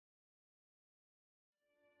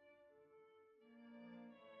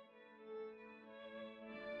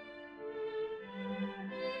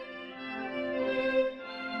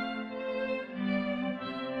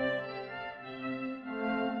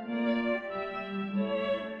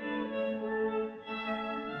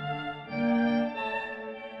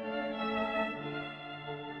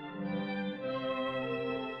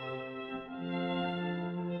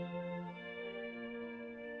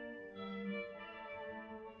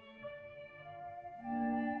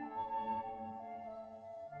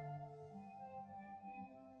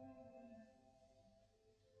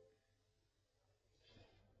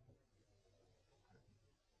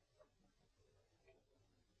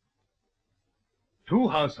Two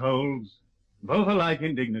households, both alike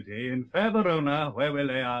in dignity, in fair Verona, where we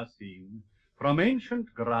lay our scene, from ancient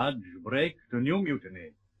grudge break to new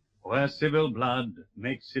mutiny, where civil blood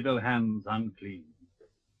makes civil hands unclean.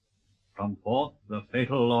 From forth the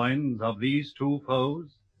fatal loins of these two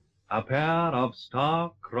foes, a pair of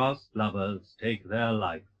star-crossed lovers take their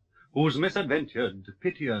life, whose misadventured,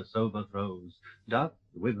 piteous overthrows doth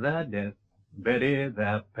with their death bury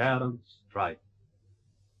their parents' strife.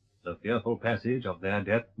 The fearful passage of their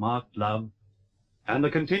death-marked love, and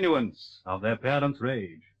the continuance of their parents'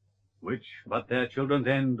 rage, which but their children's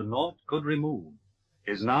end naught could remove,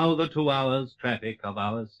 is now the 2 hours' traffic of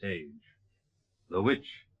our stage, the which,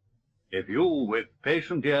 if you with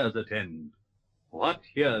patient ears attend, what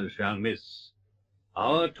here shall miss,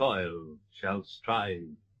 our toil shall strive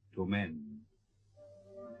to mend.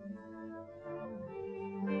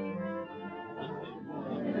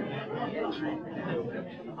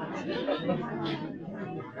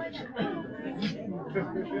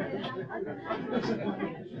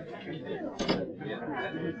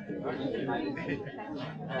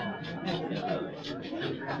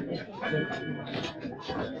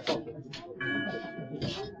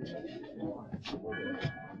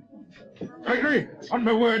 Gregory, on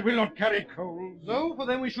my word, we'll not carry coals. No, for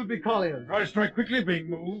then we should be colliers. I'll strike quickly, being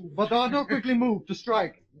moved. But thou art not quickly moved to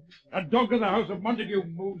strike. A dog of the house of Montague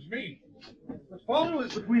moves me. But follow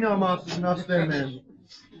is between our masters and us their men.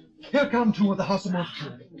 Here come 2 of the house of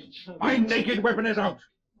Montague. My naked weapon is out.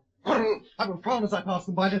 Hurl! I will frown as I pass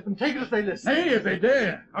them by, let them take it as they list. Nay, if they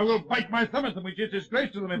dare, I will bite my thumb at them, which is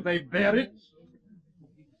disgrace to them if they bear it.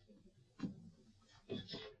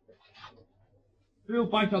 Do you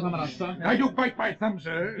bite your thumb at us, sir? I do bite my thumb,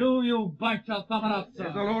 sir. Do you bite your thumb at us, sir?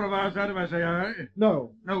 Is the law of ours out of us, say I?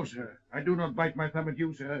 No. No, sir. I do not bite my thumb at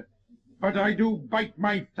you, sir. But I do bite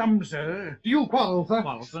my thumb, sir. Do you quarrel, sir?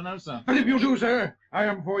 Quarrel, sir, no, sir. But if you do, sir, I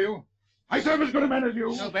am for you. I serve as good a man as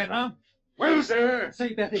you. No better? Well, sir.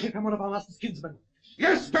 Say better, here come one of our master's kinsmen.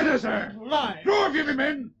 Yes, better, sir. Lie. Draw if you be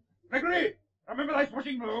men. Gregory, remember thy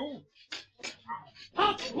swashing blow.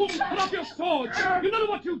 Up, put up your swords! You know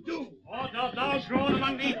what you do! What art thou drawn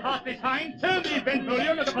among these heartless hinds? Turn thee,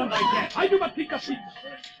 Benvolio, look upon thy death! I do but keep the peace!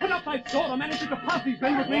 Put up thy sword, or manage to pass these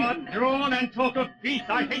men with me! What, drawn and talk of peace?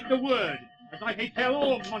 I hate the word, as I hate tell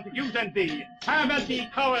all Montagues and thee! Have at thee,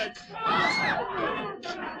 cowards!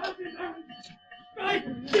 I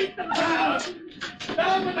beat them down!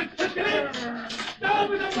 Down with the Capulet! Down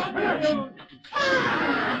with the Montagues!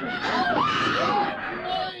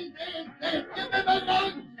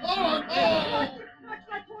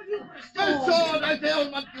 The sword, I say,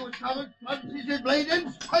 old Montague, coward, punches his blade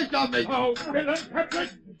and strike on me. Oh, villain,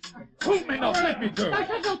 Capulet! Hold me not, let me go. I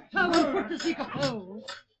have no tongue and put to seek a foe.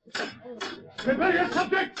 Rebellious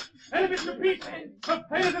subjects! Enemies to peace!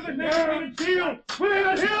 Prepared of the name and shield! Will they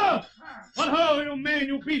not hear? What ho, you men,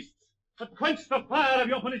 you beasts! But quench the fire of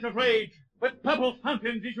your pernicious rage, with purple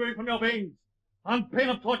fountains issuing from your veins. On pain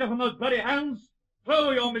of torture from those bloody hands,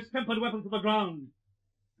 throw your mistempered weapons to the ground,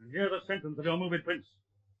 and hear the sentence of your moved prince.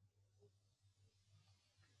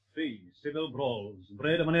 3 civil brawls,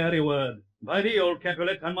 bred of an airy word, by thee, old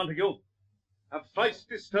Capulet and Montague, have thrice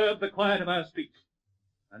disturbed the quiet of our street,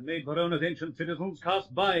 and made Verona's ancient citizens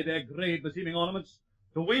cast by their grave beseeming ornaments,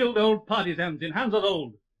 to wield old partisans in hands of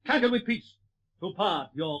old, cankered with peace, to part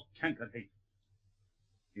your cankered hate.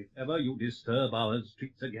 If ever you disturb our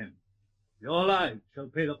streets again, your lives shall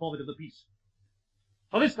pay the forfeit of the peace.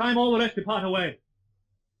 For this time all the rest depart away.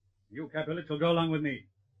 You, Capulet, shall go along with me.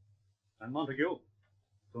 And Montague,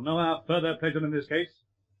 to know our further pleasure in this case,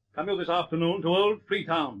 come you this afternoon to old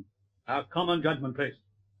Freetown, our common judgment place.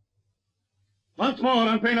 Once more,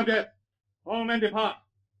 on pain of death, all men depart.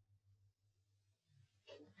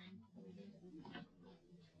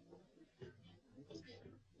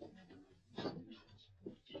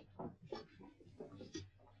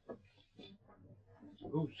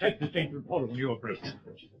 Who set this ancient portal when you approached?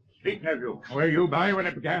 Speak, nephew. Were you by when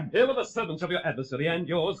it began? Here were the servants of your adversary and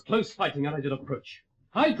yours, close fighting, and I did approach.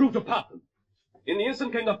 I drew to part them. In the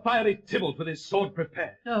instant came the fiery Tybalt with his sword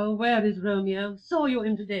prepared. Oh, where is Romeo? Saw you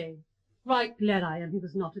him today. Right glad I am he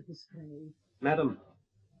was not at this fray. Madam,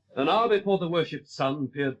 an hour before the worshipped sun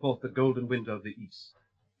peered forth the golden window of the east,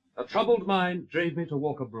 a troubled mind drave me to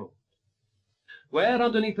walk abroad, where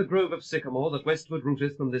underneath the grove of sycamore that westward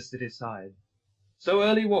rooteth from this city side, so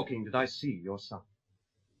early walking did I see your son.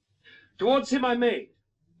 Towards him I made,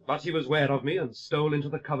 but he was ware of me, and stole into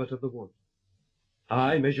the covert of the wood.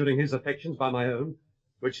 I, measuring his affections by my own,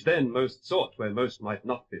 which then most sought where most might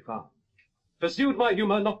not be found, pursued my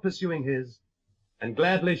humour, not pursuing his, and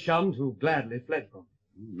gladly shunned who gladly fled from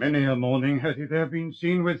Many a morning hath he there been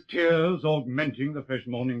seen with tears augmenting the fresh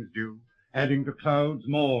morning's dew, adding to clouds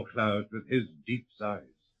more clouds with his deep sighs.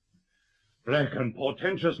 Black and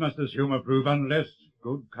portentous must this humour prove, unless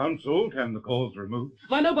good counsel can the cause remove.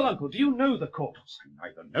 My noble uncle, do you know the cause? I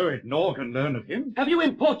neither know it nor can learn of him. Have you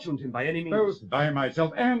importuned him by any means? Both by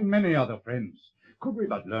myself and many other friends. Could we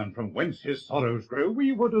but learn from whence his sorrows grow,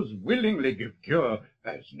 we would as willingly give cure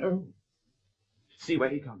as know. See where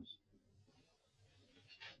he comes.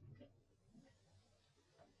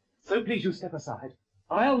 So please you step aside.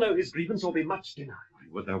 I'll know his grievance or be much denied.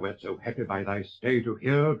 Would thou wert so happy by thy stay to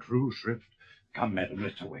hear true shrift. Come, madam,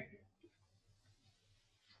 let's away.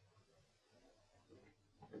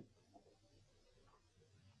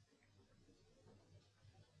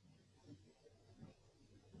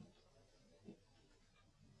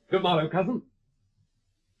 Good morrow, cousin.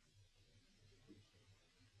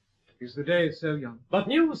 Is the day so young? But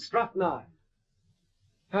news struck nigh.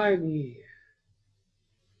 Ay me.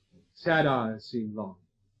 Sad hours seem long.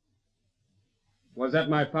 Was that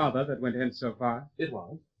my father that went hence so far? It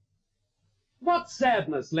was. What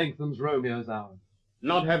sadness lengthens Romeo's hours?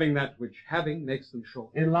 Not having that which having makes them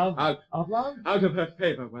short. In love? Out Of love? of her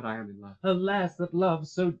favour when I am in love. Alas, that love,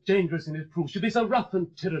 so dangerous in its proof, should be so rough and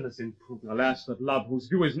tyrannous in proof. Alas, that love, whose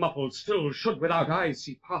view is muffled still, should without eyes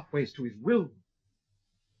see pathways to his will.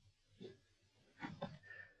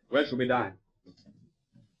 Where shall we dine?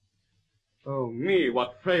 Oh me,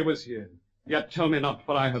 what fray was here! Yet tell me not,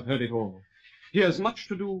 for I have heard it all. He has much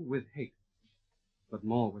to do with hate, but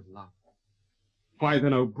more with love. Why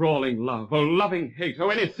then, O brawling love, O loving hate, O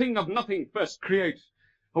anything of nothing first create,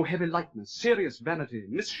 O heavy lightness, serious vanity,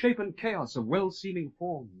 misshapen chaos of well-seeming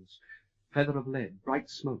forms, feather of lead, bright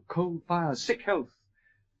smoke, cold fire, sick health,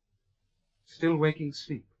 still waking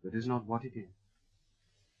sleep that is not what it is.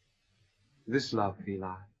 This love feel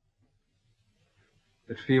I,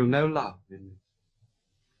 but feel no love in this.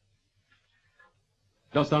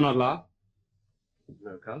 Dost thou not laugh?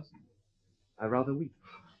 No, cousin. I rather weep.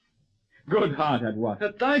 Good heart at what?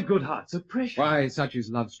 At thy good heart's oppression. Why, such is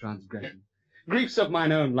love's transgression. Griefs of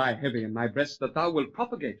mine own lie heavy in my breast, that thou wilt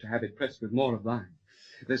propagate to have it pressed with more of thine.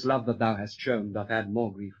 This love that thou hast shown doth add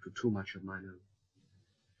more grief to too much of mine own.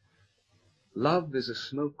 Love is a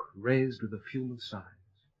smoke raised with a fume of sighs,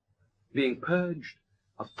 being purged,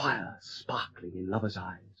 a fire sparkling in lover's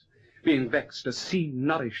eyes, being vexed, a sea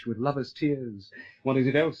nourished with lover's tears. What is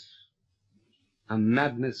it else? A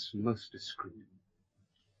madness most discreet,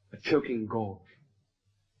 a choking gall,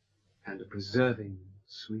 and a preserving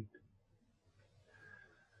sweet.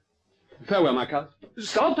 Farewell, my cousin.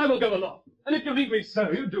 Stop, I will go along. And if you leave me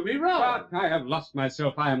so, you do me wrong. But I have lost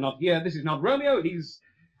myself. I am not here. This is not Romeo. He's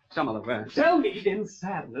some other where. Tell me in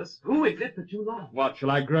sadness, who is it that you love? What,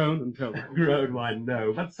 shall I groan and tell you? Groan, I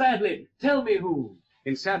know, but sadly, tell me who.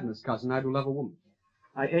 In sadness, cousin, I do love a woman.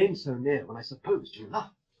 I aimed so near when I supposed you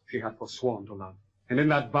loved. She hath forsworn to love, and in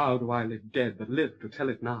that vow do I live dead, but live to tell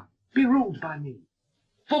it now. Be ruled by me.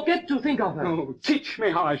 Forget to think of her. Oh, teach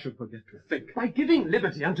me how I should forget to think. By giving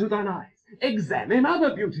liberty unto thine eyes, examine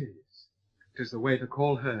other beauties. 'Tis the way to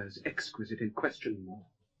call hers exquisite and question more.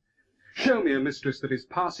 Show me a mistress that is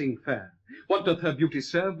passing fair. What doth her beauty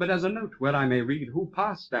serve but as a note where I may read who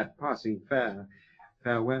passed that passing fair?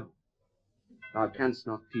 Farewell. Thou canst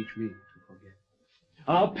not teach me to forget.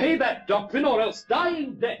 I'll pay that doctrine or else die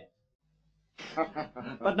in death.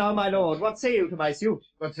 But now, my lord, what say you to my suit?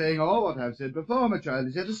 But saying all what I've said before, my child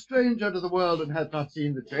is yet a stranger to the world, and hath not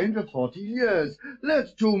seen the change of 14 years.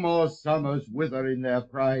 Let 2 more summers wither in their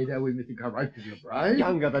pride, ere we methink her right to be a bride.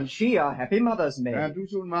 Younger than she, our happy mother's maid. And too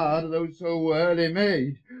soon marred, though so early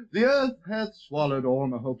made. The earth hath swallowed all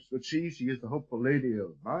my hopes, but she is the hopeful lady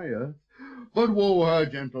of my earth. But woe her,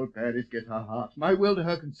 gentle Paris, get her heart. My will to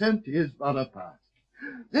her consent is but a part.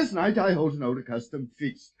 This night I hold an old accustomed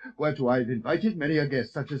feast, whereto I've invited many a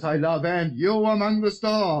guest, such as I love, and you among the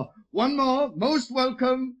star. One more, most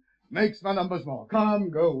welcome, makes my numbers more. Come,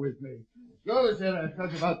 go with me. Go, Sarah,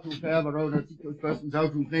 touch about to fair Verona, seek those persons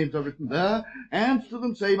out whose names are written there, and to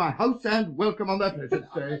them say my house and welcome on their pleasure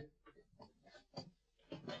stay.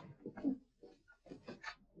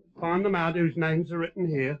 Find them out whose names are written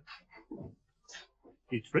here.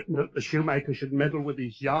 It's written that the shoemaker should meddle with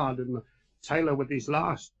his yard, and the tailor with his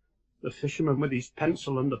last, the fisherman with his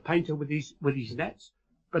pencil, and the painter with his nets.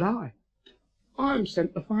 But I am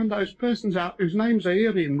sent to find those persons out whose names are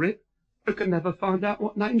herein writ, who can never find out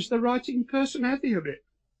what names the writing person hath here writ.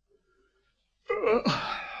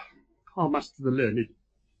 I must to the learned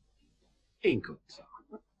in good time.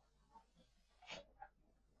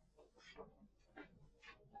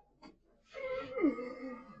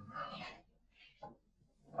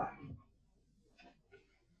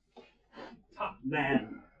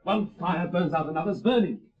 man. One fire burns out another's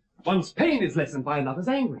burning. One's pain is lessened by another's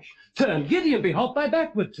anguish. Turn giddy and be helped by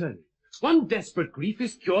backward turning. One desperate grief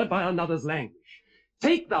is cured by another's languish.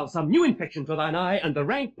 Take thou some new infection to thine eye, and the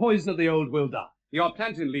rank poison of the old will die. Your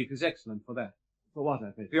plantain leaf is excellent for that. For what,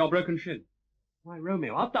 I think? For your broken shin. Why,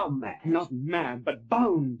 Romeo, art thou mad? Not mad, but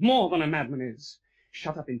bound, more than a madman is.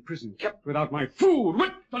 Shut up in prison, kept without my food,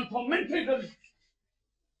 whipped and tormented and...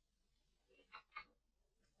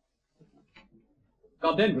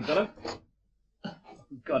 God den, good fellow.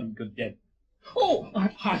 God good den. Oh,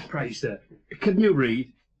 I pray, sir, can you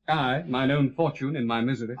read? I, mine own fortune in my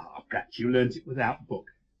misery. Oh, perhaps you learnt it without book.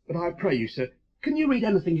 But I pray you, sir, can you read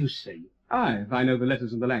anything you see? Aye, if I know the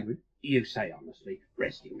letters and the language. You say honestly,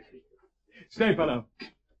 resting me. Stay, fellow.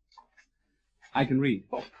 I can read.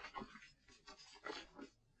 Oh.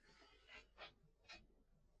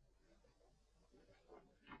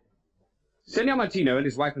 Signor Martino and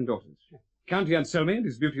his wife and daughters. Count Anselmi and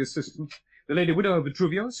his beauteous sisters. The lady widow of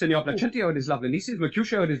Vitruvio, Signor Placentio and his lovely nieces,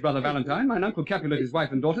 Mercutio and his brother Valentine, mine uncle Capulet, his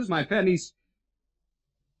wife and daughters, my fair niece...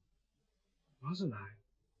 Rosaline.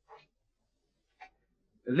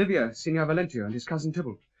 Olivia, Signor Valentio and his cousin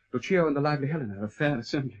Tybalt, Lucio and the lively Helena, a fair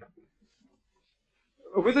assembly.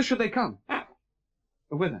 Whither should they come?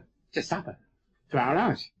 Whither? To supper. To our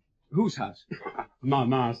house. Whose house? My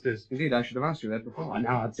master's. Indeed, I should have asked you that before. Oh,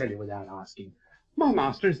 now I'll tell you without asking. My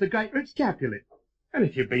master is the great rich Capulet. And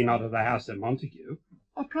if you've been out of the house of Montague,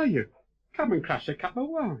 I pray you, come and crush a cup of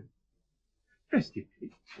wine. Rest you,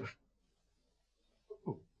 please.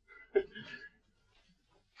 Oh.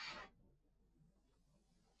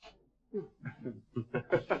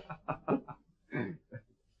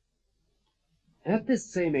 At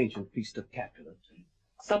this same ancient feast of Capulet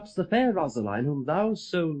sups the fair Rosaline whom thou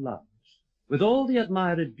so lovest, with all the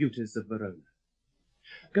admired beauties of Verona.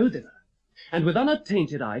 Go thither, and with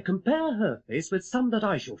unattainted eye compare her face with some that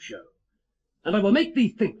I shall show, and I will make thee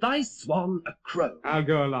think thy swan a crow. I'll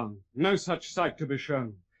go along, no such sight to be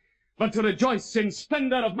shown, but to rejoice in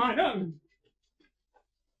splendour of mine own.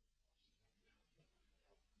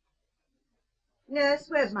 Nurse,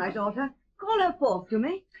 where's my daughter? Call her forth to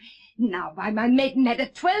me. Now, by my maidenhead, a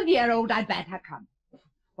 12-year-old, I bade her come.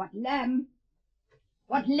 What lamb?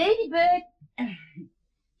 What ladybird?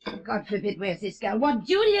 God forbid, where's this girl? What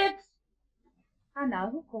Juliet? And now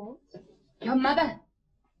who calls? Your mother.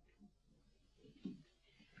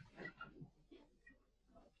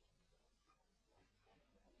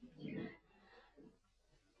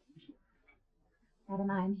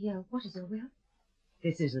 Madam, I am here. What is your will?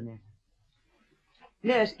 This is the matter.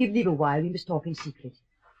 Nurse, give leave a while. We must talk in secret.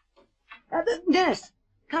 Nurse,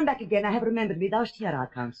 come back again. I have remembered me. Thou'st hear our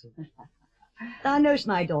counsel. Thou knowest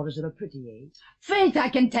my daughters are of pretty age. Faith, I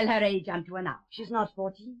can tell her age unto an hour. She's not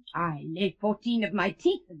 14? I lay 14 of my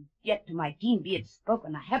teeth, and yet to my teen be it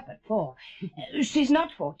spoken, I have but 4. She's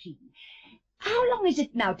not 14. How long is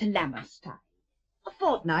it now to Lammas tide? A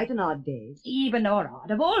fortnight and odd days. Even or odd,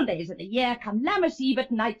 of all days of the year, come Lammas Eve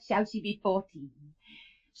at night shall she be 14.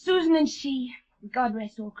 Susan and she, God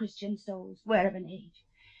rest all Christian souls, were of an age.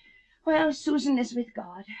 Well, Susan is with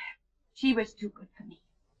God. She was too good for me.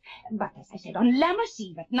 But, as I said, on Lammas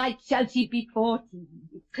Eve at night shall she be 14.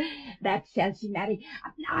 That shall she marry.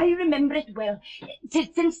 I remember it well.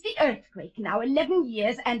 Since the earthquake, now 11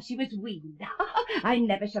 years, and she was weaned. I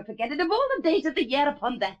never shall forget it of all the days of the year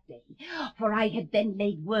upon that day. For I had then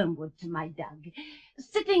laid wormwood to my dug,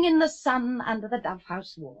 sitting in the sun under the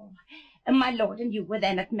dove-house wall. My lord and you were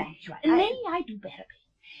then at Mantua. Nay, I do bear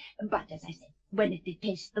it. But, as I said, when it did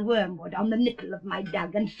taste the wormwood on the nipple of my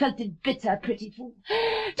dug, and felt it bitter, pretty fool,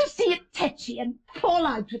 to see it tetchy and fall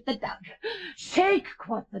out with the dug. Shake,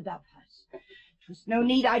 quoth the dove-house. 'Twas no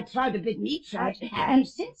need I trow to bid me trout, and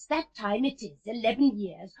since that time it is 11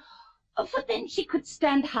 years, for then she could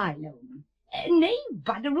stand high loam. Nay,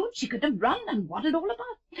 Butterroot, she could have run and what it all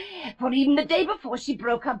about, for even the day before she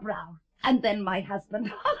broke her brow. And then my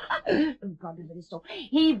husband, God be his soul,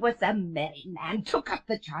 he was a merry man, took up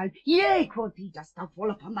the child. Yea, quoth he, dost thou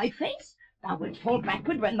fall upon thy face? Thou wilt fall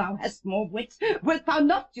backward when thou hast more wit. Wilt thou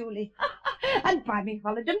not, Julie? And by me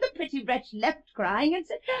followed him, the pretty wretch left crying, and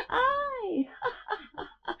said, Aye,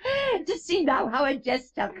 to see now how a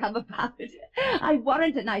jest shall come about. I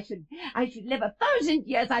warrant, and I should live 1,000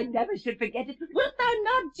 years, I never should forget it. Wilt thou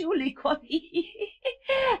not, Julie, quoth he?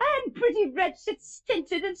 And pretty wretch sit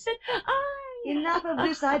stinted and said, Aye. Enough of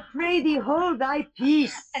this, I pray thee, hold thy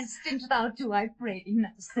peace. And stint thou too, I pray thee,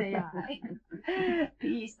 not say I.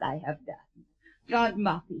 Peace I have done. God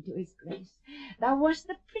mock thee to his grace. Thou wast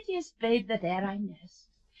the prettiest babe that e'er I nursed.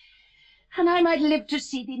 And I might live to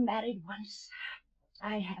see thee married once.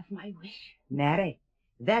 I have my wish. Marry?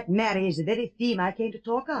 That marry is the very theme I came to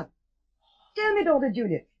talk of. Tell me, daughter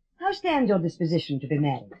Juliet, how stands your disposition to be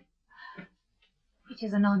married? It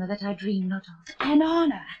is an honour that I dream not of. An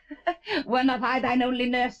honour? Were not I thine only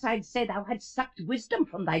nurse, I'd say thou had sucked wisdom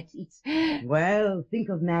from thy teats. Well, think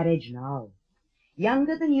of marriage now.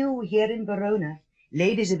 Younger than you here in Verona,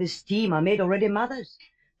 ladies of esteem are made already mothers.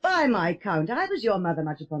 By my count, I was your mother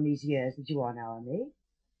much upon these years that you are now a maid.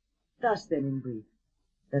 Thus then, in brief,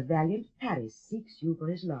 the valiant Paris seeks you for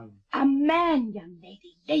his love. A man, young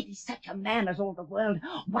lady. Lady, such a man as all the world.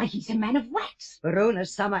 Why, he's a man of wax.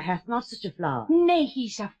 Verona's summer hath not such a flower. Nay,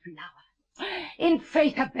 he's a flower. In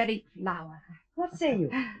faith, a very flower. What say you?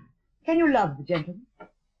 Can you love the gentleman?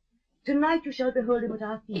 Tonight you shall behold him at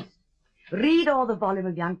our feast. Read all the volume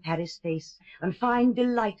of young Paris' face, and find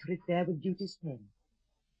delight writ there with duty's pen.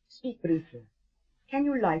 Speak briefly. Can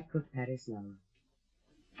you like good Paris, love?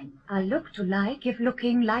 I look to like, if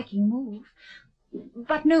looking liking move.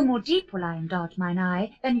 But no more deep will I indulge mine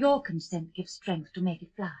eye than your consent gives strength to make it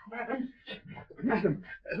fly. Madam,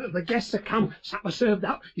 the guests are come, supper served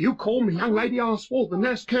up. You call me, young lady, I'll swore. The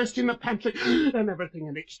nurse cursed in the pantry, and everything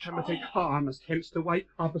in extremity. Oh, I must hence to wait.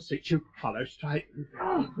 I beseech you, follow straight.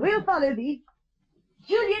 Oh, we'll follow thee.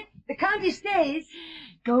 Juliet, the county stays.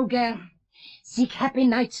 Go, girl. Seek happy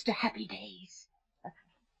nights to happy days.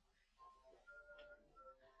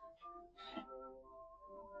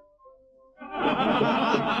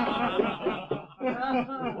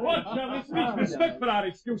 What shall we speak respect for our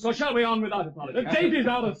excuse, or shall we on without apology? The date is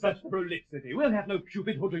out of such prolixity. We'll have no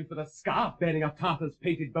Cupid hoodwink with a scarf bearing a Tartar's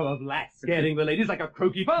painted bow of lass, scaring the ladies like a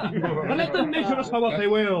crow-keeper. And let them measure us for what they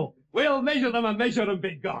will. We'll measure them and measure them,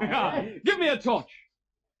 big God. Give me a torch.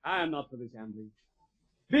 I am not for this ambling.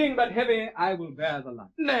 Being but heavy, I will bear the light.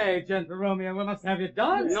 Nay, gentle Romeo, we must have you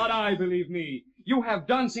dance. Not I, believe me. You have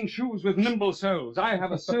dancing shoes with nimble soles. I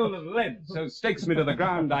have a soul of lead, so stakes me to the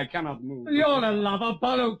ground I cannot move. You're a lover,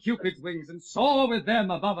 borrow Cupid's wings, and soar with them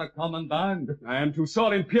above a common bound. I am to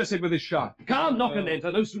soar and pierce it with his shaft. Come, knock and enter,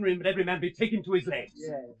 no sooner in, but every man be taken to his legs.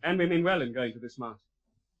 Yes. And we mean well in going to this mass.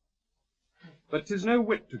 But 'tis no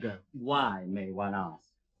wit to go. Why, may one ask?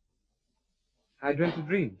 I dreamt a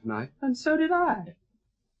dream tonight. And so did I.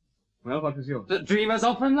 Well, what was yours? The dreamers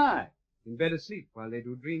often lie. In bed asleep while they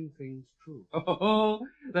do dream things true. Oh,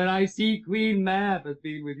 then I see Queen Mab has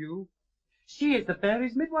been with you. She is the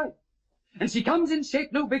fairy's midwife. And she comes in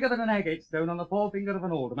shape no bigger than an agate stone on the forefinger of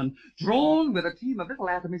an alderman, drawn with a team of little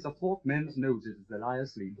atomies athwart men's noses as they lie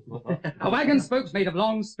asleep. Her wagon spokes made of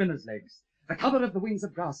long spinner's legs, the cover of the wings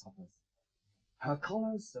of grasshoppers. Her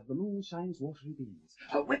collars of the moonshine's watery beams,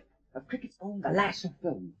 her whip of cricket's bone, the lash of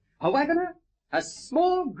film. Her wagoner, a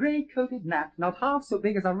small grey-coated gnat, not half so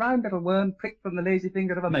big as a round little worm pricked from the lazy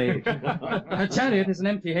finger of a maid. Her chariot is an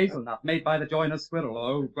empty hazelnut made by the joiner's squirrel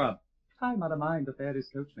or old grub. Time out of mind the fairy's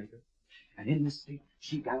coachmaker. And in this state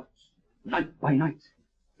she gallops, night by night,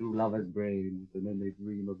 through lovers' brains, and then they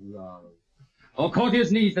dream of love. Or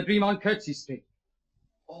courtiers' knees that dream on curtsy straight.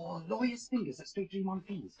 Or lawyers' fingers that straight dream on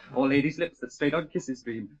fees. Or ladies' lips that straight on kisses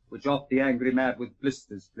dream, which oft the angry mad with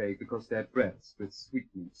blisters plague, because their breaths with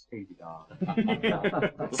sweetmeats tainted are.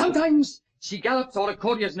 Sometimes she gallops o'er a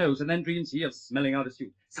courtier's nose, and then dreams he of smelling out a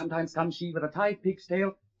suit. Sometimes comes she with a tied pig's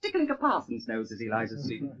tail, tickling a parson's nose as he lies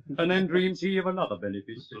asleep, and then dreams he of another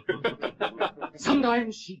benefice.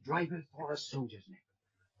 Sometimes she driveth o'er a soldier's neck,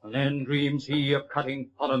 and then dreams he of cutting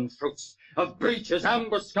foreign throats, of breaches,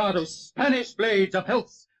 ambuscados, Spanish blades, of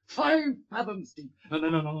healths 5 fathoms deep, and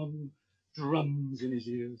then anon drums in his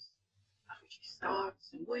ears, at which he starts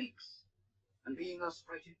and wakes, and being thus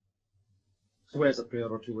frighted, swears a prayer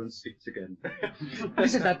or two and sleeps again.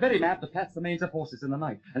 This is that very map that pats the manes of horses in the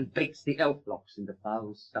night, and bakes the elf locks into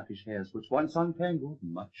foul stuffish hairs, which once untangled,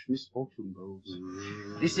 much misfortune goes.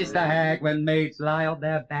 This is the hag when maids lie on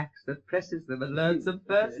their backs, that presses them and learns them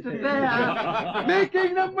first to bear,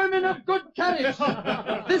 making them women of good carriage.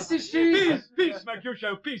 This is she. Peace,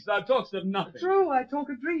 Mercutio, peace, thou talkst of nothing. True, I talk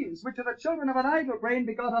of dreams, which are the children of an idle brain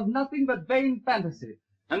begot of nothing but vain fantasy.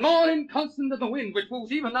 And more inconstant than the wind, which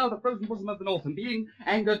moves even now the frozen bosom of the north, and being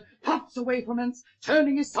angered, puffs away from thence,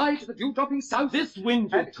 turning his side to the dew-dropping south. This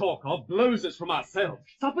wind you talk of blows us from ourselves.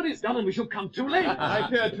 Supper is done, and we shall come too late. I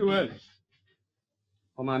fear too early.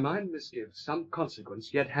 For my mind misgives some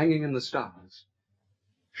consequence yet hanging in the stars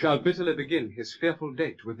shall bitterly begin his fearful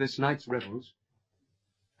date with this night's revels,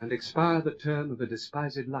 and expire the term of a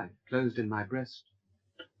despised life closed in my breast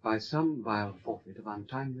by some vile forfeit of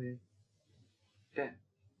untimely death.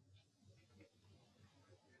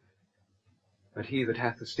 But he that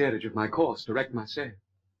hath the steerage of my course direct my sail.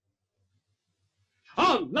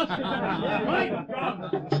 On! Let's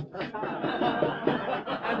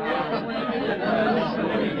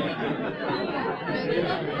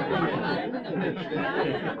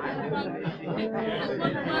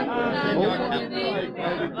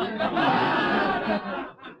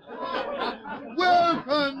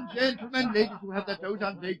Welcome, gentlemen, ladies who have those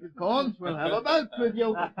unbaked corns. We'll have a bout with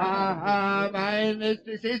you. My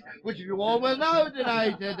mistresses, which of you all will now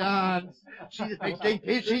tonight to dance? She that makes dainty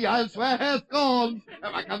fish, she elsewhere hath corns.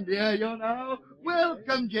 Have I come near you now?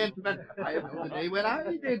 Welcome, gentlemen. I have known the day when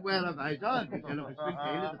I did well of my son. The fellow of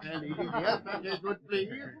springtail is the fair lady here, such as would please.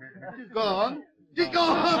 It is gone. It is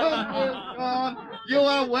gone. It is gone. You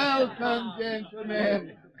are welcome,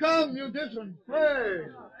 gentlemen. Come, musicians, play.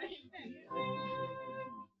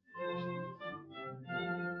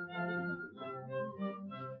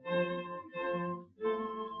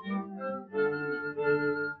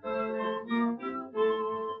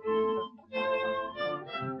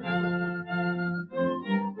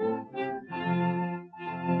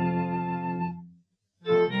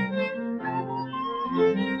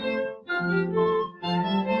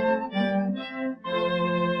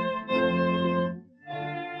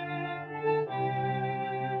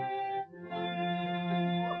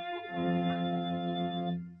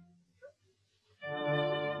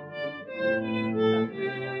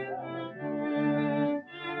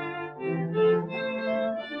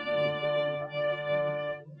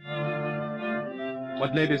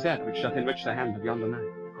 What lady is that which doth enrich the hand of yonder knight?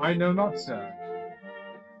 I know not, sir.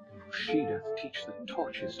 Oh, she doth teach the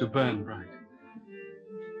torches to burn bright.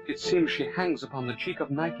 It seems she hangs upon the cheek of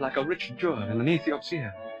night like a rich jewel in an Ethiop's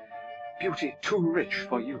ear. Beauty too rich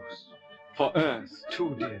for use, for earth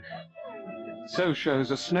too dear. So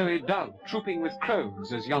shows a snowy dove trooping with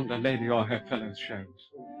crows, as yonder lady o'er her fellows shows.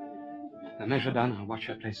 The measure done, I'll watch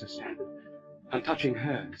her place a stand, and touching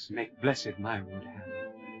hers, make blessed my rude hand.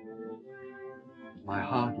 My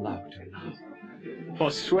heart loved her now,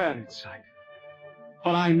 forswear its sight,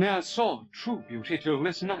 for I ne'er saw true beauty till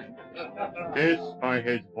this night. This, by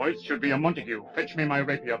his voice, should be a Montague. Fetch me my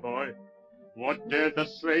rapier, boy. What dares the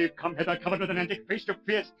slave come hither covered with an antic face to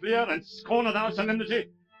pierce clear and scorn of our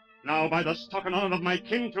solemnity? Now, by the stock and honour of my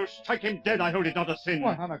king, to strike him dead I hold it not a sin.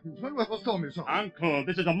 Why, Hannah Kinsman, wherefore storm you so? Uncle,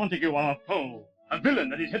 this is a Montague, our foe. A villain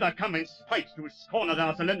that is hither come in spite to scorn at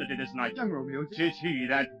our solemnity this night. Young Romeo. 'Tis he,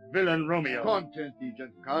 that villain Romeo. Content thee,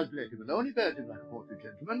 gentle cars, let him alone. He bears him like a portly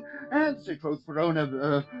gentleman. And say troth, Verona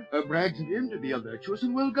brags of him to be a virtuous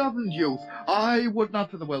and well-governed youth. I would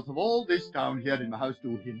not for the wealth of all this town here in my house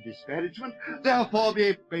do him disparagement. Therefore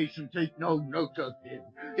be patient, take no note of him.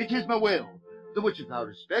 It is my will. The which if thou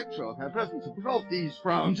respect shall have presence to put off these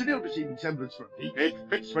frowns and ill-beseeming semblance from thee. It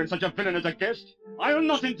fits when such a villain is a guest. I'll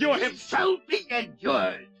not endure him. He shall be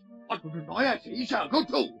endured. What would annoy us, he shall go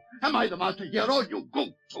too. Am I the master here, or you go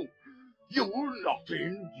too? You'll not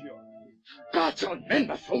endure. Gods on men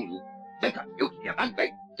must hold you. Make a beauty of man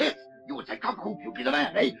make death. You would say, come, who beauty the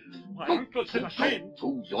man, eh? My uncle said a shame.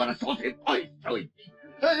 Too, you are assaulted. I throw it.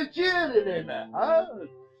 Cheerily, in the house.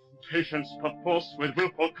 Patience perforce with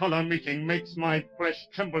wilful colour meeting makes my flesh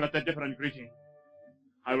tremble at the different greeting.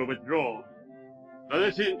 I will withdraw. For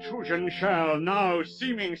this intrusion shall, now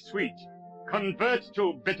seeming sweet, convert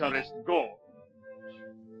to bitterest gore.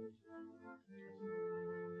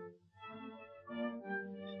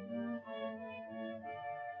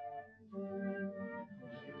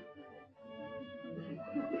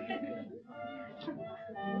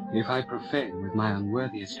 If I profane with my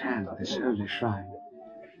unworthiest hand this holy shrine,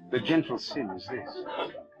 the gentle sin is this: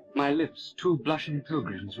 my lips, two blushing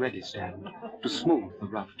pilgrims, ready stand to smooth the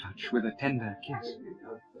rough touch with a tender kiss.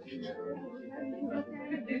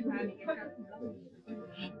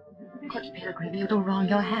 Good pilgrim, you do wrong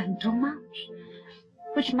your hand too much.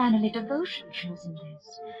 Which mannerly devotion shows in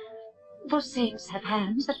this? For saints have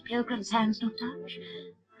hands that pilgrims' hands do touch,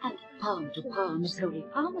 and palm to palm is holy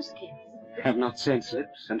palmer's kiss. Have not saints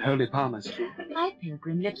lips and holy palmers too? My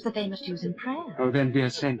pilgrim lips that they must use in prayer. Oh, then, dear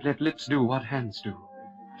saint, let lips do what hands do.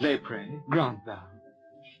 They pray, grant thou,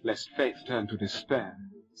 lest faith turn to despair.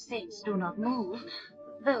 Saints do not move,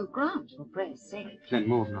 though grant for prayer's sake. Then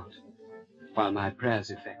move not, while my prayer's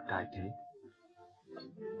effect I take.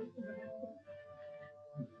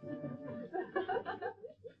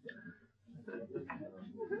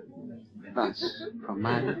 Thus, from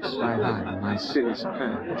my lips by thine, my sins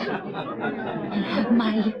purge. And have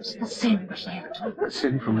my lips the sin which they have took.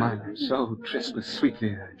 Sin from my lips, oh, trespass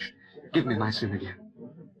sweetly urge. Give me my sin again.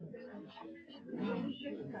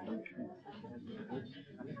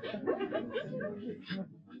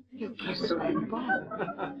 You kiss the red ball.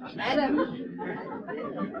 Madam,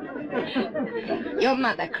 your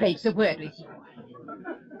mother craves a word with you.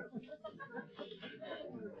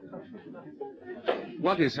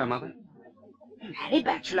 What is her mother? Marry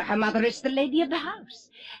bachelor, her mother is the lady of the house,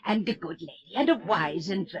 and a good lady, and a wise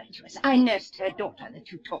and virtuous. I nursed her daughter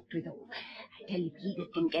that you talked with all. I tell you, he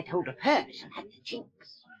that can get hold of her shall have the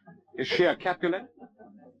chinks. Is she a Capulet?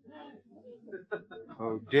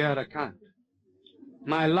 Oh, dear, I can't.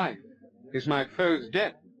 My life is my foe's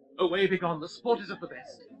death. Away begone, the sport is of the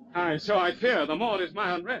best. Aye, so I fear, the more is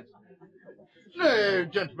my unrest. Nay,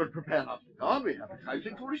 gentlemen, prepare not to God. We have a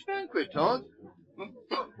trifling foolish banquet, Todd.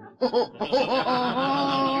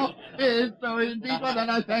 Yes, so indeed. Well, then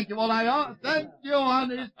I thank you all I are. Thank you,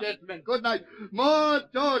 honest gentlemen. Good night. More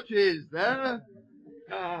torches there.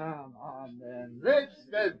 Come on, then. Let's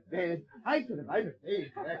go to bed. I could have made a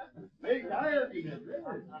face.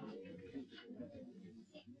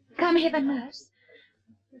 Come hither, nurse.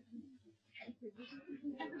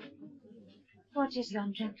 What is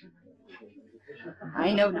yon gentleman?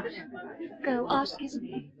 I know not. Go ask his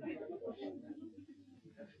name.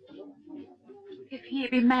 If he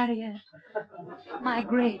be married, my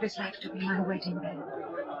grave is like to be my wedding bed.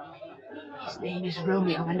 His name is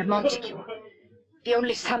Romeo and Montague, the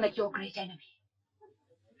only son of your great enemy.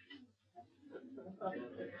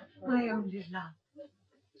 My only love,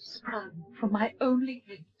 sprung from my only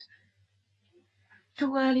hate.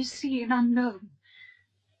 Too early seen, unknown,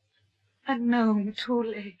 and known too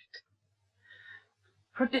late.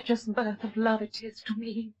 Prodigious birth of love it is to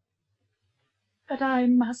me, but I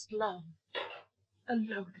must love a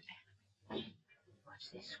loathed enemy. What's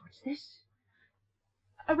this? What's this?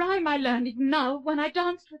 A rhyme I learned even now when I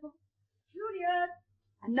danced with all. Juliet!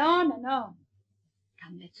 Anon, anon.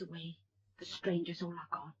 Come, let's away. The strangers all are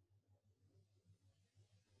gone.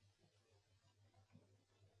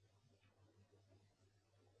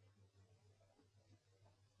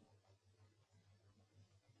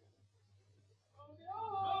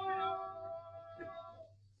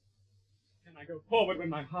 Can I go forward when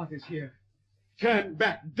my heart is here? Turn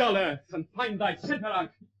back, dull earth, and find thy centre out.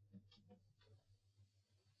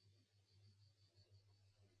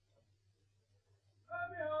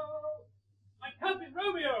 Romeo! My cousin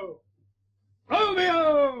Romeo!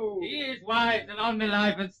 Romeo! He is wise and on me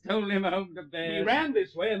life and stole him home to bed. He ran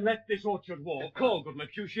this way and left this orchard wall. Call, good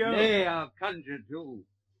Mercutio. Nay, I'll conjure too.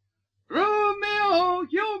 Romeo,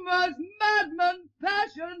 humor's madman,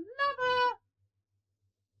 passion, lover!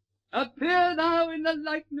 Appear thou in the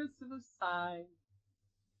likeness of a sigh.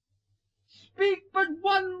 Speak but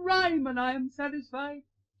one rhyme, and I am satisfied.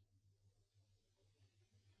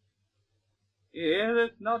 He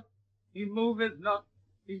heareth not, he moveth not,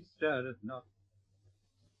 he stirreth not.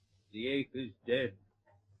 The ape is dead,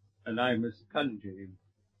 and I must conjure him.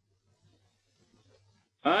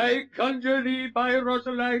 I conjure thee by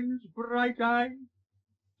Rosaline's bright eye,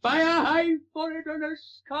 by a high forehead and a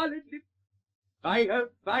scarlet lip, by her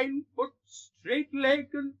fine foot, straight leg,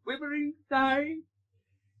 and quivering thigh,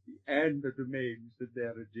 and the domains that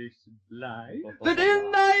there adjacent lie, that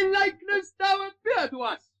in thy likeness thou appear to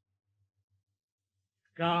us.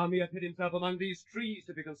 Come, he hath hid himself among these trees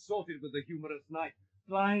to be consorted with the humorous knight.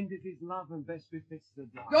 Blind is his love, and best befits the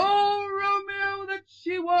dark. Oh, Romeo, that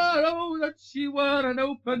she were, oh, that she were an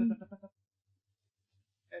open,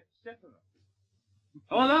 etc.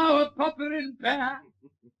 Oh, thou a popperin pair.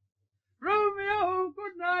 Romeo,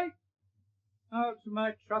 good night. Out to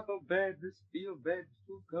my truckle bed, this field bed's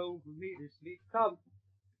too cold for me to sleep. Come,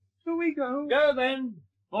 so we go. Go then,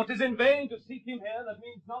 for 'tis in vain to seek him here that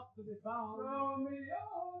means not to be found. Romeo!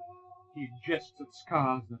 He jests at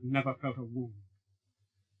scars that never felt a wound.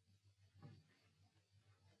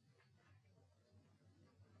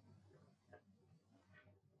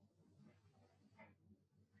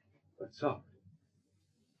 But soft,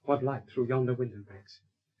 what light through yonder window breaks?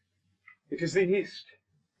 It is the east,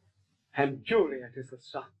 and Juliet is the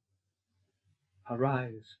sun.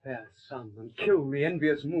 Arise, fair sun, and kill the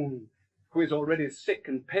envious moon, who is already sick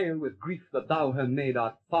and pale with grief that thou, her maid,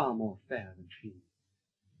 art far more fair than she.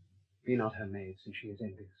 Be not her maid, since she is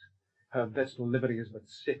envious. Her vestal livery is but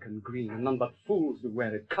sick and green, and none but fools do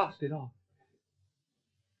wear it. Cast it off.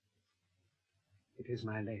 It is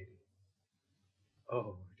my lady.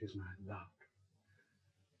 Oh, it is my love.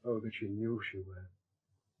 Oh, that she knew she were.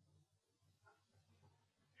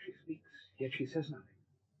 She speaks, yet she says nothing.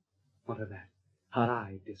 What of that? Her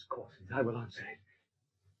eye discourses. I will answer it.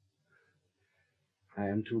 I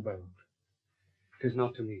am too bold. 'Tis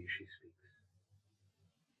not to me she speaks.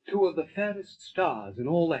 Two of the fairest stars in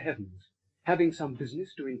all the heavens, having some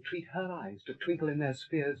business, do entreat her eyes to twinkle in their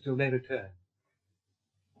spheres till they return.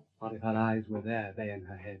 What if her eyes were there, they in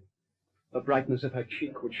her head? The brightness of her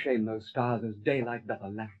cheek would shame those stars as daylight doth a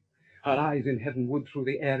lamp. Her eyes in heaven would through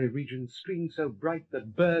the airy region stream so bright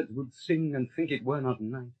that birds would sing and think it were not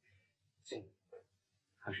night. Sing,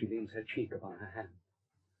 how she leans her cheek upon her hand.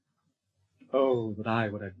 Oh, that I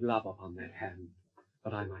were a glove upon that hand,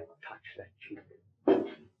 that I might touch that cheek.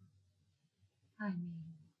 I mean,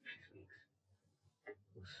 She speaks.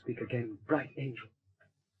 Oh, speak again, bright angel,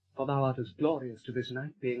 for thou art as glorious to this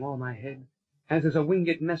night, being o'er my head, as is a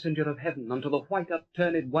winged messenger of heaven unto the white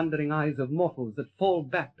upturned wondering eyes of mortals that fall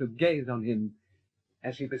back to gaze on him,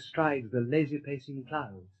 as he bestrides the lazy pacing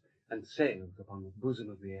clouds and sails upon the bosom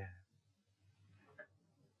of the air.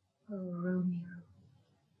 oh, Romeo,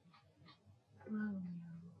 Romeo,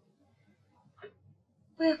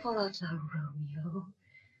 wherefore art thou Romeo?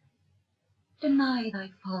 Deny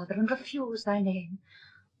thy father and refuse thy name,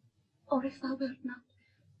 or if thou wilt not,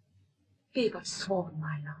 be but sworn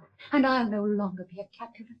my love, and I'll no longer be a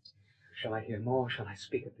Capulet. Shall I hear more? Shall I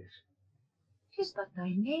speak of this? 'Tis but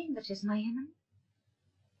thy name that is my enemy.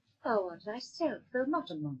 Thou art thyself, though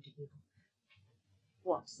not a Montague.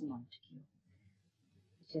 What's Montague?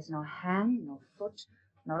 It is nor hand, nor foot,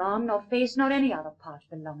 nor arm, nor face, nor any other part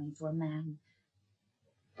belonging to a man.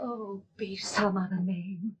 Oh, be some other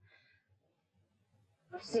name.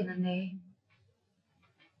 What's in a name?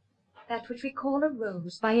 That which we call a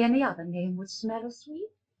rose by any other name would smell as sweet.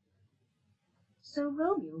 So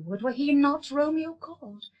Romeo would, were he not Romeo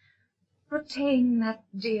called, retain that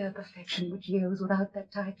dear perfection which yields without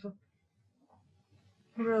that title.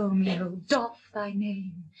 Romeo, doff thy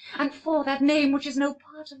name, and for that name which is no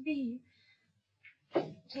part of thee,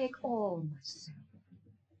 take all myself.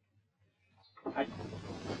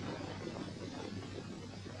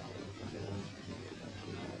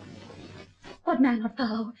 What man art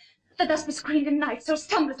thou, that thus bescreened in night so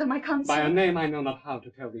stumblest on my counsel? By a name I know not how to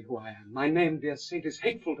tell thee who I am. My name, dear saint, is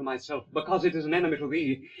hateful to myself, because it is an enemy to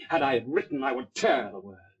thee. Had I it written, I would tear the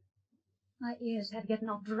word. My ears have yet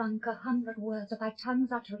not drunk 100 words of thy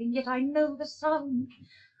tongue's uttering, yet I know the sound.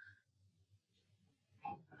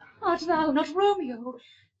 Art thou not Romeo,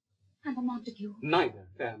 and a Montague? Neither,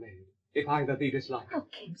 fair maid, if either thee dislike. How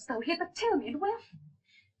camest thou here? But tell me, and wherefore?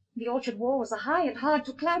 The orchard walls are high and hard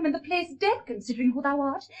to climb, and the place dead, considering who thou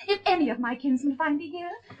art, if any of my kinsmen find thee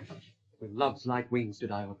here. With love's light wings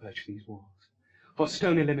did I overperch these walls, for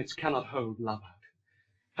stony limits cannot hold love out.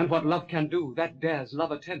 And what love can do, that dares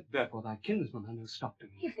love attempt, therefore thy kinsmen are no stop to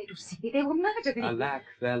me. If they do see thee, they will murder thee. Alack,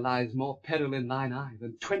 there lies more peril in thine eye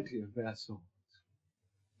than 20 of their swords.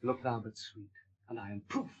 Look thou but sweet, and I am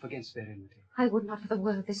proof against their enmity. I would not for the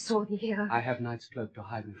world they saw thee here. I have night's cloak to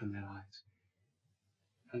hide me from their eyes.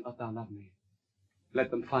 And but thou love me, let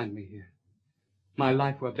them find me here. My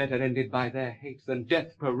life were better ended by their hate than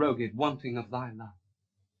death prorogued, wanting of thy love.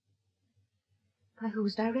 By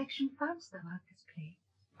whose direction foundst thou out this place?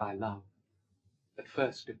 By love, that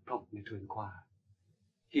first did prompt me to inquire.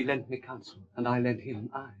 He lent me counsel, and I lent him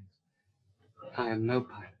eyes. I am no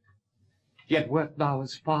pilot, yet wert thou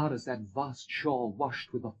as far as that vast shore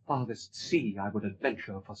washed with the farthest sea, I would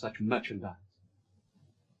adventure for such merchandise.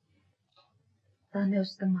 Thou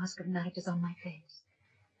know'st the mask of night is on my face.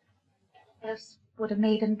 Else would a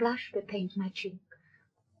maiden blush bepaint my cheek,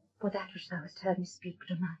 for that which thou hast heard me speak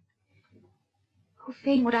tonight. Oh,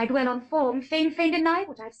 fain would I dwell on form, fain deny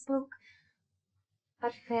what I've spoke.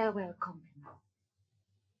 But farewell, compliment.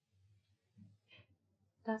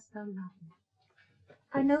 Dost thou love me?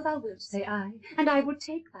 I know thou wilt say aye, and I will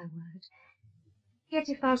take thy word. Yet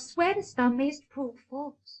if thou swearest, thou mayst prove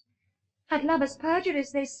false. At lovers'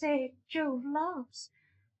 perjuries, they say, Jove loves.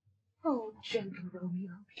 Oh, gentle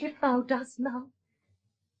Romeo, if thou dost love,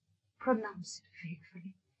 pronounce it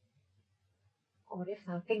faithfully. Or if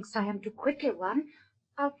thou think'st I am too quickly won,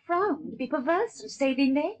 I'll frown and be perverse and say thee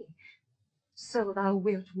nay. So thou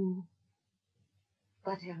wilt woo,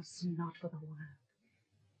 but else not for the world.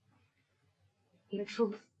 In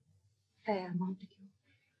truth, fair Montague,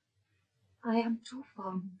 I am too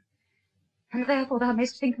fond, and therefore thou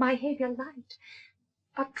mayst think my behaviour light.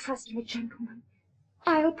 But trust me, gentlemen,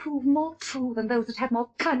 I'll prove more true than those that have more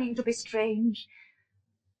cunning to be strange.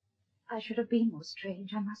 I should have been more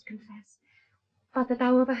strange, I must confess, but that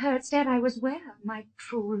thou overheardst ere I was ware my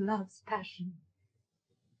true love's passion.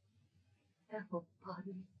 Therefore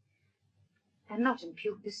pardon me, and not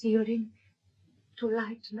impute this yielding to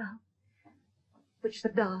light love, which the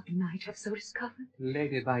dark night hath so discovered.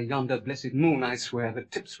 Lady, by yonder blessed moon, I swear,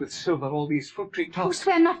 that tips with silver all these fruit tree tops. Who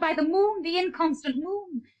swear not by the moon, the inconstant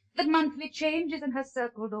moon, that monthly changes in her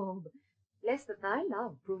circled orb, lest that thy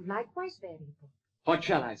love prove likewise variable. What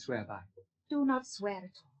shall I swear by? Do not swear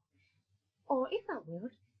at all. Or, if thou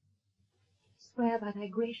wilt, swear by thy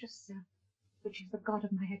gracious self, which is the god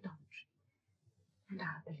of my idolatry, and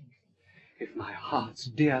I'll believe thee. If my heart's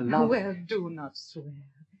dear love... Well, do not swear.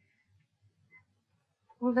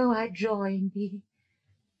 Although I joy in thee,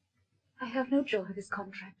 I have no joy of this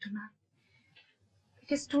contract tonight.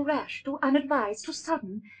 It is too rash, too unadvised, too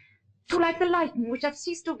sudden, too like the lightning which hath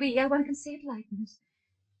ceased to be, ere one can say it lightens.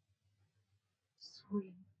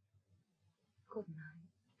 Sweet, good night.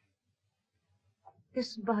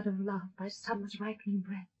 This bud of love by summer's ripening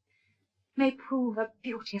breath may prove a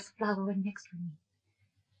beauteous flower when next we meet.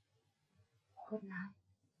 Good night.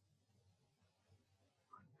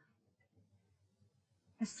 Good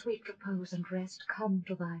night. A sweet repose and rest come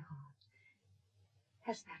to thy heart,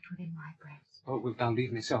 as that within my breast. Oh, wilt thou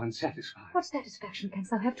leave me so unsatisfied? What satisfaction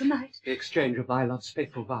canst thou have tonight? The exchange of thy love's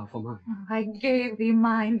faithful vow for mine. Oh, I gave thee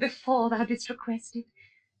mine before thou didst request it,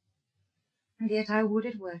 and yet I would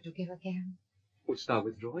it were to give again. Wouldst thou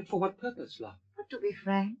withdraw it? For what purpose, love? But to be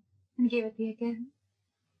frank, and give it thee again.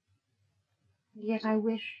 And yet I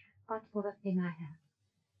wish but for the thing I have.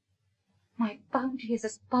 My bounty is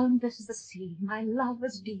as boundless as the sea, my love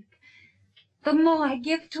as deep. The more I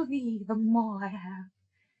give to thee, the more I have.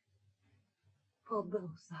 For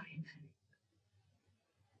both are infinite.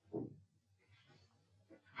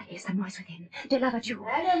 I hear some noise within. De love at you.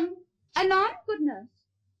 Madam. Anon, good nurse.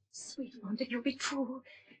 Sweet Montague, be true.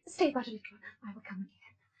 Stay but a little. I will come again.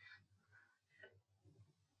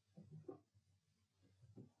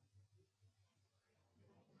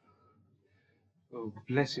 Oh,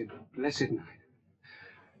 blessed, blessed night.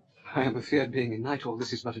 I am afeard being in night all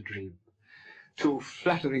this is but a dream. Too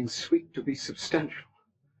flattering sweet to be substantial.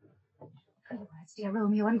 Good words, dear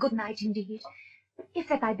Romeo, and good night indeed. If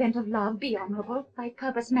that thy bent of love be honourable, thy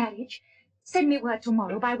purpose marriage, send me word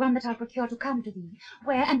tomorrow by one that I'll procure to come to thee,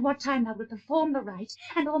 where and what time thou wilt perform the rite,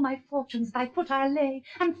 and all my fortunes at thy foot I'll lay,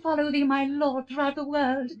 and follow thee, my lord, throughout the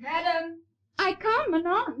world. Madam. I come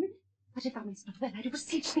anon. But if thou mayst not well, I do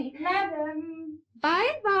beseech thee. Madam. By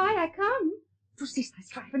and by I come, to cease thy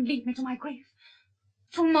strife and lead me to my grave.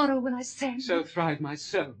 Tomorrow will I send. So thrive my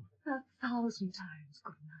soul. 1,000 times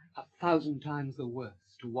good night. 1,000 times the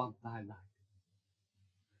worse to want thy light.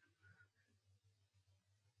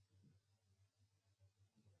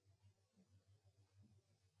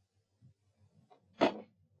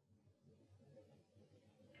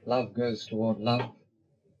 Love goes toward love,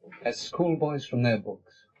 as schoolboys from their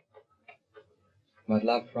books. But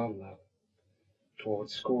love from love, toward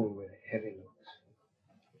school with heavy looks.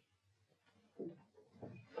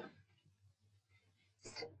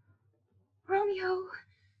 Romeo!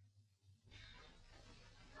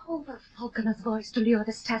 Oh, the falconer's voice to lure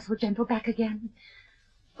this tassel gentle back again.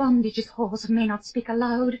 Bondage's horse may not speak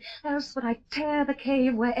aloud, else would I tear the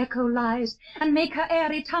cave where echo lies, and make her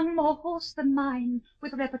airy tongue more hoarse than mine,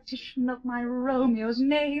 with repetition of my Romeo's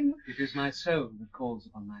name. It is my soul that calls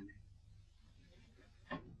upon my name.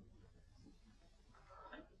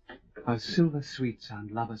 How silver sweet sound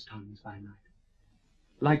lovers' tongues by night,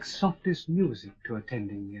 like softest music to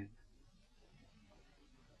attending end.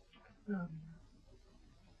 Romeo.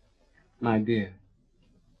 My dear.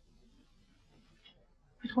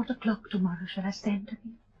 At what o'clock tomorrow shall I send to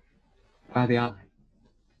thee? By the hour.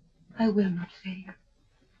 I will not fail.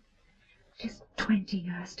 'Tis 20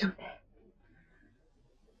 years to then.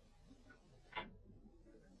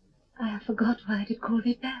 I have forgot why I did call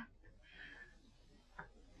thee back.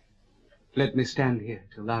 Let me stand here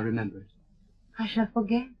till thou remember it. I shall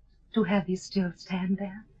forget to have thee still stand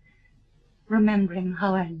there, remembering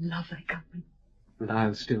how I love thy company. And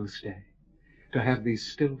I'll still stay, to have thee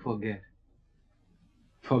still forget,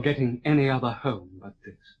 forgetting any other home but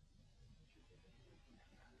this.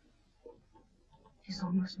 'Tis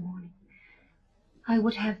almost morning. I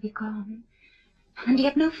would have thee gone, and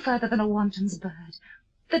yet no further than a wanton's bird,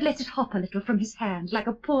 that lets it hop a little from his hand, like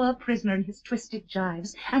a poor prisoner in his twisted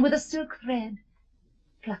gyves, and with a silk thread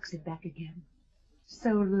plucks it back again,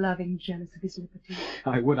 so loving jealous of his liberty.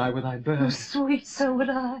 I would I were thy bird. Oh, sweet, so would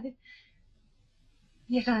I.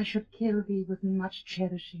 Yet I should kill thee with much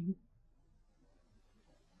cherishing.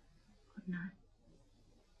 Good night.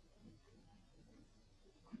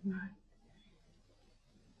 Good night.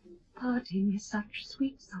 Parting is such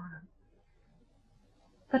sweet sorrow,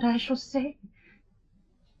 but I shall say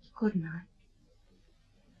good night,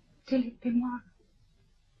 till it be morrow.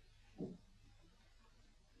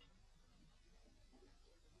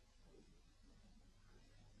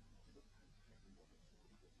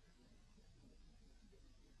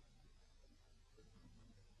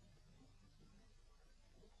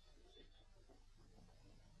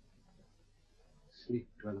 Sleep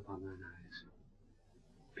dwell upon thine eyes,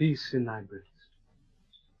 peace in thy breast.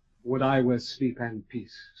 Would I were sleep and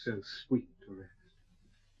peace, so sweet to rest.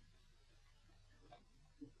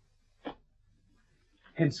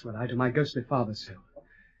 Hence will I to my ghostly father sail,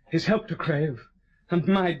 his help to crave, and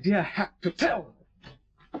my dear hap to tell.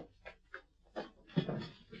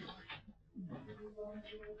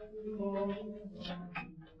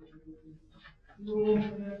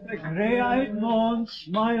 The grey-eyed morn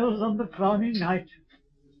smiles on the frowning night,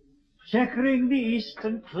 checkering the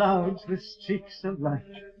eastern clouds with streaks of light.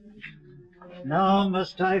 Now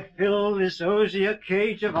must I fill this osier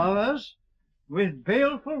cage of ours with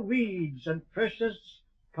baleful weeds and precious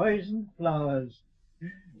poisoned flowers.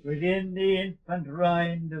 Within the infant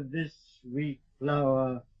rind of this sweet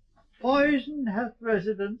flower, poison hath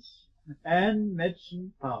residence and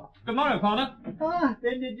medicine power. Good morrow, Father. Ah,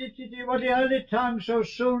 benedicite, what the early tongue so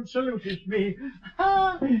soon saluteth me.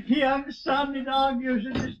 Ah, young son, it argues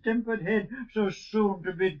in this tempered head, so soon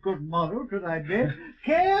to bid good morrow to thy bed.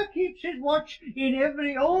 Care keeps his watch in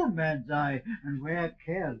every old man's eye, and where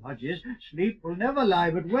care lodges, sleep will never lie.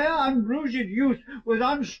 But where unbruised youth with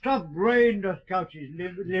unstuffed brain doth couch his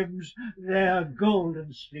limbs, there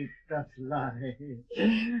golden sleep doth lie.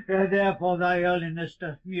 Therefore thy earliness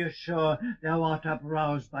doth me assure thou art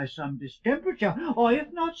uproused by some distemperature, or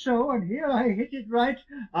if not so, and here I hit it right,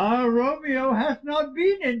 our Romeo hath not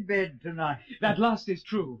been in bed tonight. That last is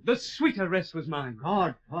true. The sweeter rest was mine.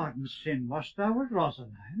 God pardon sin, wast thou with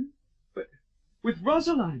Rosaline? But with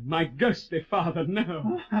Rosaline, my ghostly father,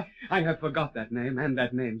 no. I have forgot that name, and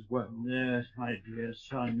that name's woe. Yes, my dear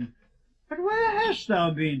son. But where hast thou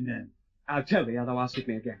been then? I'll tell thee, thou ask it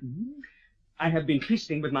me again. I have been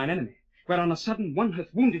feasting with mine enemy, where on a sudden one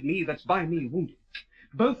hath wounded me that's by me wounded.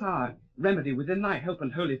 Both our remedy within thy help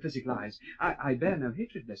and holy physic lies. I bear no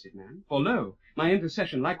hatred, blessed man, for lo, my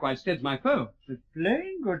intercession likewise steads my foe. But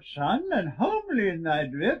plain, good son, and homely in thy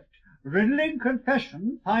drift, riddling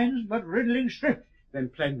confession finds but riddling shrift. Then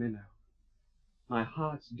plainly know, my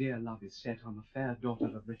heart's dear love is set on the fair daughter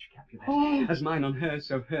of rich Capulet. As mine on hers,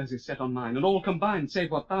 so hers is set on mine, and all combined,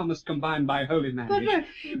 save what thou must combine by holy marriage.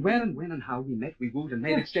 Where and when and how we met, we wooed and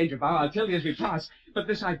made exchange of vow, I'll tell thee as we pass. But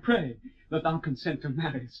this I pray, that thou consent to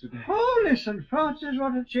marry us today. Oh, listen, Francis,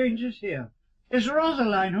 what a change is here. Is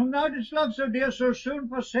Rosaline, whom thou didst love so dear, so soon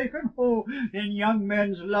forsaken? Oh, in young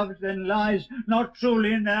men's love then lies, not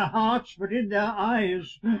truly in their hearts, but in their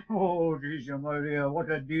eyes. Oh, Jesu Maria, what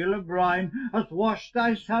a deal of brine hath washed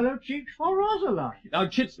thy sallow cheeks for Rosaline. Thou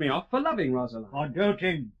chidst me off for loving Rosaline. For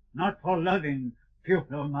doting, not for loving,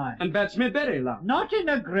 pupil mine. And badst me bury love. Not in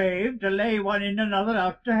a grave, to lay one in another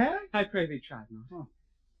out to hell. I pray thee, chide not.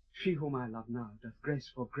 She whom I love now doth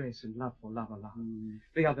grace for grace and love for love alone.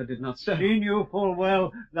 The other did not so. She knew full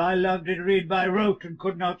well thy love did read by rote and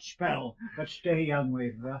could not spell. But stay, young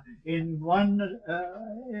waverer, in one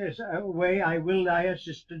way I will thy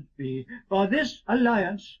assistant be. For this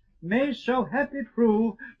alliance may so happy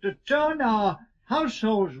prove to turn our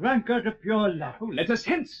household's rancour to pure love. Oh, let us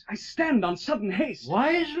hence. I stand on sudden haste.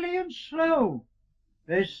 Wisely and slow.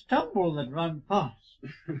 They stumble that run fast.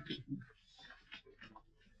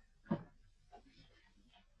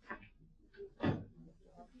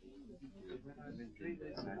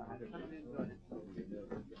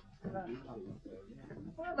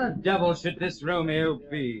 What the devil should this Romeo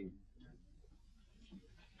be?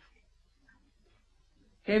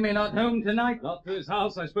 Came he not home tonight? Not to his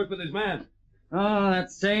house, I spoke with his man. Oh,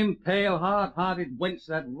 that same pale, hard-hearted wench,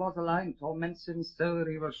 that Rosaline, torments him so that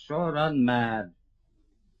he will sure run mad.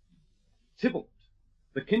 Tybalt,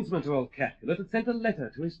 the kinsman to old Capulet, had sent a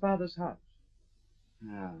letter to his father's house.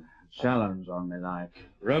 Ah, challenge on me life.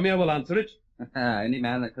 Romeo will answer it. Any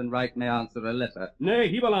man that can write may answer a letter. Nay,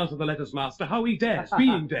 he will answer the letters, master, how he dares,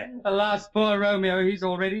 being dead. Alas, poor Romeo, he's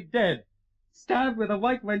already dead. Stabbed with a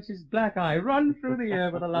white wench's black eye, run through the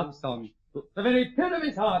air with a love song. The very pit of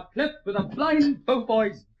his heart clipped with a blind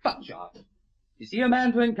bowboy's buckshot. Is he a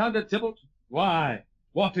man to encounter Tybalt? Why,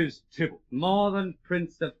 what is Tybalt? More than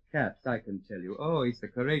prince of cats, I can tell you. Oh, he's the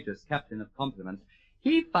courageous captain of compliments.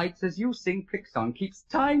 He fights as you sing prick song, keeps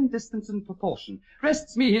time, distance, and proportion.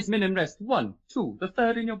 Rests me his min in rest. 1, 2, the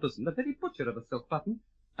third in your bosom, the very butcher of a silk button.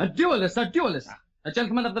 A duellist, a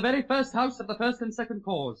gentleman of the very first house of the first and second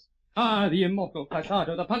cause. Ah, the immortal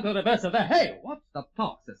passato, the punto reverso, the hey! What's the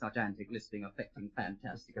parks of such antic lisping, affecting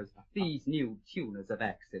fantasticos, these new tuners of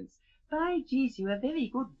accents? By Jesu, a very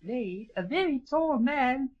good blade, a very tall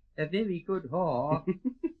man, a very good whore.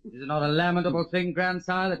 Is it not a lamentable thing,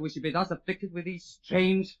 grandsire, that we should be thus afflicted with these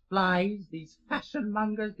strange flies, these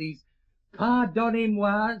fashion-mongers, these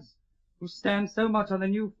pardonnez-mois, who stand so much on the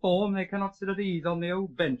new form they cannot sit at ease on the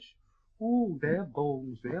old bench? Ooh, their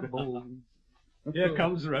bones, their bones. Here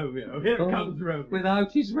comes Romeo, here comes Romeo.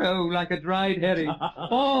 Without his roe, like a dried herring.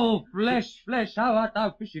 Oh, flesh, flesh, how art thou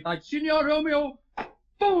fishified? Signor Romeo,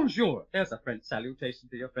 bonjour. There's a French salutation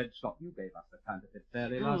to your French shop. You gave us the counterfeit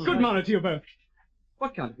fairly last Good night. morrow to you both.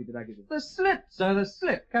 What counterfeit did I give you? The slip, sir, the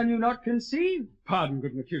slip. Can you not conceive? Pardon,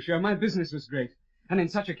 good Mercutio, my business was great. And in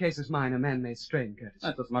such a case as mine, a man may strain courtesy.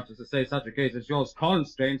 That's as much as to say such a case as yours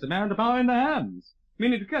constrains a man to bow in the hands.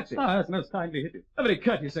 Meaning to courtesy? Ah, that's most kindly hit you. A very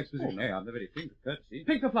courteous exposition. Oh, nay, I'm the very king of courtesy.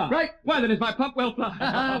 Pick the flower. Right. Why, then is my pump well plied?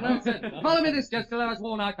 Well said. Follow me this jest till thou hast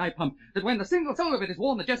worn out thy pump, that when the single soul of it is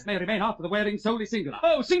worn, the jest may remain after the wearing solely singular.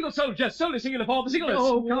 Oh, single soul jest, solely singular for the singular.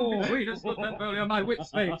 Oh, come between us, good Benvolio, my wit's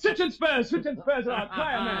fate. Switch and spurs, our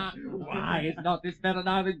cry, man. Why, is not this better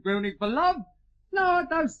now than groaning for love? Now art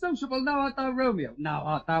thou sociable, now art thou Romeo. Now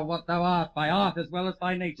art thou what thou art, by art as well as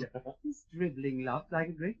by nature. This drivelling love like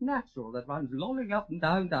a great natural that runs lolling up and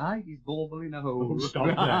down to hide his bauble in a hole. Oh, stop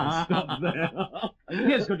there, stop there.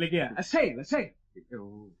 Here's goodly gear. A sail, a sail.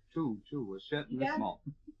 Oh, two, was certainly small.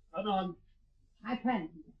 Come on. My pen.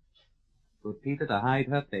 Good Peter to hide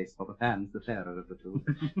her face, for the fan's the fairer of the two.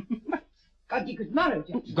 God ye good morrow,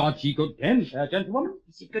 gentlemen. God ye good den, fair gentlewoman.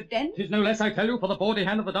 Is it good den? 'Tis no less, I tell you, for the baudy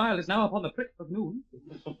hand of the dial is now upon the prick of noon.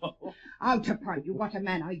 Out upon you, what a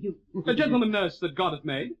man are you? A gentleman nurse that God hath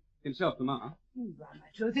made, himself to mar. By my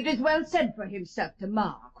truth, it is well said for himself to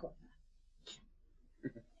mar, quotha.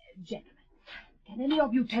 Gentlemen, can any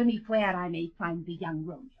of you tell me where I may find the young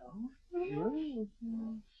Romeo?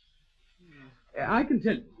 I can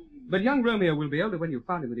tell you. But young Romeo will be older when you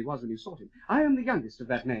found him than he was when you sought him. I am the youngest of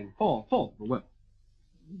that name. Fourth of the world.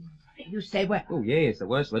 You say well. Oh, yes, the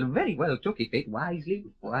worst one. Very well took it, Fate. Wisely.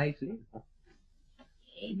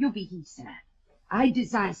 You be he, sir. I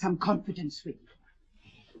desire some confidence with you.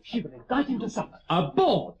 She will invite him to supper.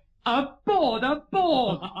 Aboard! What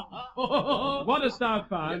hast thou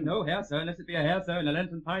found? No hair, sir, unless it be a hair, sir, in a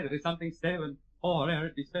Lenten pie that is something stale and or ere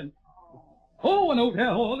it be spent. Oh, an old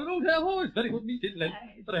hair horse, very good meat in Lent.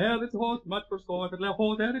 But a hairless horse, much for score, if it lay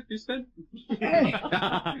horse ere it be spent.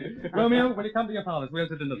 Romeo, when you come to your palace, we'll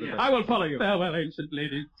sit another day. I will follow you. Farewell, ancient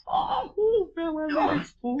lady. Oh, farewell, lady.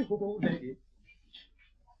 Oh, lady.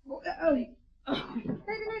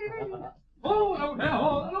 Oh, an old hair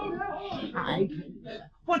horse.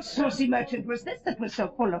 What saucy merchant was this that was so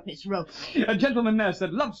full of his rope? A gentleman nurse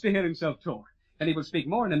that loves to hear himself talk. And he will speak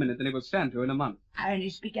more in a minute than he will stand to in a month. And you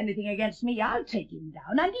speak anything against me, I'll take him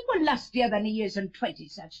down. And he were lustier than he is in 20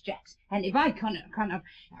 such jacks. And if I cannot,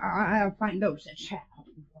 I'll find no such scurvy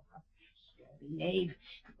knave.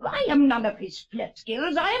 I am none of his flirt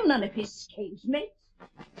skills. I am none of his schemes, mate.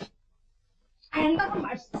 And I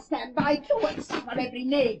must stand by too and suffer every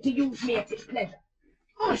knave to use me at his pleasure.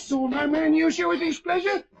 I saw no man use you at his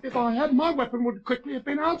pleasure. If I had, my weapon would quickly have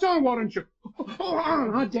been out, I warrant you.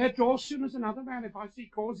 Oh, I dare draw as soon as another man if I see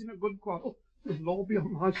cause in a good quarrel. The law be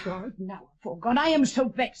on my side. Now, for God, I am so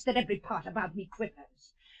vexed that every part about me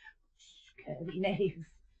quivers. Scurvy knave.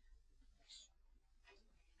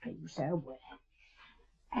 Pray you, sir, well.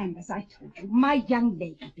 And as I told you, my young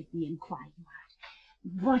lady bid me inquire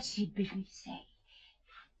what she bid me say.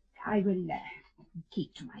 I will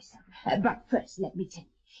keep to myself. But first, let me tell you,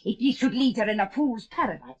 if ye should lead her in a fool's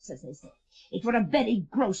paradise, as they say, it were a very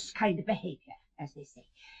gross kind of behaviour, as they say.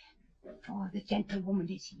 For the gentlewoman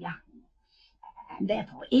is young. And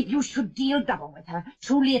therefore, if you should deal double with her,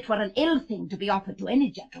 truly it were an ill thing to be offered to any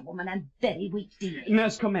gentlewoman, and very weak dealing.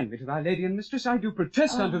 Nurse, commend me to thy lady and mistress. I do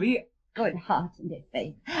protest unto thee. Good heart and in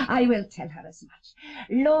faith. I will tell her as much.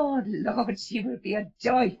 Lord, she will be a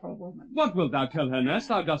joyful woman. What wilt thou tell her, nurse?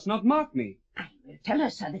 Thou dost not mark me. I will tell her,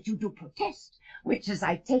 sir, that you do protest, which, as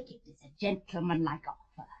I take it, is a gentlemanlike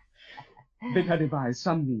offer. Bid her devise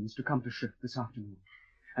some means to come to Frith this afternoon,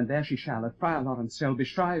 and there she shall, at Friar Laurence' cell, be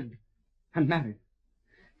shrived and married.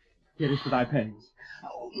 Here is for thy pains.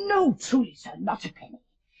 Oh, no, truly, sir, not a penny.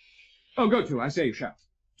 Oh, go to, I say you shall.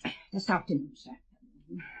 This afternoon, sir.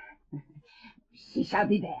 She shall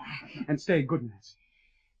be there. And stay, good nurse.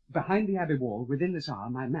 Behind the abbey wall, within this hour,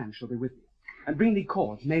 my man shall be with thee, and bring thee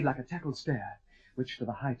cords made like a tackled stair, which to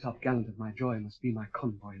the high-top gallant of my joy must be my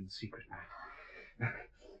convoy in the secret night.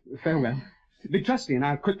 Farewell. Be trusty, and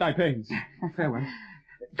I'll quit thy pains. Farewell.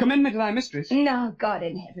 Commend me to thy mistress. Now, God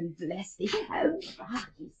in heaven bless thee. Oh, harkye,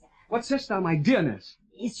 sir. What sayest thou, my dear nurse?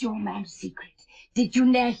 Is your man's secret? Did you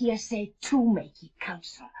ne'er hear say two make ye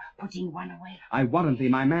counsel, putting one away? I warrant thee,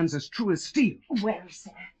 my man's as true as steel. Well,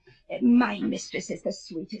 sir, my mistress is the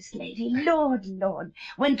sweetest lady. Lord,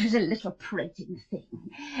 when 'twas a little prating thing.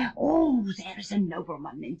 Oh, there is a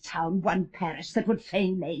nobleman in town, one Paris, that would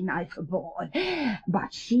fain lay knife aboard.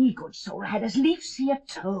 But she, good soul, had as lief see a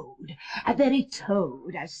toad, a very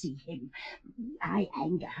toad, as see him. I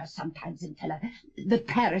anger her sometimes and tell her that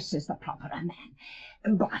Paris is the properer man.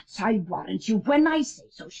 But I warrant you, when I say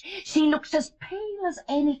so, she looks as pale as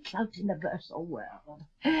any clout in the versal world.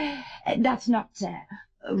 Doth not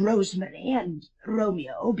Rosemary and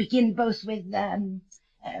Romeo begin both with a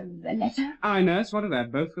letter? Aye, nurse, what of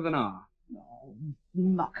that? Both with an R. Oh, Oh,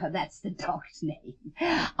 Mocker, that's the dog's name.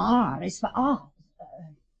 R is for R's.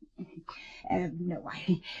 No,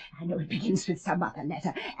 I know it begins with some other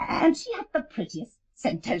letter, and she had the prettiest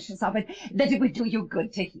sentences of it that it would do you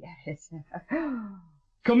good to hear it.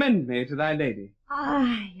 Commend me to thy lady.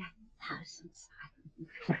 Aye, 1,000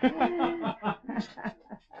 times.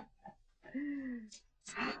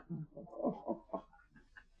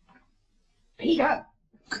 Peter!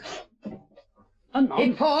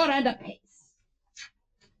 In 4 and a pace.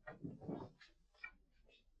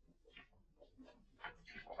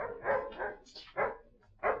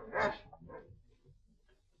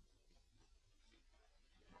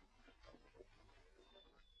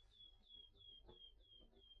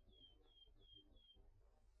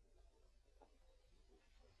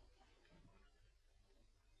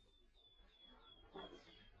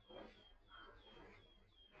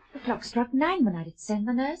 The clock struck 9 when I did send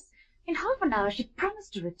the nurse. In half an hour she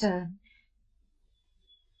promised to return.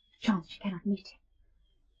 Chance she cannot meet him.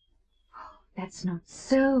 Oh, that's not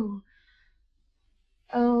so.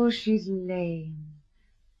 Oh, she's lame.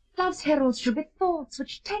 Love's heralds should be thoughts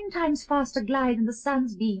which 10 times faster glide in the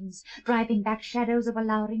sun's beams, driving back shadows over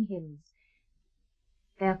lowering hills.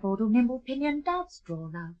 Therefore do nimble pinioned doves draw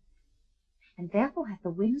love, and therefore hath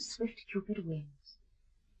the wind's swift Cupid wings.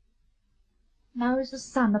 Now is the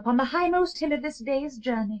sun upon the highmost hill of this day's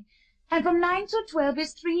journey, and from 9 till 12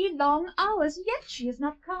 is 3 long hours, yet she is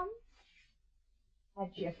not come.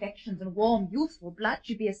 Had she affections and warm youthful blood,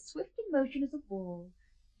 she'd be as swift in motion as a ball.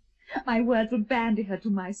 My words would bandy her to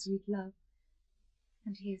my sweet love,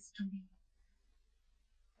 and his to me.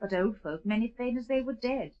 But old folk many fain as they were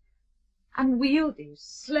dead, unwieldy,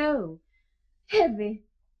 slow, heavy,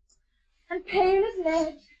 and pale as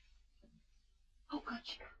lead. Oh, God,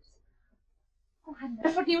 she comes. Oh,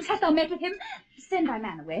 Hannah, what news hast thou met with him? Send thy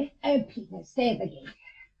man away. Oh, Peter, stay at the gate.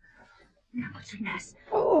 Now, what's with nurse?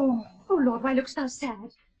 Oh, Lord, why look'st thou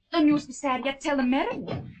sad? The news be sad, yet tell them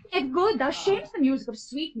merrily. If good, thou shamest the music of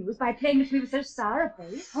sweet news by playing with me with so sour a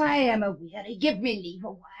face. I am a-weary. Give me leave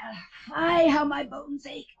a while. Fie, how my bones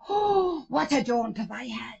ache. Oh, what a jaunt have I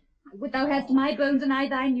had. Would thou hadst my bones and I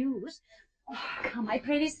thy news. Oh, come, I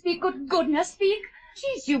pray thee, speak, good goodness, speak.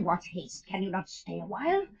 Jesu, you what haste. Can you not stay a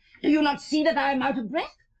while? Do you not see that I am out of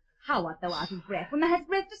breath? How art thou out of breath, when thou hast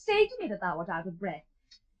breath to say to me that thou art out of breath?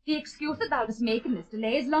 The excuse that thou dost make in this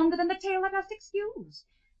delay is longer than the tale thou dost excuse.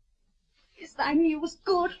 Is thy news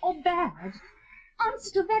good or bad?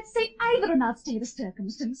 Answer to that, say either, and I'll stay the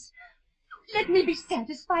circumstance. Let me be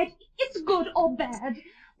satisfied, it's good or bad.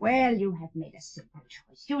 Well, you have made a simple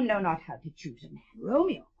choice. You know not how to choose a man.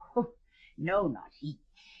 Romeo? Oh, no, not he.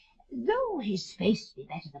 Though his face be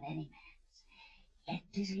better than any man's, yet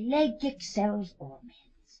his leg excels all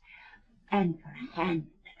men's. And for a hand,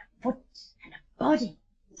 and a foot, and a body,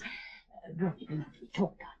 Romeo be not to be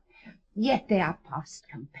talked on, yet they are past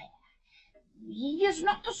compare. He is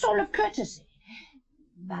not the soul of courtesy,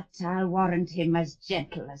 but I'll warrant him as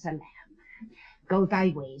gentle as a lamb. Go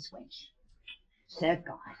thy ways, wench. Sir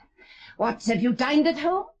God, what, have you dined at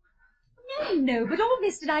home? No, but all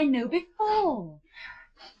this did I know before.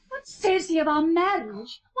 What says he of our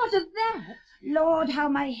marriage? What of that? Lord, how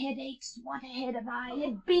my head aches. What a head have I.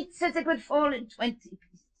 It beats as it would fall in 20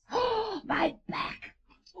 pieces. Oh, my back.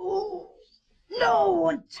 Oh, no,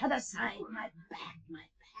 and to the side, my back, my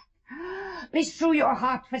back. Beshrew your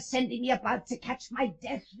heart for sending me about to catch my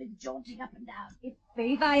death with jaunting up and down. If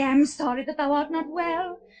faith, I am sorry that thou art not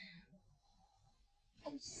well.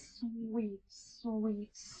 Oh, sweet, sweet,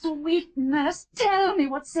 sweet nurse, tell me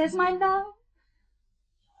what says my love.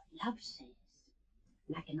 Your love says,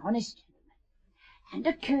 like an honest gentleman, and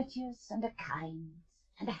a courteous, and a kind,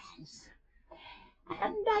 and a handsome,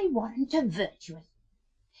 and I warrant a virtuous.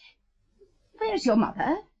 Where's your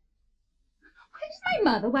mother? Where's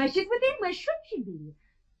my mother? Why, she's within. Where should she be?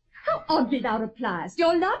 How oddly thou repliest.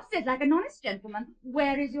 Your love says, like an honest gentleman.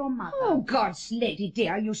 Where is your mother? Oh, God's lady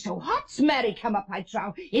dear, are you so hot? Marry, come up, I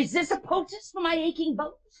trow. Is this a poultice for my aching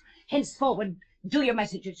bones? Henceforward, do your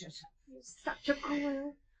messages yourself. You're such a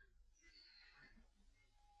cruel.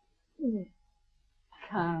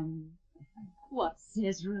 Come. What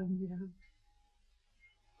says Romeo?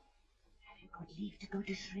 Have you got leave to go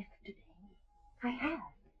to Frith today? I have.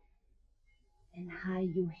 Then hie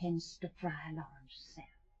you hence to Friar Laurence's cell.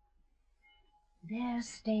 There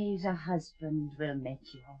stays a husband will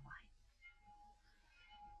make you a wife.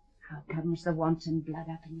 How comes the wanton blood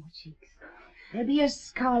up in your cheeks? There be a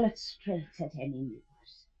scarlet strait at any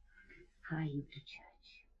news. Hie you to church.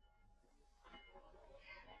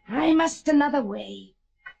 I must another way,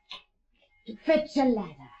 to fetch a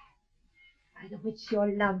ladder, by the which your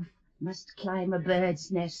love must climb a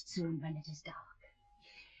bird's nest soon when it is dark.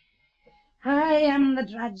 I am the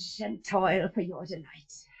drudge and toil for your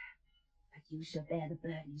delight, but you shall bear the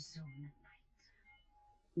burden soon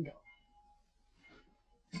at night.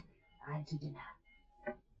 Go. I to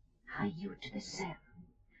dinner. I you to the cell.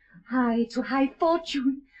 I to high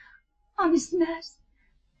fortune. Honest nurse,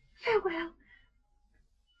 farewell.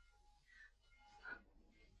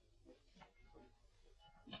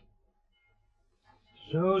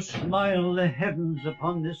 So smile the heavens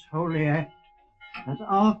upon this holy act, that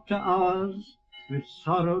after ours with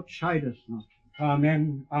sorrow chide us not.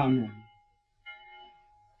 Amen, amen.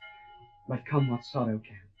 But come what sorrow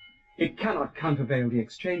can, it cannot countervail the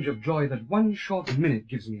exchange of joy that one short minute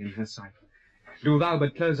gives me in her sight. Do thou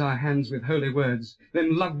but close our hands with holy words,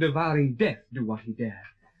 then love-devouring death do what he dare.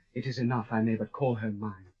 It is enough I may but call her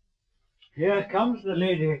mine. Here comes the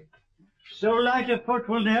lady. So light a foot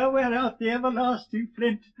will ne'er wear out the everlasting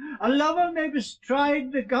flint. A lover may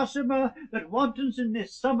bestride the gossamer that wantons in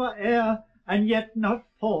this summer air, and yet not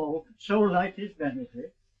fall, so light is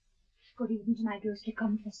vanity. Good evening to my ghostly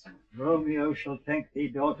confessor. Romeo shall thank thee,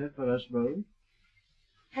 daughter, for us both.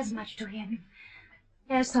 As much to him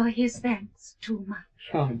as are his thanks too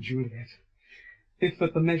much. Ah, Juliet, if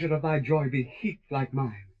that the measure of thy joy be heaped like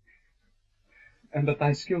mine, and that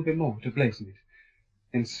thy skill be more to blazon it,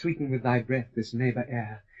 then sweeten with thy breath this neighbour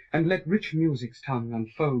air, and let rich music's tongue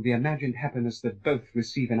unfold the imagined happiness that both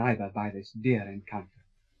receive in either by this dear encounter.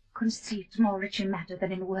 Conceit more rich in matter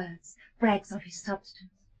than in words, brags of his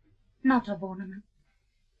substance, not of ornament.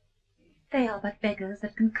 They are but beggars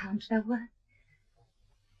that can count their worth.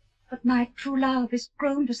 But my true love is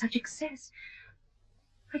grown to such excess,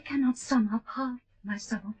 I cannot sum up half my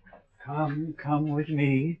sum of worth. Come, come with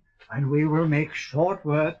me, and we will make short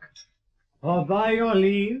work. For by your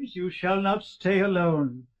leaves you shall not stay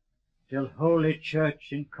alone, till Holy Church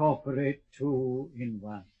incorporate two in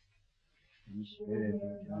one. In spirit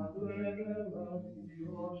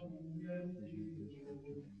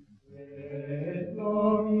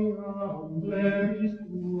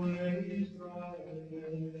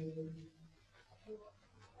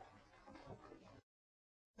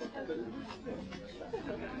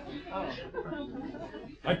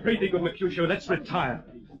I pray thee, good Mercutio, let's retire.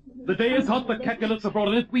 The day is hot, the Capulets abroad,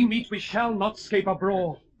 and if we meet, we shall not scape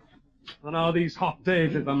abroad. And now these hot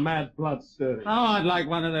days is the mad blood stirring. Oh, I'd like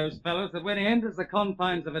one of those fellows that when he enters the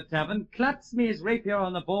confines of a tavern, claps me his rapier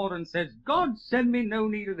on the board and says, God send me no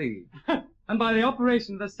need of thee. And by the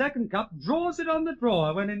operation of the second cup, draws it on the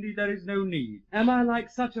drawer when indeed there is no need. Am I like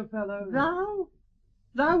such a fellow?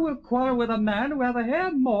 Thou wilt quarrel with a man who hath a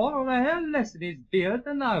hair more or a hair less in his beard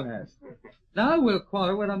than thou hast. Thou wilt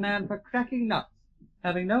quarrel with a man for cracking nuts,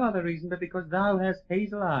 having no other reason but because thou hast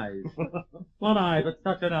hazel eyes. One eye, but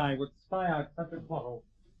such an eye, would spy out such a quarrel.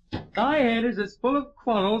 Thy head is as full of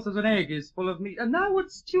quarrels as an egg is full of meat, and thou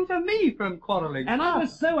wouldst tutor me from quarrelling. And I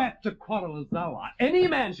was so apt to quarrel as thou art. Any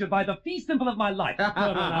man should buy the fee simple of my life.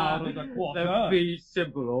 The fee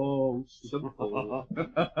simple, oh, simple.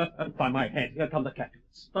 By my head, here come the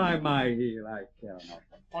Capulets. By my heel, I care not.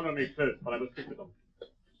 Honor me first, for I will speak to them.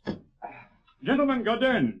 Gentlemen,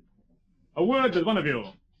 Godin, a word with one of you.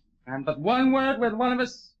 And but one word with one of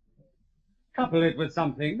us. Couple it with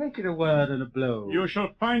something. Make it a word and a blow. You shall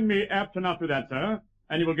find me apt enough to that, sir,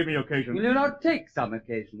 and you will give me occasion. Will you not take some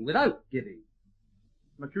occasion without giving?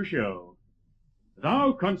 Mercutio,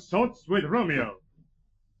 thou consortst with Romeo.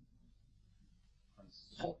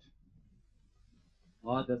 Consort?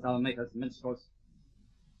 What dost thou make us minstrels?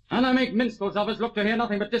 And I make minstrels of us look to hear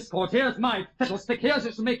nothing but discord. Here's my fiddlestick. Here's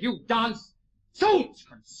it to make you dance. Don't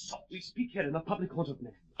consort. We speak here in the public court of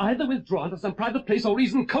men. Either withdraw into some private place or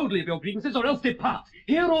reason coldly of your grievances, or else depart.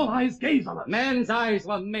 Here all eyes gaze on us. Men's eyes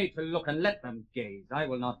were made to look, and let them gaze. I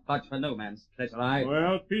will not budge for no man's pleasure,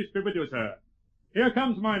 Well, peace be with you, sir. Here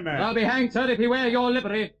comes my man. I'll be hanged, sir, if he wear your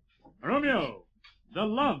livery. Romeo, the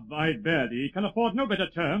love I bear thee can afford no better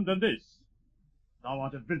term than this. Thou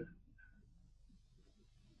art a villain.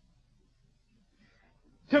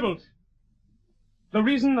 Tybalt, the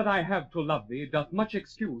reason that I have to love thee doth much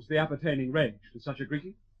excuse the appertaining rage to such a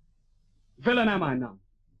greeting. Villain am I none.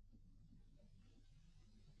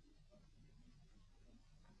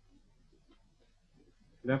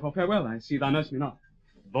 Therefore farewell, I see thou knowest me not.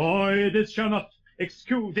 Boy, this shall not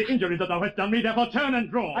excuse the injury that thou hast done me, therefore turn and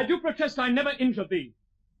draw. I do protest I never injured thee,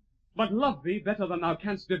 but love thee better than thou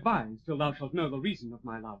canst devise, till thou shalt know the reason of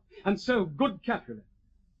my love. And so, good Capulet,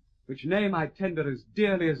 which name I tender as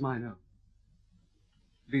dearly as mine own,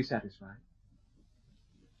 be satisfied.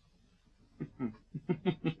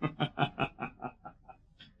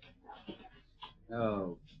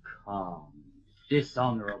 Oh, calm,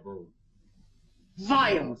 dishonourable,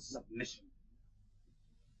 vile submission.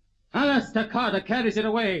 Alistair Carter carries it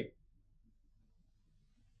away.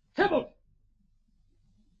 Tybalt!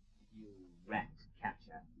 You rat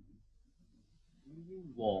catcher. You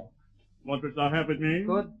walk. What wouldst thou have with me?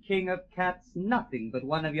 Good king of cats, nothing but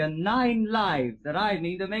one of your 9 lives that I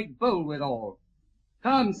mean to make bold withal.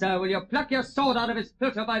 Come, sir, will you pluck your sword out of his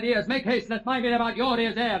filter by the ears? Make haste, let my men about your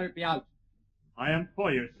ears ere it be out. I am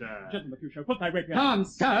for you, sir. Gentlemen, you shall put thy rapier. Come,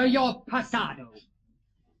 sir, you're passado.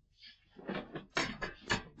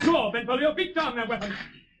 Go, Benvolio, beat down their weapons.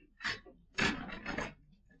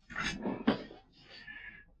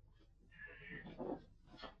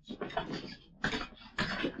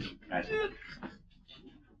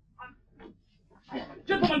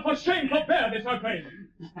 Gentlemen, for shame, forbear this outrage.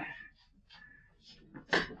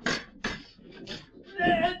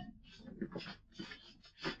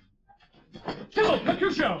 Tybalt,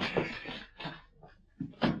 Mercutio!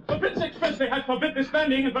 The Prince expressly has forbid this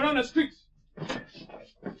bandying in Verona streets.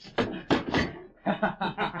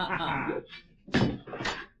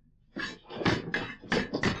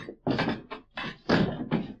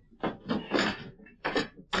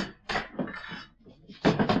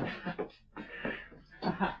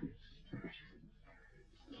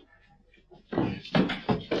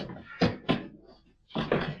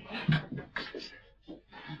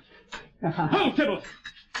 Hold, Tybalt!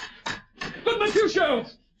 Good Mercutio!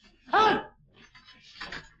 Ah!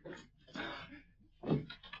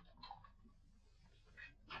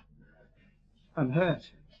 I'm hurt.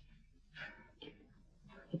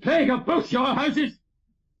 The plague of both your houses!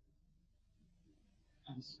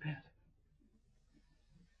 I'm spared.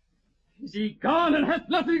 Is he gone and hath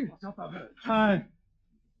nothing? What's up, I've heard? Hi.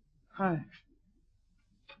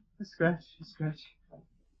 A scratch.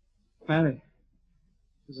 Mary, it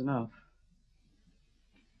was enough.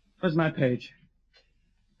 Where's my page?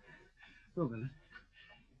 Go, Willen.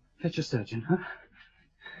 Fetch a surgeon, huh?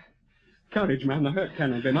 Courage, man, the hurt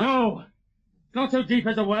cannot be much. No! Not so deep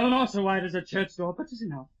as a well, nor so wide as a church door, but 'tis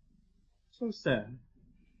enough. So, sir,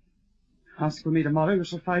 ask for me tomorrow, you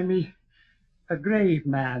shall find me a grave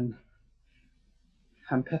man.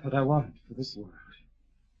 I'm peppered, I warrant, for this world.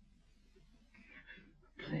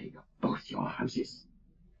 Plague of both your houses.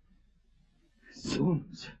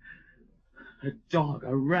 Zounds! A dog,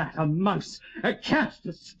 a rat, a mouse, a cat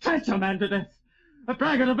to scratch a man to death. A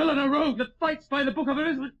braggart, a villain, a rogue that fights by the book of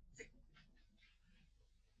Elizabeth.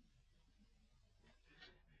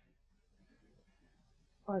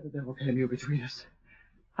 Why the devil came you between us?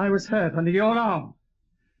 I was hurt under your arm.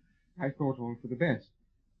 I thought all for the best.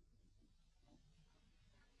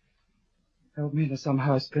 Help me to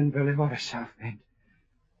somehow spin Billy or a Southend.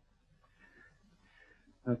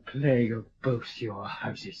 A plague of both your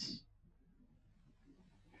houses.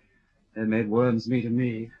 They made worms meat of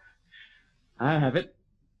me. I have it.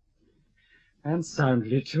 And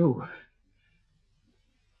soundly, too.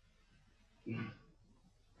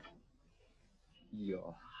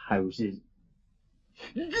 Your houses.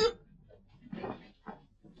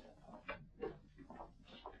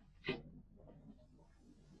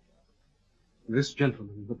 This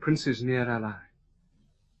gentleman, the prince's near ally,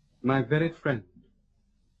 my very friend,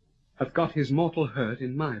 hath got his mortal hurt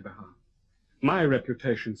in my behalf. My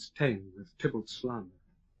reputation stained with Tybalt's slander.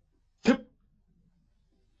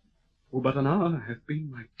 Who but an hour hath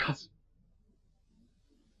been my cousin.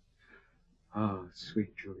 Ah,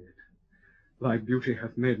 sweet Juliet, thy beauty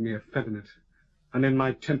hath made me effeminate, and in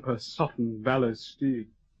my temper softened valor's steel.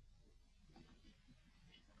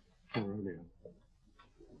 Oh, Romeo.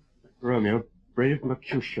 Romeo, brave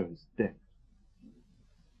Mercutio is dead.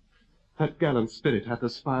 That gallant spirit hath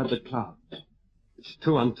aspired the cloud, which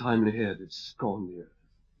too untimely here did scorn the earth.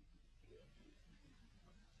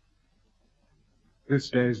 This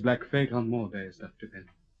day's black fate on more days doth depend.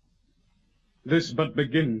 This but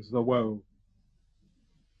begins the woe.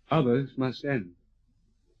 Others must end.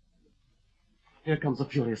 Here comes the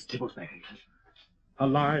furious Tybalt back again.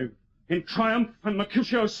 Alive, in triumph, and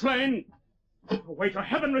Mercutio slain. Away to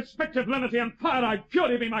heaven respective lenity and fire-eyed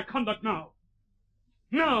fury be my conduct now.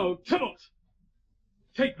 Now, Tybalt,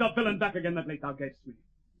 take the villain back again that late thou gavest me.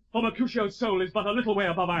 For Mercutio's soul is but a little way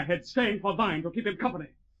above our heads, staying for thine to keep him company.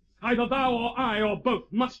 Either thou or I or both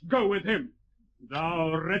must go with him.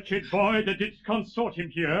 Thou wretched boy that didst consort him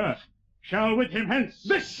here, shall with him hence.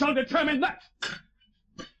 This shall determine that.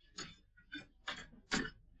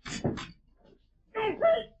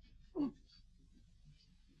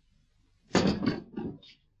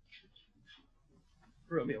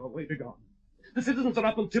 Romeo, away begone. The citizens are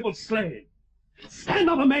up and Tybalt slain. Stand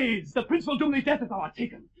not amazed. The prince will doom thee death if thou art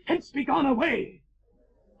taken. Hence be gone away.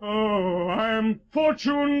 Oh, I am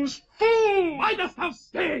fortune's fool! Why dost thou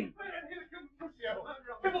stay?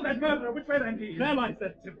 Devil that murderer, which way then he? There lies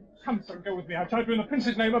that Tybalt. Come, sir, go with me. I charge you in the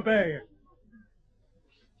prince's name, obey.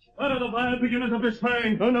 Where are the vile beginners of this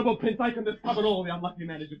fray? Oh, noble prince, I can discover all the unlucky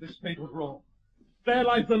manage of this fatal wrong. There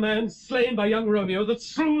lies the man slain by young Romeo that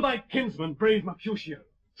slew thy kinsman, brave Mercutio.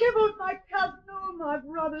 Tybalt, my cousin, oh, my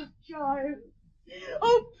brother's child.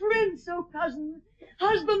 Oh, prince, oh, cousin,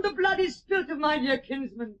 husband the bloody spilt of my dear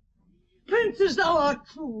kinsman. Prince, as thou art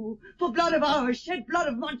true, for blood of ours, shed blood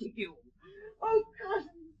of Montague. Oh,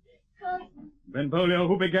 cousin. Benvolio,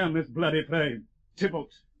 who began this bloody fray?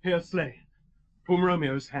 Tybalt, here slain, whom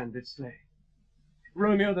Romeo's hand did slay.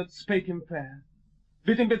 Romeo that spake him fair,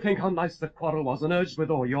 bid him bethink how nice the quarrel was, and urged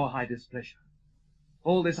withal your high displeasure.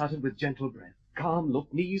 All this uttered with gentle breath, calm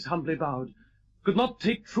look, knees humbly bowed, could not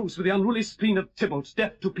take truce with the unruly spleen of Tybalt,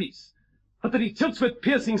 deaf to peace, but that he tilts with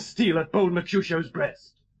piercing steel at bold Mercutio's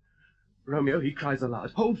breast. Romeo, he cries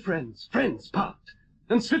aloud, hold friends, friends, part,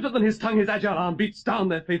 and swifter than his tongue his agile arm beats down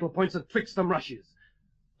their fatal points and twixt them rushes,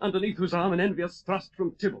 underneath whose arm an envious thrust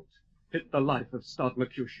from Tybalt hit the life of stout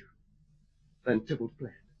Mercutio. Then Tybalt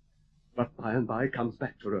fled, but by and by comes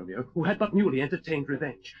back to Romeo, who had but newly entertained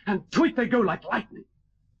revenge, and to it they go like lightning.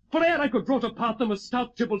 For ere I could draw to part them was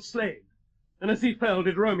stout Tybalt slain, and as he fell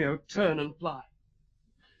did Romeo turn and fly.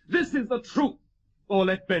 This is the truth, or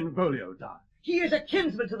let Benvolio die. He is a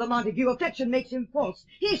kinsman to the Montague. Affection makes him false.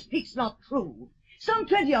 He speaks not true. Some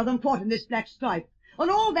 20 of them fought in this black strife,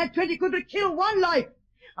 and all that 20 could but kill one life.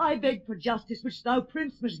 I beg for justice, which thou,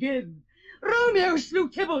 prince, must give. Romeo slew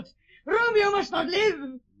Tybalt. Romeo must not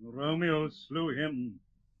live. Romeo slew him.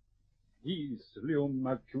 He slew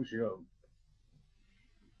Mercutio.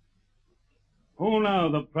 Who now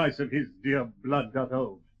the price of his dear blood doth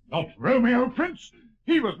owe? Not Romeo, prince.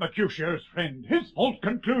 He was Mercutio's friend. His fault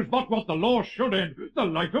concludes but what the law should end, the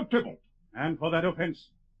life of Tybalt. And for that offence,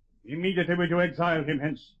 immediately we do exile him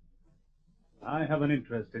hence. I have an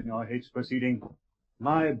interest in your hate's proceeding.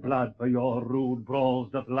 My blood for your rude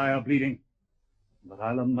brawls doth lie a-bleeding. But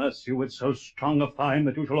I'll amerce you with so strong a fine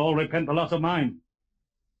that you shall all repent the loss of mine.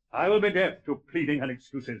 I will be deaf to pleading and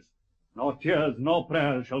excuses. Nor tears nor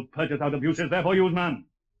prayers shall purge out abuses, therefore use none.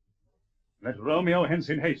 Let Romeo hence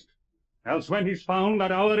in haste, else when he's found,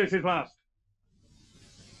 that hour is his last.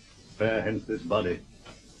 Bear hence this body,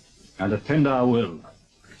 and attend our will.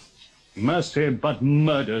 Mercy but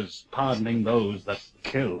murders, pardoning those that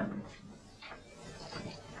kill.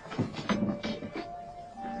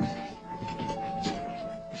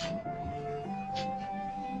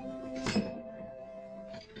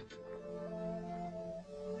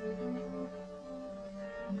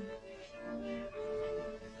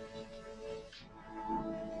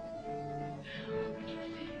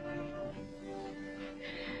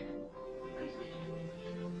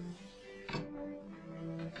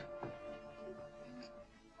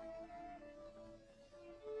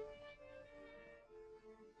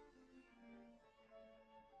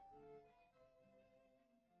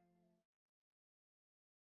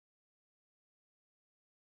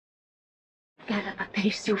 Gallop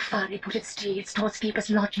apace, you fiery-footed steeds, towards Phoebus'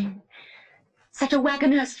 lodging. Such a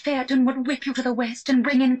wagoner as Phaeton would whip you to the west, and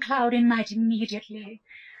bring in cloud in night immediately.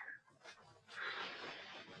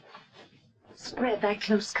 Spread thy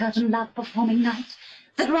close curtain, love-performing night,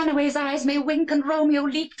 that runaways' eyes may wink, and Romeo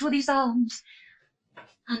leap to these arms,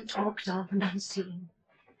 untalked of and unseen.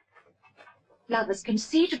 Lovers can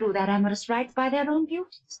see to do their amorous rites by their own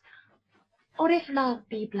beauties, or if love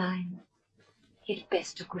be blind, it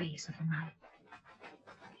best agrees with the night.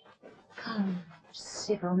 Come,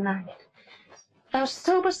 civil night, thou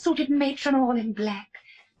sober-suited matron all in black,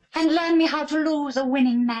 and learn me how to lose a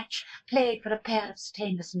winning match played for a pair of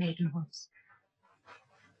stainless maidenhoods.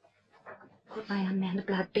 Put thy unmanned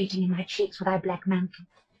blood bating in my cheeks with thy black mantle,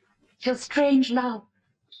 till strange love,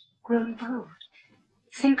 grown bold,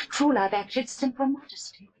 think true love acted simple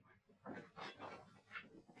modesty.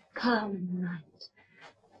 Come, night,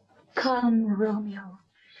 come, Romeo,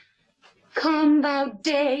 come thou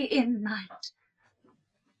day in night,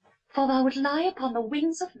 for thou wilt lie upon the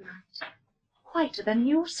wings of night, whiter than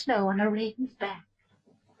new snow on a raven's back.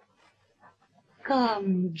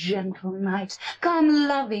 Come, gentle night, come,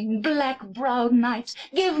 loving, black-browed night,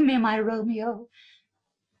 give me my Romeo.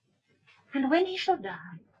 And when he shall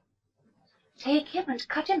die, take him and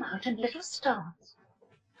cut him out in little stars,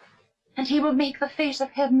 and he will make the face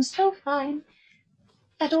of heaven so fine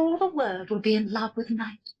that all the world will be in love with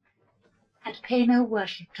night, and pay no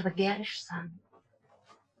worship to the garish sun.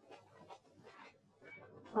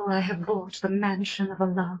 Oh, I have bought the mansion of a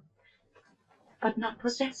love, but not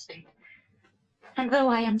possessed it. And though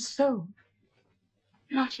I am sold,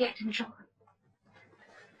 Not yet enjoy.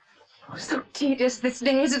 Oh, so tedious this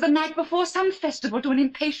day as is the night before some festival to an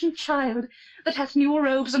impatient child that hath new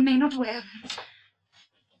robes and may not wear them.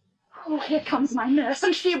 Oh, here comes my nurse,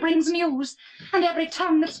 and she brings news, and every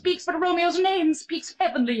tongue that speaks but Romeo's name speaks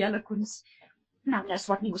heavenly eloquence. Now, nurse,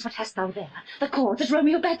 what news? What hast thou there? The court that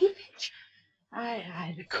Romeo bade thee fetch.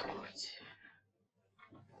 Aye, the court.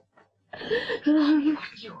 What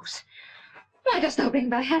news? Why dost thou wring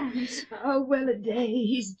thy hands? Oh, well a day,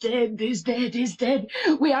 he's dead, he's dead, he's dead.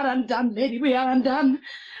 We are undone, lady, we are undone.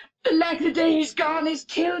 Like the day he's gone, he's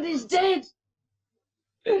killed, he's dead.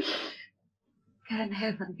 Can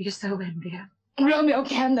heaven be so envious? Romeo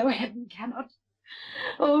can, though heaven cannot.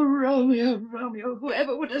 Oh, Romeo, Romeo,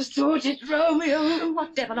 whoever would have thought it, Romeo?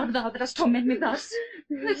 What devil art thou that hast tormented me thus?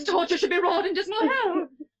 This torture should be wrought in dismal hell.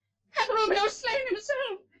 Hath Romeo slain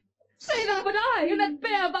himself? Say thou but I, in that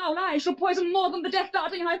bare foul eye, shall poison more than the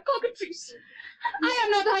death-darting eye of cockatrice. I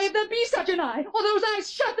am not I, if there be such an eye, or those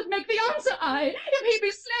eyes shut that make the answer I. If he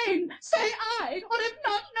be slain, say I, or if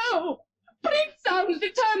not, no. Bleak sounds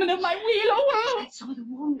determine of my weal or woe. I saw the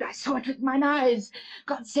wound, I saw it with mine eyes.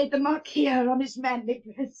 God save the mark here on his manly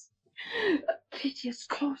breast. A piteous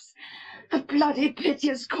course, a bloody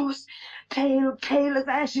piteous course, pale, pale as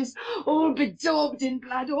ashes, all bedaubed in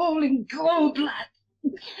blood, all in gall blood.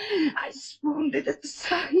 I swooned at the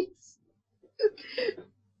sight.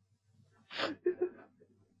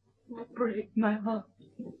 Oh, break my heart.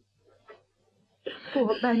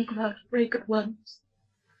 Poor bankrupt, break at once.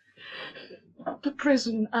 The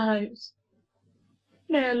prison eyes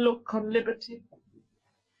ne'er look on liberty.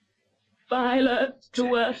 Vile earth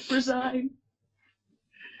to earth resign.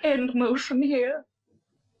 End motion here.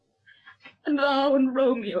 And thou and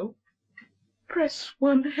Romeo press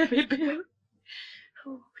one heavy bill.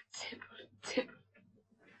 Oh, Tybalt, Tybalt,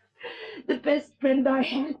 the best friend I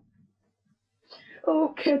had.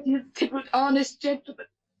 Oh, courteous Tybalt, honest gentleman,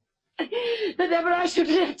 that ever I should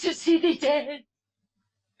live to see thee dead.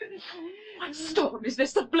 What storm is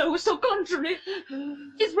this that blows so contrary?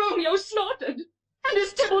 Is Romeo slaughtered? And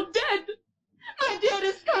is Tybalt dead? My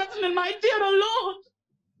dearest cousin and my dearer lord!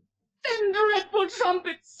 Then dreadful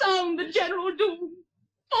trumpets sound the general doom.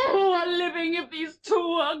 Oh, are living if these two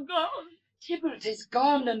are gone. Tybalt is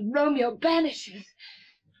gone and Romeo banishes.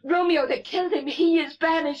 Romeo that killed him, he is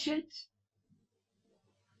banished.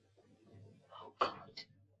 Oh, God.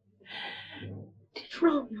 Did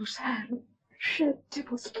Romeo's hand shed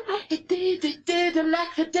Tybalt's blood? It did,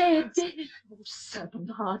 alack the day it did. Oh,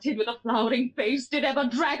 serpent-hearted with a flowering face, did ever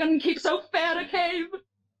dragon keep so fair a cave?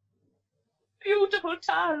 Beautiful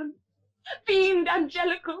tyrant, fiend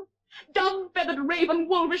angelical, dove-feathered raven,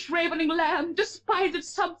 wolvish ravening lamb, despised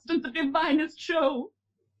substance of divinest show,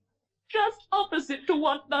 just opposite to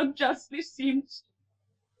what thou justly seemst.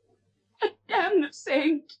 A damned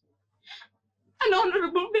saint, an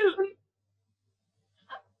honourable villain.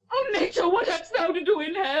 Oh, nature, what hadst thou to do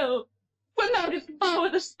in hell, when thou didst bower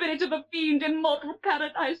the spirit of a fiend in mortal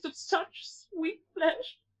paradise of such sweet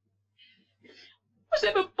flesh? Was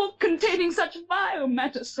ever book containing such vile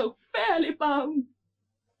matter so fairly bound?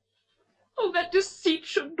 Oh, that deceit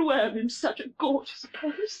should dwell in such a gorgeous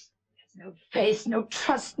place. No faith, no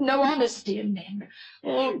trust, no honesty in men.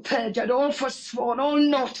 All perjured, all forsworn, all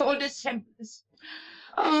naught, all dissembers.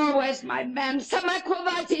 Oh, where's my man? Some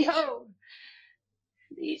aquavati, ho!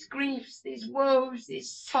 These griefs, these woes,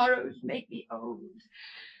 these sorrows make me old.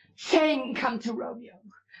 Shame come to Romeo.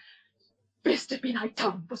 Blessed be thy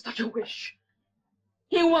tongue for such a wish.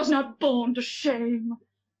 He was not born to shame.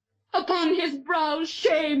 Upon his brow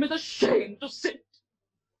shame is a shame to sit.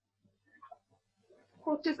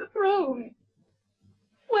 What is a throne?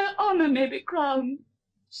 Where honour may be crowned,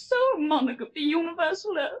 sole monarch of the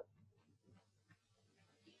universal earth.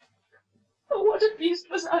 Oh, what a beast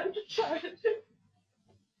was I to chide at him.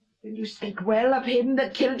 Will you speak well of him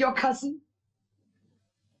that killed your cousin?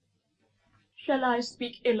 Shall I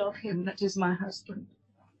speak ill of him that is my husband?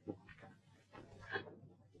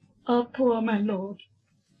 Ah, poor my lord,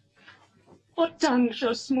 what tongue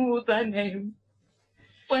shall smooth thy name,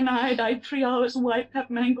 when I, thy 3 hours' wife,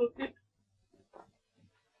 have mangled it?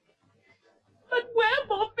 But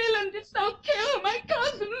wherefore, villain, didst thou kill my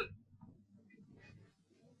cousin?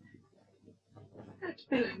 That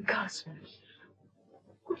villain cousin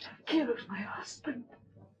would have killed my husband.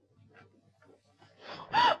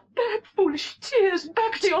 Bad foolish tears,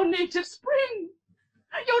 back to your native spring.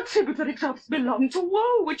 Your tributary drops belong to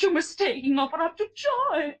woe, which you mistaking offer up to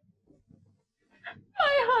joy.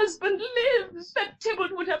 My husband lives, that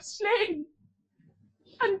Tybalt would have slain,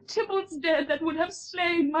 and Tybalt's dead, that would have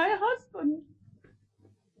slain my husband.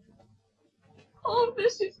 All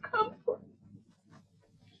this is comfort.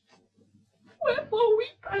 Wherefore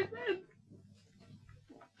weep I then?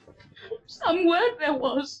 Some word there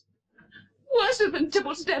was, worser than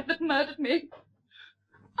Tybalt's death that murdered me.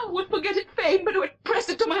 I would forget it fain, but would press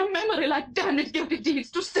it to my memory like damned guilty deeds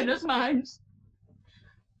to sinners' minds.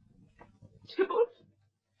 Tybalt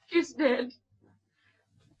is dead,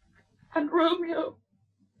 and Romeo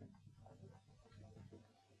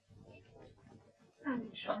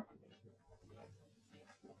vanished.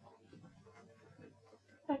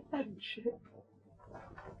 I vanished.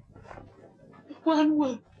 One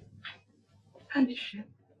word, vanished.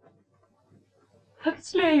 Hath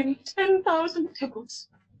slain 10,000 Tybalts.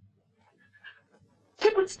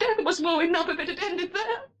 Tybalt's death was woe enough if it had ended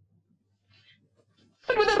there.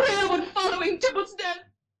 But with a rare one following Tybalt's death,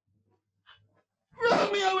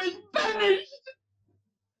 Romeo is banished.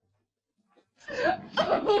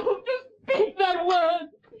 Oh, to speak that word!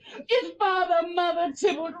 His father, mother,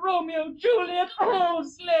 Tybalt, Romeo, Juliet, all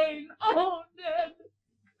slain, all dead.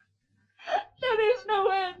 There is no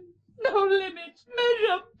end, no limit,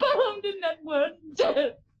 measure bound in that word,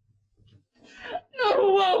 death.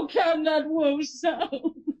 No woe can that woe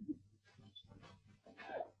sound.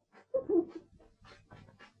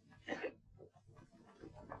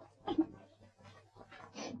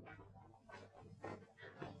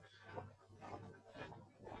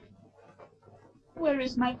 Where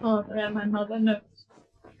is my father and my mother knows?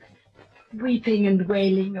 Weeping and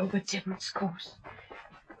wailing over Tybalt's corse.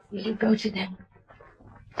 Will you go to them?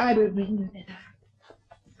 I will bring you thither.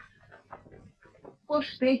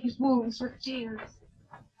 Wash they his wounds with tears.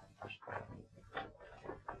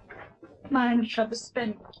 Mine shall be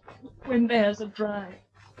spent when theirs are dry.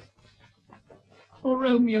 For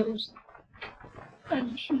Romeo's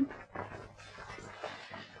vanishing.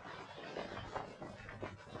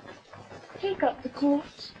 Take up the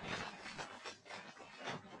corpse.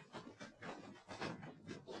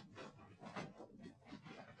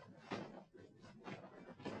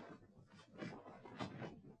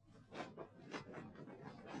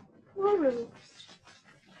 Laurence,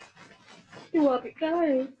 you are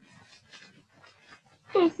beguiled.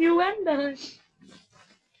 Both you and I.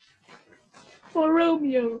 For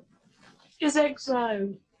Romeo is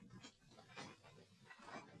exiled.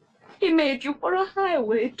 He made you for a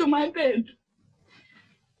highway to my bed.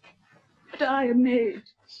 But I am made.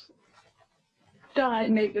 Die,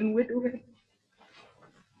 maiden widowed.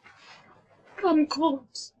 Come,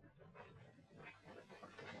 corpse.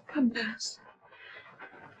 Come, nurse.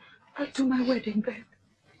 Up to my wedding bed.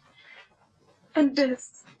 And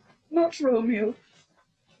death, not Romeo,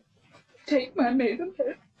 take my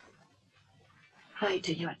maidenhead. Hie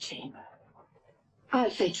to your chamber. I'll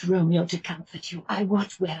fetch Romeo to comfort you. I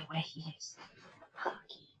wot well where he is. Hark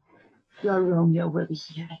ye. Your Romeo will be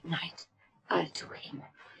here at night. I'll to him.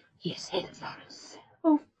 He has headed Laurence.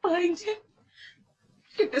 Oh, find him.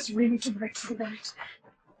 Give this ring to my true knight,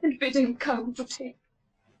 and bid him come to take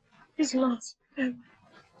his last farewell.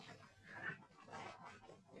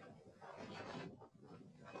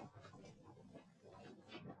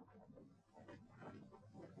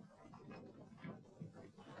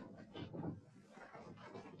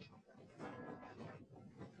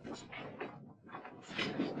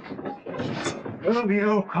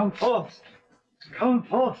 Romeo, come forth. Come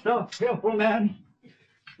forth, thou fearful man.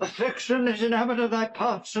 Affliction is enamoured of thy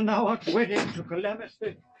parts, and thou art wedded to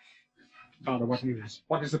calamity. Father, what news?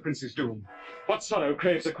 What is the prince's doom? What sorrow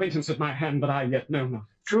craves acquaintance at my hand that I yet know not?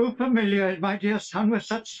 True familiar is my dear son with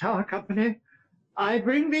such sour company. I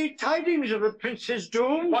bring thee tidings of the prince's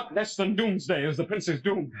doom. What less than doomsday is the prince's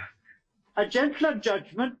doom? A gentler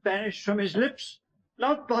judgment banished from his lips,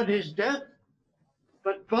 not body's death,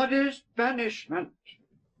 but body's banishment.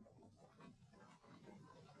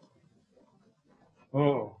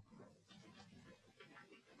 Oh.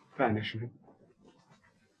 Banishment.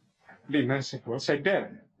 Be merciful, say death.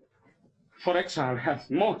 For exile hath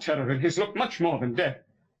more terror in his look, much more than death.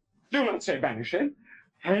 Do not say banished.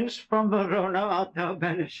 Hence from Verona art thou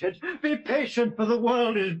banished. Be patient, for the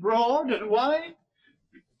world is broad and wide.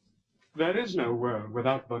 There is no world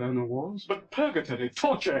without Verona walls, but purgatory,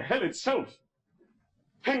 torture, hell itself.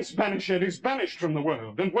 Hence banished is banished from the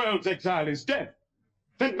world, and world's exile is death.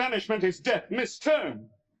 Then banishment is death mistermed.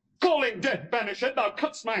 Calling death banished, thou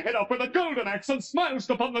cuts my head off with a golden axe, and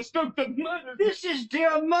smilest upon the stroke that murders. This is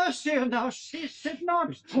dear mercy, and thou seest it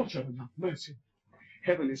not. It's torture and not mercy.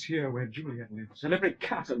 Heaven is here where Juliet lives, and every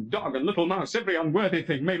cat and dog and little mouse, every unworthy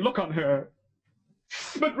thing may look on her.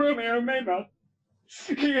 But Romeo may not.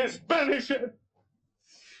 He is banished.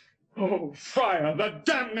 Oh, Friar, the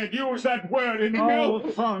damned use that word in hell. Oh,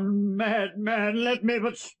 fond madman, let me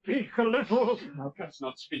but speak a little. Thou canst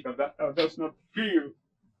not speak of that thou dost not feel.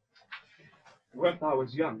 Wert thou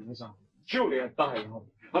as young as I, Juliet thy love,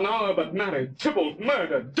 an hour but married, Tybalt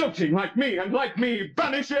murdered, doting like me, and like me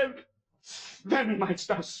banished, then mightst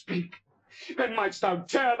thou speak, then mightst thou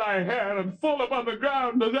tear thy hair and fall upon the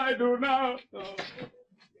ground as I do now,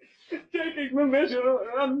 taking the measure of an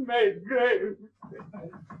unmade grave.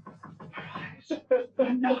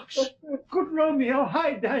 The knocks. Good Romeo,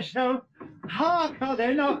 hide thyself. Hark, how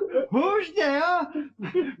they knock. Who's there?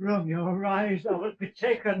 Romeo, rise, thou wilt be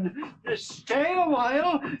taken. Stay a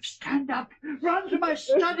while. Stand up. Run to my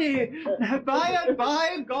study. By and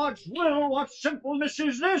by, God's will, what simpleness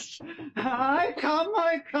is this? I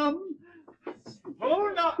come.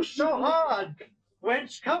 Who knocks so hard?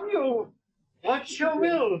 Whence come you? What's your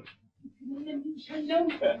will?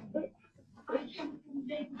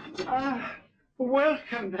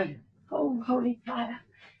 Welcome then. Oh, Holy Friar.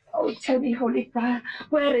 Oh, tell me, Holy Friar,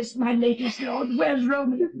 where is my lady's lord? Where's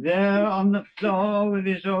Romeo? There on the floor with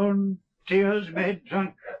his own tears made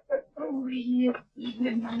drunk. Oh, here, even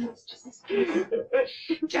in my mistress's case.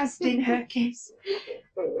 Just in her case.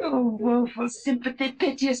 Oh, woeful sympathy,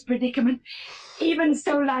 piteous predicament. Even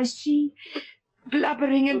so lies she,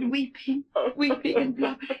 blubbering and weeping, weeping and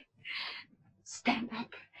blubbering. Stand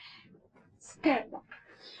up. Stand up.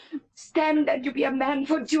 Stand and you be a man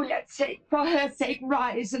for Juliet's sake, for her sake,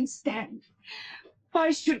 rise and stand.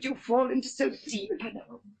 Why should you fall into so deep an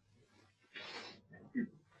hole?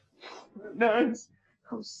 Nurse.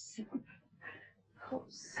 Oh, son. Oh,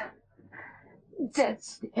 son.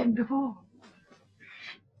 That's the end of all.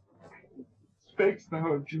 Speak'st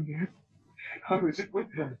thou of Juliet? How is it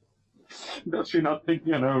with her? Does she not think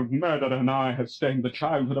me an old murderer, and I have stained the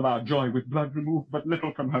childhood of our joy with blood removed but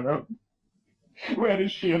little from her own? Where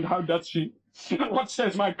is she, and how doth she? And what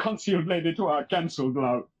says my concealed lady to our cancelled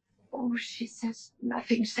love? Oh, she says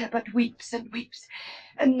nothing, sir, but weeps and weeps,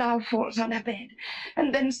 and now falls on her bed,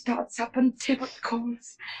 and then starts up and Tybalt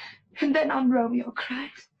calls, and then on Romeo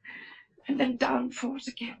cries, and then down falls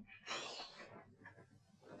again.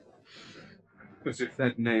 As if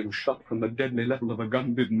that name shot from the deadly level of a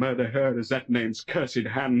gun did murder her, as that name's cursed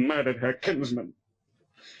hand murdered her kinsman.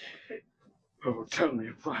 Oh, tell me,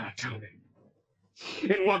 Friar, tell me.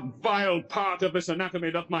 In what vile part of this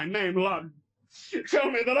anatomy doth my name lodge?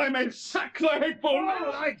 Tell me that I may sack the hateful...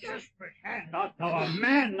 Oh, I just pretend art thou a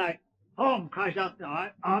man, like Horne cries out,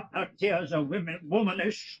 art thou tears of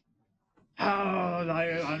womanish? How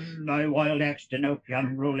thy wild acts denote the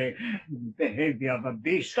unruly behaviour of a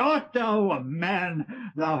beast. Art thou a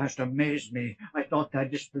man? Thou hast amazed me. I thought thy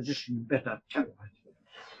disposition better tempered.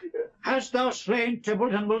 Hast thou slain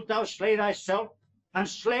Tybalt, and wilt thou slay thyself? And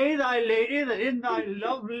slay thy lady that in thy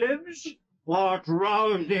love lives? What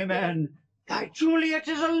roused thee, man? Thy Juliet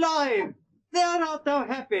is alive! There art thou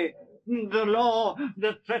happy. The law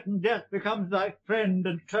that threatened death becomes thy friend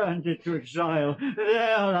and turns it to exile.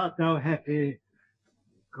 There art thou happy.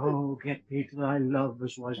 Go, get thee to thy love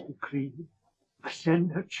as was decreed.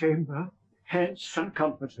 Ascend her chamber, hence and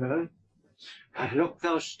comfort her. But look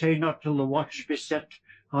thou stay not till the watch be set,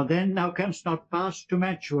 for then thou canst not pass to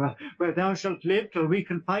Mantua, where thou shalt live till we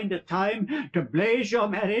can find a time to blaze your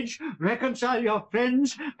marriage, reconcile your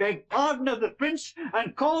friends, beg pardon of the prince,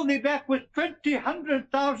 and call thee back with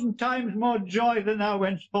 200,000 times more joy than thou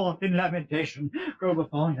wentst forth in lamentation. Go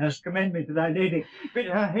before nurse, commend me to thy lady, bid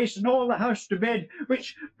her hasten all the house to bed,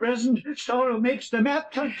 which present sorrow makes them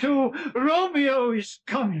apt unto Romeo is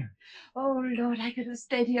coming. Oh, Lord, I could have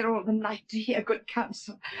stayed here all the night to hear good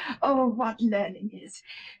counsel. Oh, what learning is.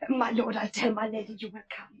 My lord, I'll tell my lady you will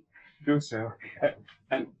come. Do so,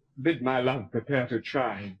 and bid my love prepare to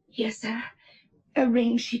try. Yes, sir. A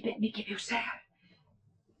ring she bid me give you, sir.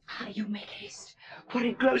 Ah, you make haste, for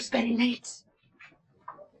it grows very late.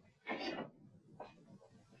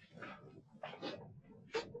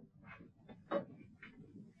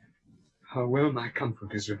 How well my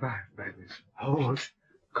comfort is revived by this. Hold.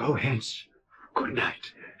 Go hence. Good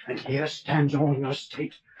night. And here stands all your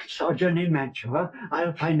state. Sojourn in Mantua.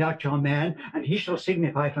 I'll find out your man, and he shall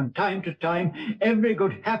signify from time to time every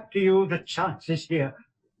good hap to you that chances here.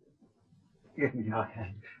 Give me your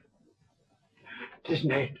hand. 'Tis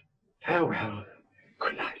late. Farewell.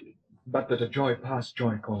 Good night. But that a joy past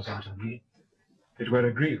joy calls out on me. It were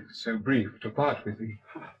a grief so brief to part with thee.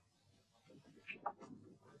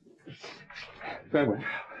 Farewell.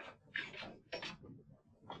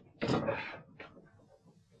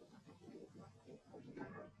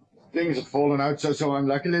 Things have fallen out so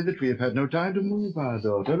unluckily that we have had no time to move our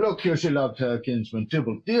daughter. Look, here she loved her kinsman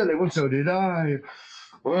Tybalt dearly, well, so did I.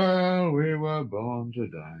 Well, we were born to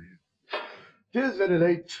die. 'Tis very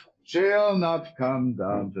late. She'll not come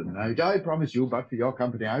down tonight, I promise you, but for your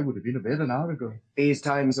company I would have been to bed an hour ago. These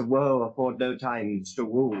times of woe afford no times to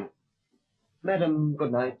woo. Madam,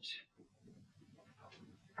 good night.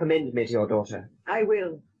 Commend me to your daughter. I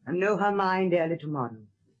will, and know her mind early tomorrow.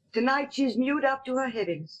 Tonight she's mewed up to her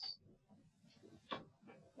heavens.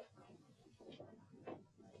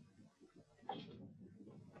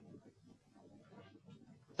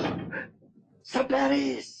 Sir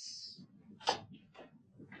Paris!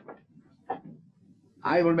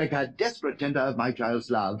 I will make her desperate tender of my child's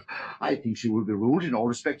love. I think she will be ruled in all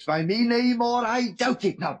respects by me, nay more, I doubt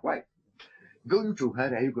it not, wife. Go you to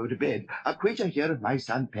her ere you go to bed. Acquaint her here of my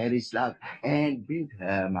son Paris' love, and bid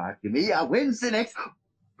her, mark you me, Wednesday next.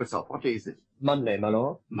 But so, what day is it? Monday, my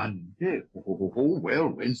lord. Monday? Oh, well,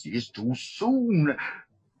 Wednesday is too soon.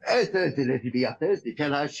 Thursday, let it be a Thursday.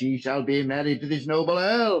 Tell her she shall be married to this noble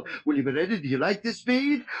earl. Will you be ready? Do you like this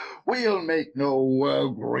speed? We'll make no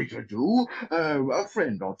great ado. A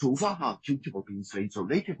friend or two for Harcourt being slain so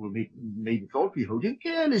late. It will maybe thought we hold him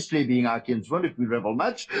carelessly, being our kinsman, if we revel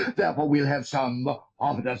much. Therefore we'll have some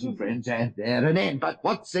half a dozen friends, and there an end. But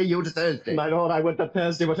what say you to Thursday? My lord, I would that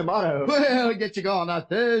Thursday were tomorrow. Well, get you gone. A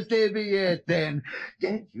Thursday be it, then.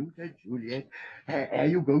 Get you to Juliet ere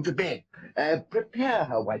you go to bed. Prepare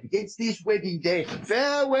her, wife, against this wedding day.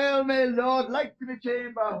 Farewell, my lord, like to the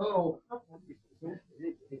chamber ho.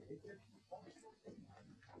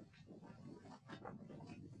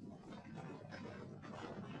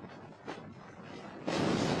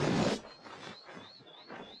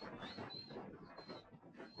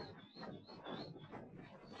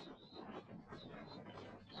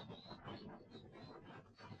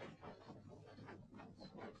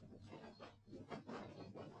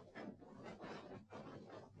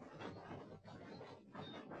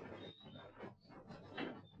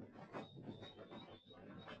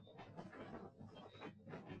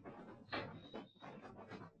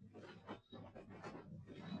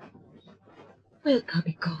 Welcome,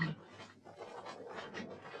 be gone.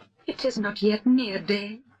 It is not yet near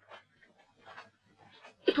day.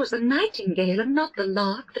 It was the nightingale and not the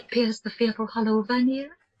lark that pierced the fearful hollow of thine ear.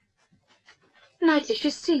 Nightly she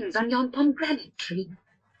sings on yon pomegranate tree.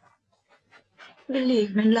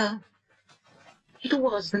 Believe me, love, it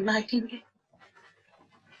was the nightingale.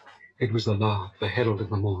 It was the lark, the herald of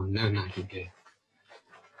the morn, no nightingale.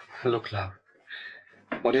 Look, love,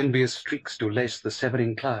 what envious streaks do lace the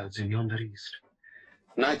severing clouds in yonder east.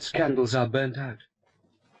 Night's candles are burnt out,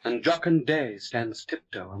 and jocund day stands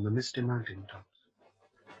tiptoe on the misty mountain tops.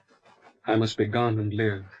 I must be gone and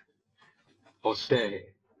live, or stay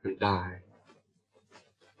and die.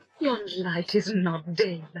 Yon light is not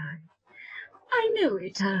daylight. I know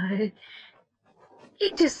it,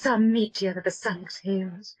 It is some meteor that the sun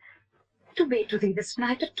exhales, to be to thee this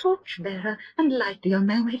night a torch-bearer, and light thee on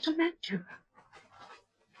thy way to Montague.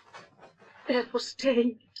 Therefore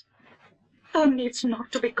stay. Thou needst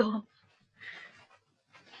not to be gone.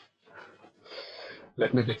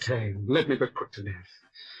 Let me be ta'en, let me be put to death.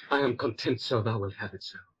 I am content so thou wilt have it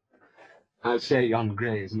so. I'll say yon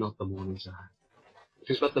grey is not the morning's eye.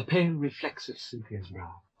 'Tis but the pale reflex of Cynthia's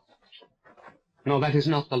brow. Nor that is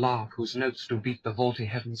not the lark whose notes do beat the vaulty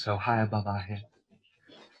heaven so high above our head.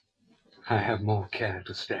 I have more care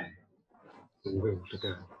to stay than will to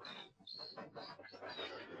go.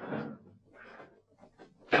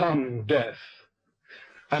 Come, death,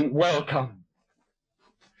 and welcome.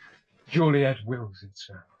 Juliet wills it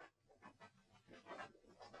so.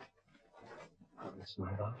 Promise, my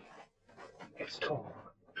love, it's talk.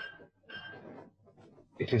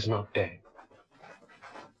 It is not day.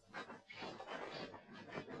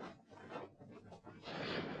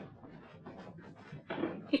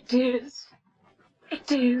 It is.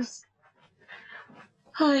 It is.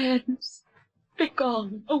 High ends, be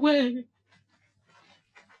gone, away.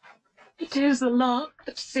 It is the lark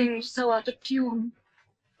that sings so out of tune,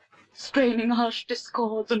 straining harsh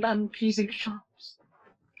discords and unpleasing shafts.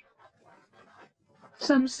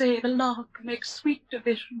 Some say the lark makes sweet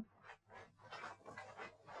division.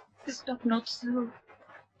 This doth not so,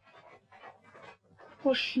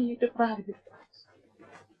 for she divided us.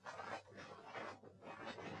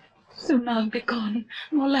 So now be gone,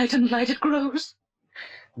 more light and light it grows.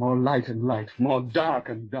 More light and light, more dark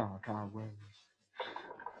and dark our ways.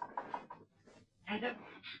 Madam,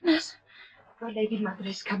 nurse, your lady mother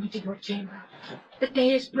is coming to your chamber. The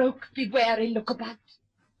day is broke, be wary, look about.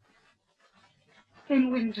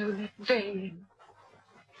 In window let day in,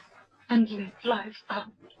 and let life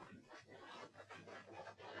out.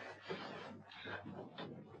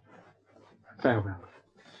 Farewell.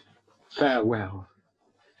 Farewell.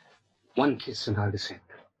 One kiss and I'll descend.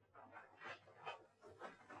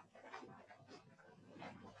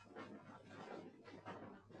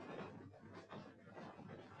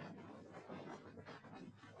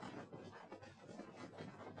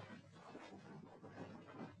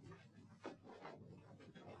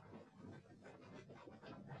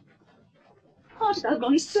 Art thou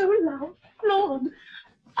gone so low? Lord,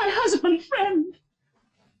 my husband, friend,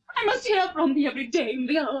 I must hear from thee every day in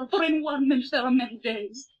the hour, for in 1 minute there are many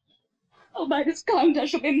days. Oh, by this count I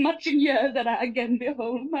shall be much in years that I again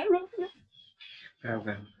behold my Romeo.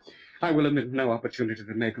 Farewell. I will omit no opportunity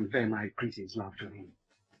that may convey my greetings, love, to thee.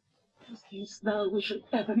 Think'st thou we shall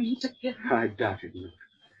ever meet again? I doubt it not.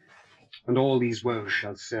 And all these woes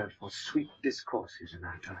shall serve for sweet discourses in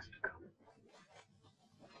our time to come.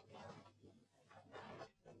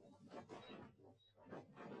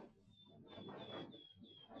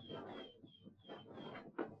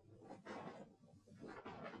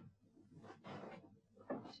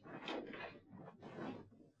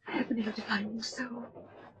 Heavenly divine soul,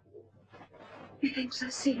 methinks I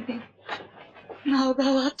see thee, now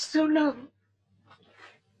thou art so low,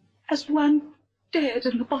 as one dead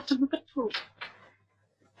in the bottom of a pool.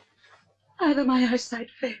 Either my eyesight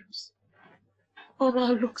fails, or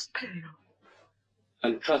thou look'st pale.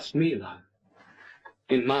 And trust me, love,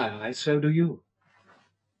 in my eyes so do you.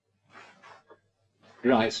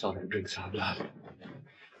 Rise, solemn, drink some, love.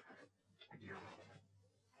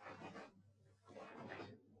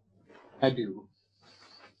 Adieu.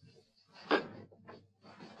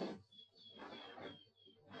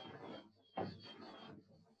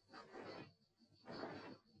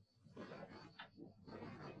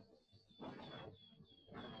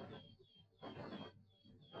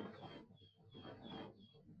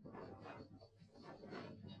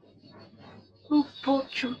 O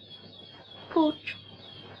fortune, fortune,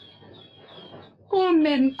 all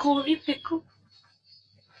men call thee fickle.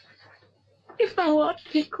 If thou art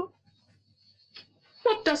fickle,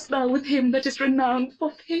 what dost thou with him that is renowned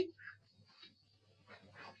for faith?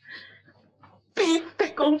 Be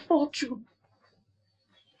fickle, fortune,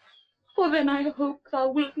 for then I hope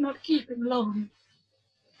thou wilt not keep him long,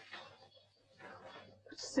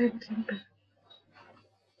 but send him back.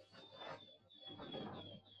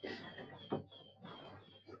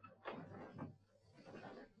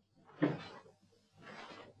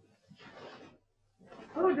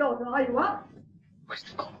 Oh, daughter, are you up? Where's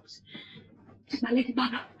the cause? Is my lady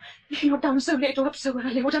mother? Is she not down so late or up so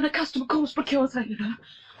early? What unaccustomed cause procures her hither?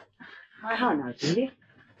 How now, Julie?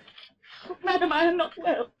 Oh, madam, I am not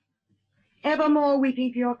well. Evermore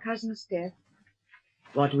weeping for your cousin's death.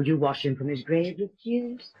 What, would you wash him from his grave with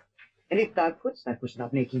tears? And if thou couldst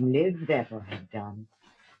not make him live, therefore have done.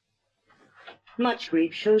 Much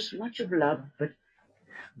grief shows much of love, but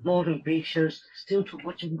more than grief shows still too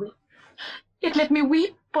much of wit. Yet let me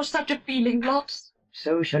weep for such a feeling loss.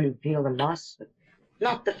 So shall you feel the loss, but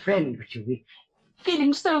not the friend which you weep.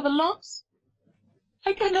 Feeling so the loss?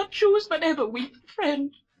 I cannot choose but ever weep for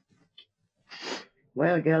friend.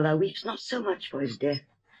 Well, girl, thou weeps not so much for his death,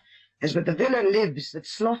 as with the villain lives that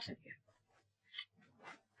slaughtered you.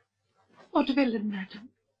 What villain, madam?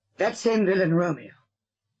 That same villain, Romeo.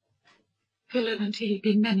 Villain and he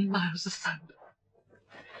be many miles asunder.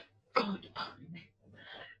 God pardon me.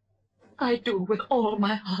 I do with all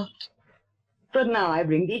my heart. But now I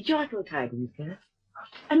bring thee joyful tidings, girl.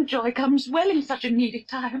 And joy comes well in such a needy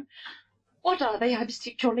time. What are they, I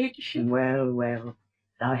beseech your ladyship? Well, well,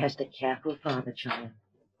 thou hast a careful father, child.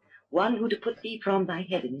 One who, to put thee from thy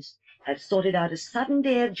heaviness, hath sorted out a sudden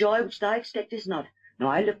day of joy which thou expectest not. No,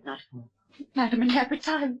 I look not for. Madam, in happy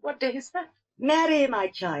time, what day is that? Marry, my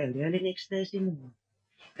child, early next Thursday morning.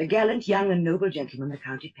 The gallant young and noble gentleman, the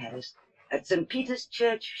Count of Paris, at St. Peter's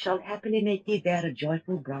Church shall happily make thee there a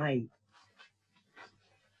joyful bride.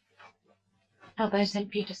 Now by St.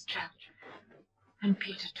 Peter's Church, and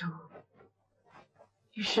Peter too,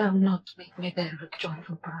 you shall not make me there a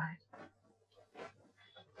joyful bride.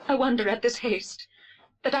 I wonder at this haste,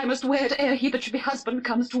 that I must wear it ere he that should be husband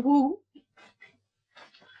comes to woo.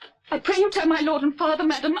 I pray you tell my lord and father,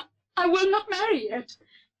 madam, I will not marry yet.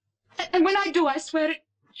 And when I do, I swear it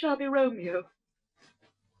shall be Romeo,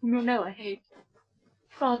 whom you know I hate,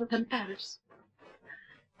 rather than Paris.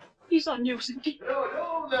 He's unusing me.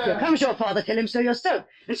 Here comes your father, tell him so yourself,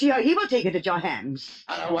 and see how he will take it at your hands.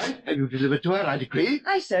 What? Have you delivered to her, I decree?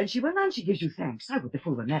 Aye, sir, and she will none. She gives you thanks. I would the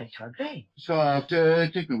fool were married to her grave. So after,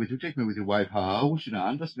 take me with you, wife. How will she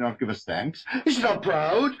not? Does she not give us thanks? Is she not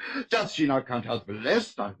proud? Does she not count us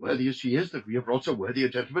blessed, unworthy as she is, that we have brought so worthy a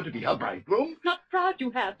gentleman to be her bridegroom? Not proud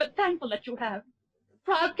you have, but thankful that you have.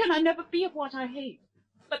 Proud can I never be of what I hate.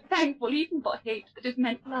 but thankful even for hate that is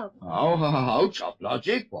meant love. How, chop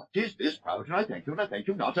logic? What is this? Proud, and I thank you,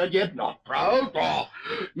 not, and yet not proud. Oh,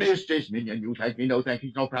 Mistress Minion, you thank me, no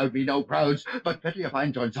thankies, no proud me, no prouds. But better if I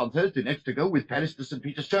joins on Thursday next to go with Paris to St.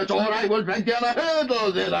 Peter's Church, or I will drag down a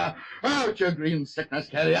hurdle thither. Out your green sickness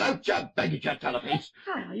carrier, out your baggage, your teleface.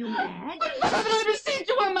 Are you mad? But Father, I beseech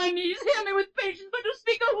you on my knees, hear me with patience, but to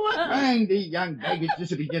speak a word. Hang thee, young baggage,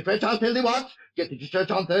 disobedient wretch, I'll tell thee what. Get thee to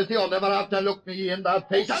church on Thursday, or never after look me in the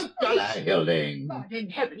face. Out, Hilding! God in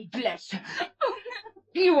heaven bless her.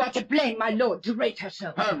 You are to blame, my lord, to rate her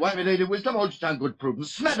so. And why, my lady wisdom, hold your tongue, good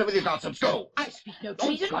prudence. Smatter with your gossips, go! I speak no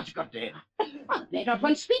treason. Oh, God damn. Let not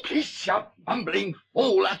one speak. Shut, bumbling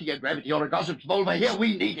fool, after your gravity or a gossip's vulva here,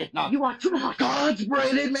 we need it not. You are too hot. God's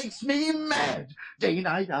brain, it makes me mad. Day,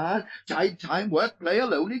 night, hour, tide, time, work, play,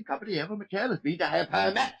 alone, in company, ever careless be to have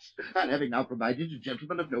her match. And having now provided a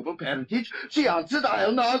gentleman of noble parentage, she answered,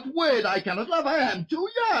 I'll not wed, I cannot love, I am too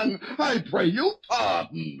young. I pray you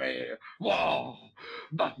pardon me. Whoa.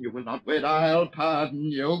 But you will not wed, I'll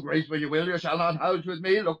pardon you. Grace where you will, you shall not house with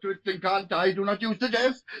me. Look to it, think can't I, do not use the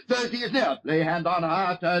jest. Thursday is near, lay hand on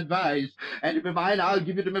heart, advise. And if it be mine, I'll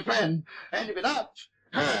give you to my friend. And if it not,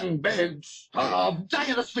 hang, beg, starve, die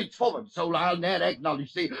in the streets, forward soul, I'll ne'er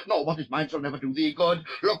acknowledge thee. Nor what is mine shall never do thee good.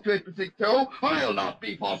 Look to it, think too, I'll not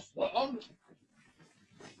be forsworn.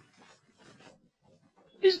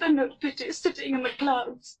 Is there no pity sitting in the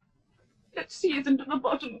clouds that sees into the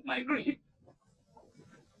bottom of my grief?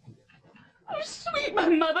 Oh, sweet my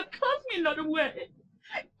mother, cast me not away.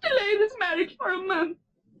 Delay this marriage for a month,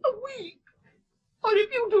 a week. Or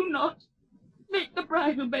if you do not, make the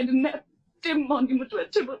bridal bed in that dim monument where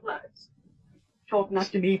Tybalt lies. Talk not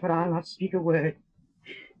to me, for I'll not speak a word.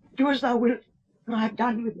 Do as thou wilt, for I've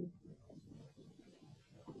done with thee.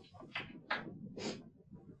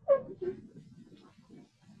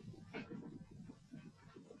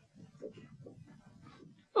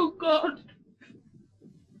 Oh, God.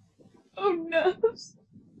 Oh, nurse.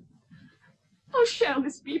 How shall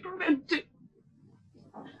this be prevented?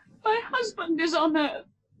 My husband is on earth.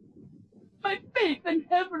 My faith in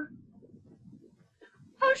heaven.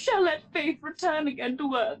 How shall that faith return again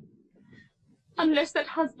to earth, unless that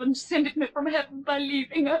husband sendeth me from heaven by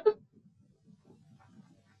leaving earth?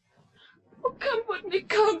 Oh, comfort me,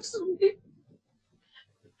 counsel me.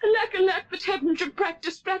 Alack, that heaven should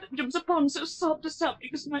practice stratagems upon so soft a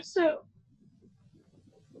subject as myself.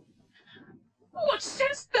 What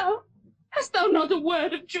sayest thou? Hast thou not a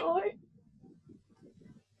word of joy?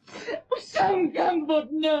 Some comfort,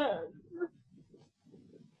 nurse.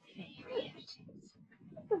 Here it is.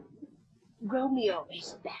 Romeo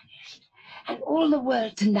is banished, and all the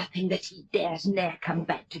world to nothing that he dares ne'er come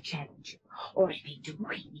back to challenge you. Or if he do,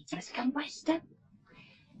 he needs must come by stealth.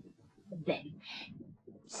 Then,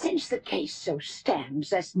 since the case so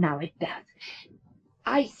stands as now it doth,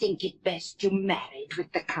 I think it best you married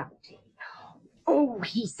with the county. Oh,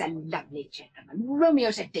 he's a lovely gentleman.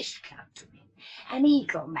 Romeo's a dish-clout to me. An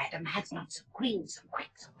eagle, madam, has not so green, so quick,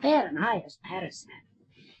 so fair an eye as Paris hath.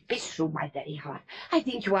 Beshrew my very heart, I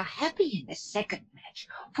think you are happy in the second match,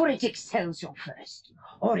 for it excels your first.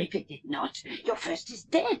 Or if it did not, your first is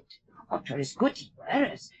dead. Or 'twere as good he were,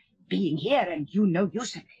 as being here and you no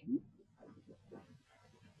use of him.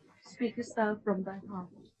 Speakest thou from thy heart?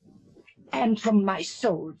 And from my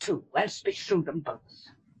soul, too, else beshrew them both.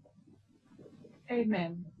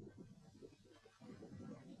 Amen.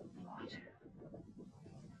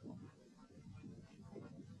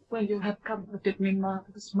 Well, you have comforted me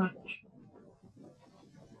marvellous much.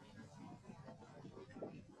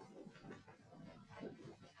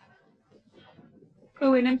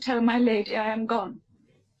 Go in and tell my lady I am gone,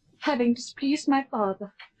 having displeased my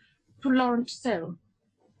father, to Laurence cell,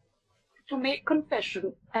 to make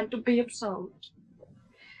confession and to be absolved.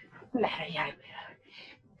 Marry, I will,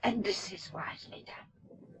 and this is wisely done.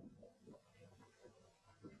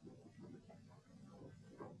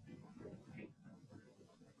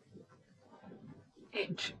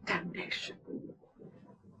 Ancient damnation.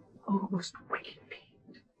 Oh, most wicked being.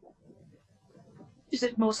 Is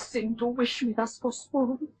it more sin to wish me thus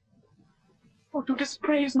forsworn, or to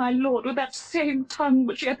dispraise my lord with that same tongue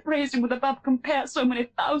which he hath praised him with above compare so many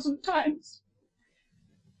thousand times?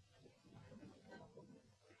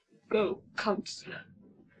 Go, counsellor.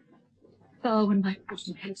 Thou and my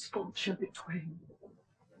bosom henceforth shall be twain.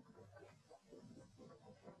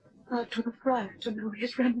 To the friar to know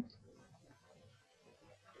his remedy.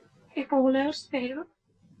 If all else fail,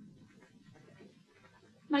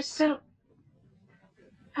 myself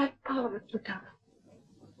have power to die.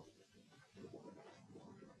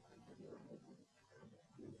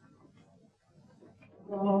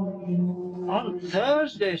 On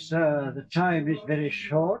Thursday, sir. The time is very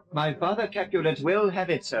short. My father Capulet will have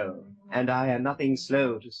it so, and I am nothing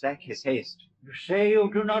slow to slack his haste. You say you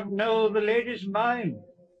do not know the lady's mind.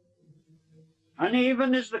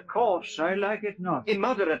 Uneven is the course, I like it not.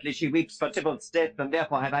 Immoderately she weeps for Tybalt's death, and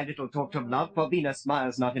therefore have I little talked of love, for Venus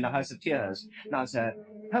smiles not in a house of tears. Now, sir,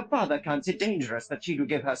 her father counts it dangerous that she do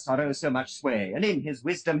give her sorrow so much sway, and in his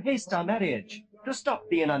wisdom haste our marriage, to stop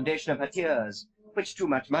the inundation of her tears, which too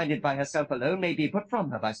much minded by herself alone may be put from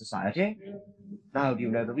her by society. Now do you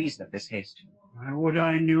know the reason of this haste? I would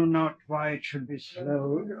I knew not why it should be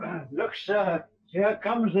slowed. Look, sir, here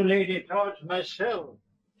comes the lady towards myself.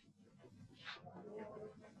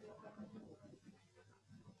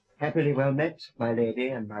 Happily well met, my lady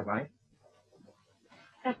and my wife.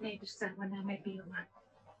 That may be so when I may be your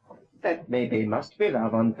wife. That may be, must be,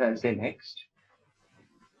 love, on Thursday next.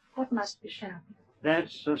 What must be shall be?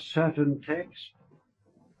 That's a certain text.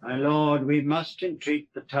 My lord, we must entreat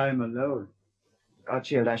the time alone. God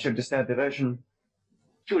shield I should disturb devotion.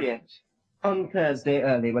 Juliet, on Thursday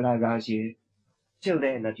early will I rouse you. Till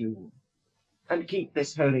then, adieu, and keep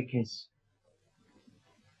this holy kiss.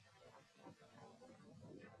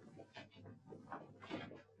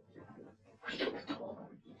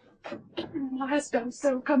 Hast done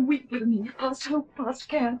so, come weep with me, past hope, past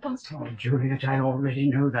care, past hope. Oh, Juliet, I already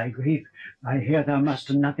know thy grief. I hear thou must,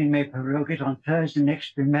 and nothing may prorogue it, on Thursday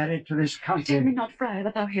next be married to this country. Tell me not, Friar,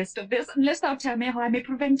 that thou hearest of this, unless thou tell me how I may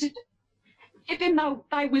prevent it. If in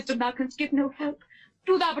thy wisdom thou canst give no help,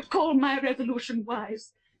 do thou but call my resolution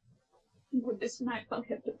wise. And would this night thou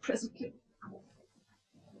have it presently.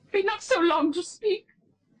 Be not so long to speak.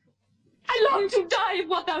 I long to die if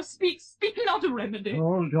what thou speakst, speak not a remedy.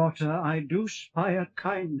 Oh, daughter, I do spy a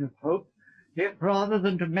kind of hope. If rather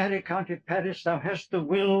than to marry County Paris thou hast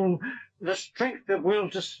the strength of will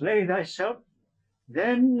to slay thyself,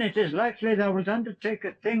 then it is likely thou wilt undertake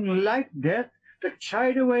a thing like death to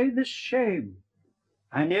chide away this shame.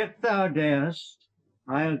 And if thou darest,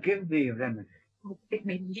 I'll give thee a remedy. Oh, bid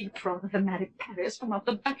me leap rather than marry Paris from off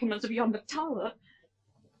the battlements of yonder tower.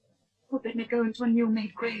 Or bid me go into a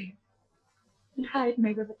new-made grave, and hide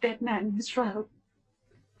me with a dead man in his shroud.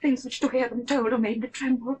 Things which to hear them told have made me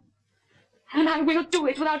tremble. And I will do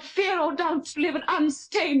it without fear or doubt, to live an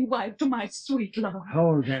unstained wife to my sweet love.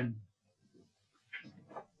 Hold then.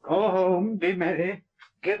 Go home, be merry,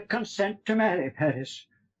 give consent to marry, Paris.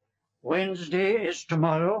 Wednesday is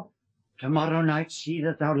tomorrow. Tomorrow night see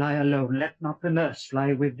that thou lie alone. Let not the nurse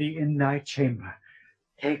lie with thee in thy chamber.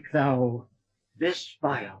 Take thou this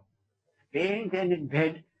vial. Being then in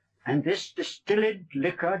bed, and this distilled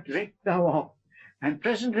liquor drink thou off, and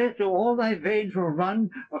presently through all thy veins will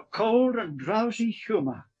run a cold and drowsy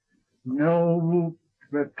humour. No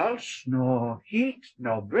repulse, nor heat,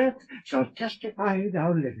 nor breath shall testify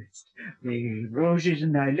thou livest. The roses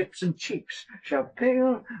in thy lips and cheeks shall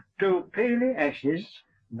pale to paly ashes,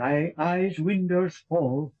 thy eyes' windows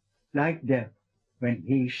fall like death when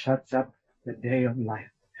he shuts up the day of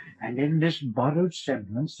life. And in this borrowed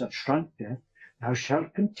semblance of shrunk death thou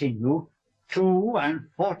shalt continue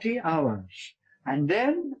 42 hours, and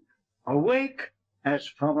then awake as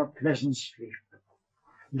from a pleasant sleep.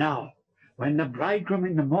 Now, when the bridegroom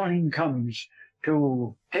in the morning comes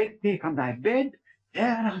to take thee from thy bed,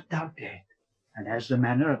 there art thou dead. And as the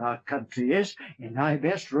manner of our country is, in thy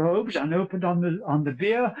best robes, unopened on the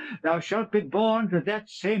bier, thou shalt be borne to that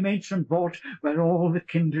same ancient vault where all the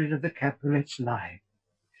kindred of the Capulets lie.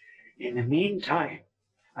 In the meantime,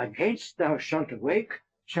 against thou shalt awake,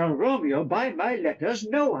 shall Romeo by my letters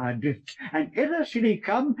know our drift, and hither shall he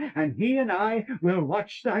come, and he and I will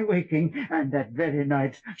watch thy waking, and that very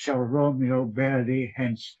night shall Romeo bear thee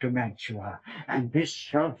hence to Mantua, and this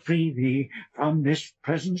shall free thee from this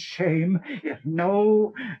present shame, if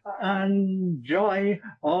no joy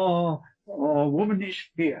or womanish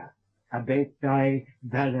fear abate thy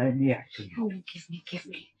valour in the action. Oh, give me.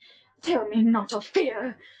 Tell me not of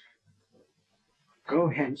fear. Go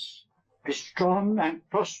hence. Be strong and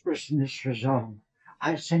prosperous in this resolve.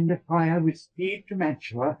 I'll send a friar with speed to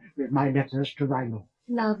Mantua with my letters to thy lord.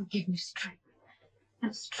 Love, give me strength,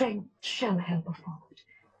 and strength shall help afford.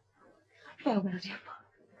 Farewell, dear father.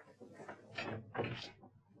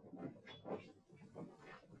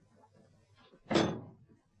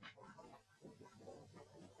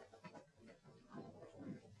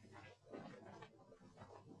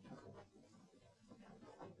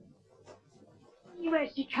 Where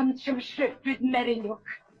she comes from Shrift with merry look.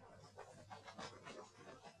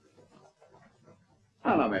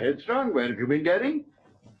 Well, I'm headstrong. Where have you been getting?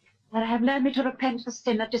 That I have learned me to repent the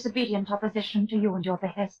sin of disobedient opposition to you and your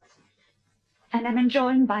behests. and am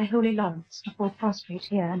enjoined by holy Laurence to fall prostrate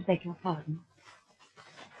here and beg your pardon.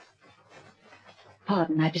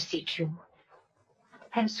 Pardon, I beseech you.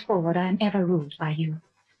 Henceforward I am ever ruled by you.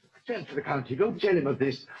 Send for the county. Go tell him of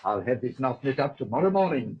this. I'll have this knot knit up tomorrow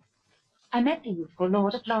morning. I met the youthful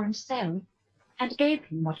lord at Laurence' cell, and gave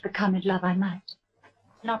him what becoming love I might,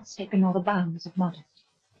 not stepping all the bounds of modesty.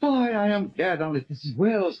 Boy, I am glad all this is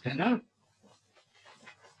well. Stand up.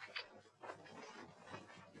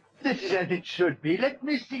 This is as it should be. Let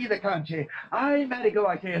me see the county. I, Mary, go,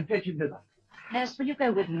 I say, and fetch him thither. Nurse, will you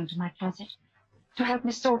go with me into my closet, to help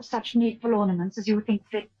me sort such needful ornaments as you think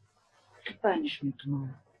fit to furnish me tomorrow?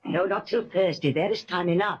 No, not till Thursday. There is time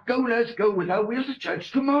enough. Go, nurse, go with her. We'll to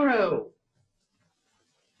church tomorrow.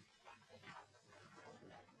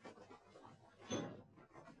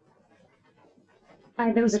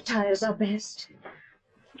 By those attires are best.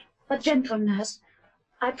 But, gentle nurse,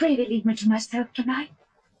 I pray thee leave me to myself tonight.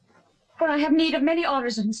 For I have need of many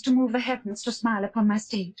orisons to move the heavens to smile upon my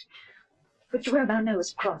state, which well thou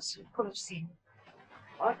knowest cross and full of sin.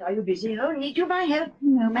 What, are you busy? Oh, need you my help?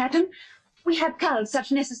 No, madam. We have culled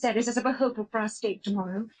such necessaries as are behoveful for our state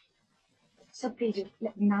tomorrow. So please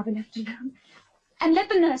let me now be left alone, and let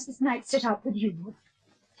the nurse this night sit up with you,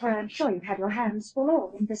 for I am sure you've had your hands full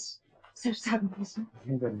all in this so sudden business.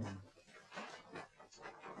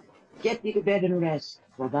 Get thee to bed and rest,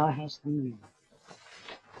 for thou hast need.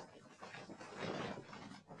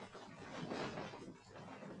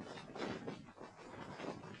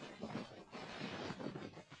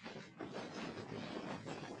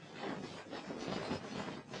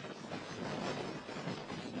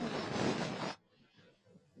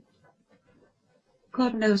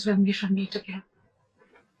 God knows when we shall meet again.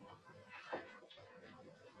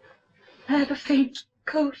 I have a faint,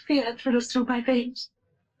 cold fear thrills through my veins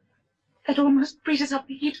that almost freezes up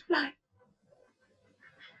the heat of life.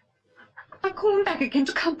 I call him back again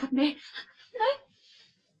to comfort me.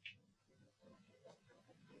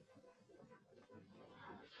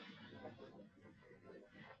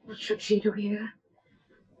 What should she do here?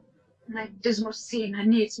 In that dismal scene I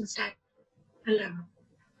needs must act alone.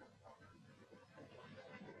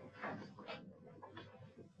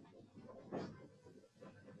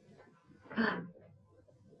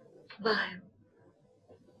 Vile.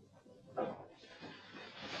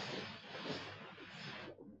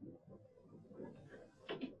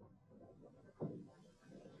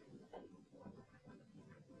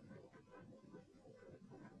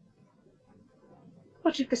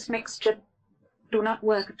 What if this mixture do not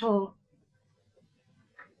work at all?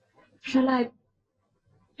 Shall I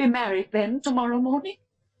be married then tomorrow morning?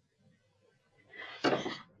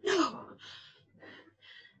 No.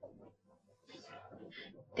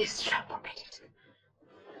 This shall forbid it.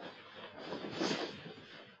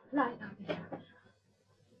 Lie down there.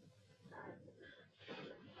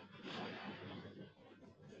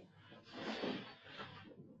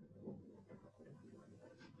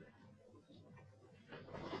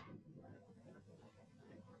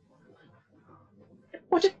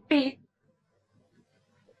 Would it be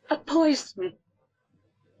a poison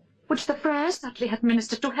which the friar subtly hath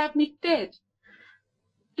ministered to have me dead,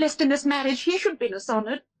 lest in this marriage he should be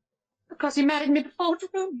dishonoured, because he married me before to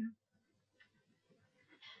Romeo?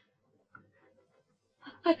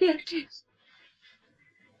 I fear it is.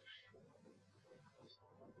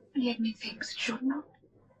 And yet methinks it should not.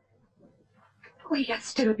 For he hath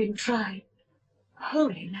still been tried, a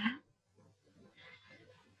holy man.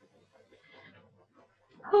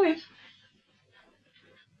 Oh, if,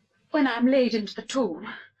 when I am laid into the tomb,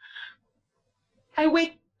 I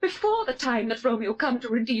wake before the time that Romeo come to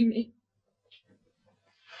redeem me.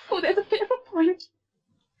 Oh, there's a fearful point.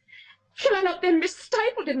 Shall I not then be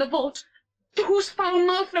stifled in the vault, to whose foul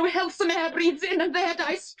mouth no healthsome air breathes in, and there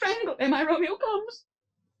die strangled ere my Romeo comes?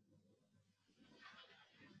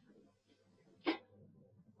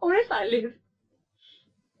 Or if I live,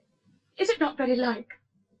 is it not very like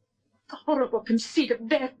the horrible conceit of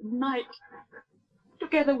death and night,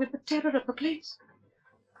 together with the terror of the place?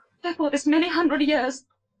 Therefore this many 100 years,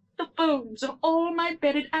 the bones of all my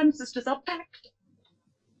buried ancestors are packed.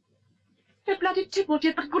 Their bloody Tybalt,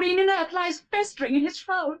 yet but green in earth, lies festering in his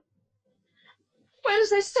shroud. Where, as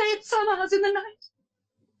they say, at some hours in the night,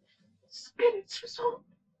 spirits resort.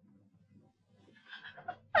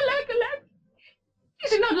 Alack, alack!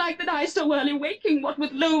 Is it not like that I so early waking, what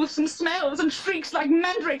with loathsome smells and shrieks like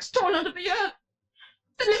mandrakes torn out of the earth,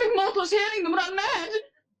 the living mortals hearing them run mad?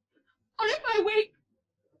 Or if I wake,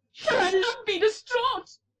 shall I not be distraught,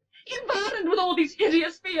 environed with all these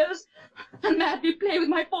hideous fears, and madly play with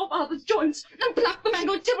my forefathers' joints, and pluck the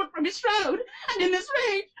mangled Tybalt from his shroud, and in this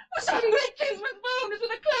rage For some great kinsman's wound is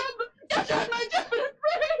with a club. Dash out my desperate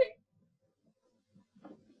prey.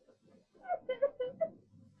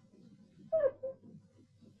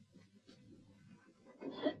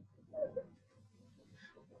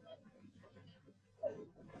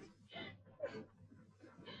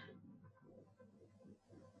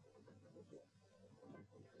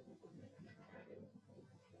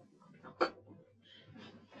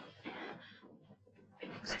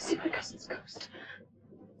 I see my cousin's ghost.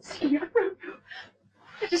 See young Romeo.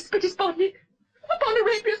 Let us spit his body upon a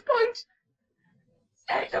rapier's point.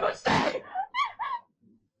 Stay, Tybalt, stay!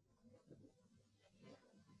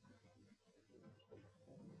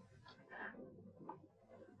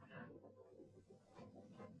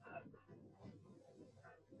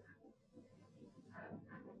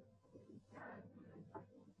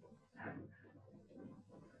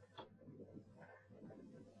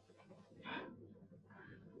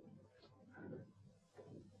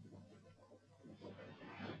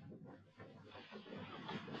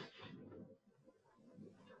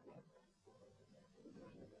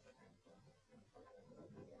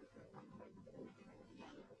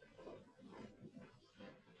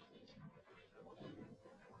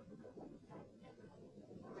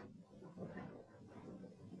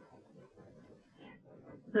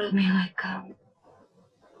 Romeo, I come.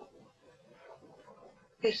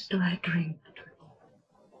 This do I drink.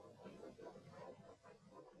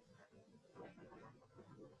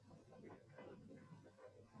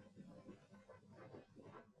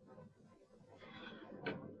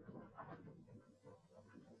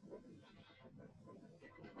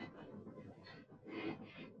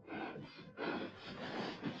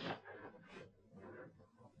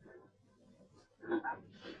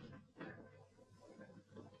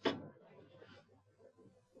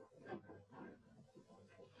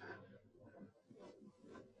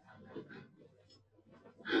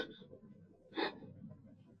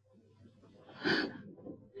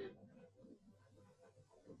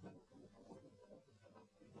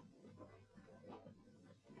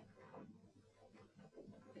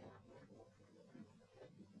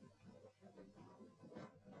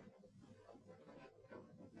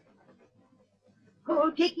 Oh,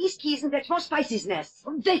 take these keys and fetch more spices, nurse.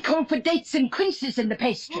 They call for dates and quinces in the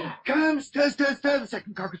pastry. Come, stir, stir, stir. The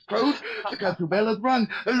second cock has crowed. The curfew bell has rung.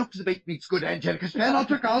 Look, the baked meat's good, Angelica. Spare not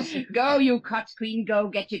trick us. Go, you cots queen, go,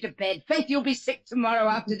 get you to bed. Faith, you'll be sick tomorrow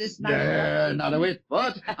after this night. There, not a whit.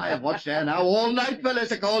 But I have watched there now all night for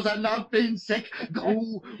Escalus and not been sick.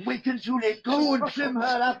 Go, waken Juliet. Go and trim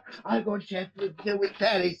her up. I'll go and chat with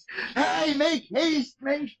Paris. Hey, make haste,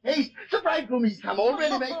 make haste. The bridegroom, he's come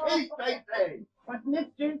already. Make haste, I say. What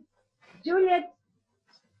mistress? Juliet.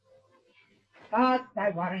 Fast thy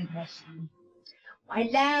warrant, Heston. Why,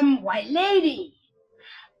 lamb, why, lady?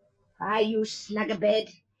 Why, you slug a bed?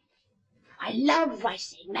 Why, love, I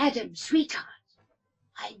say, madam, sweetheart.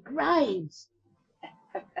 Why, brides?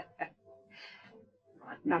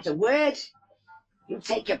 Not a word. You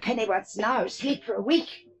take your pennyworths now, sleep for a week.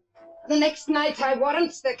 The next night, I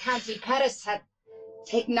warrant, the county Paris hath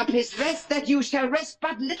taken up his rest, that you shall rest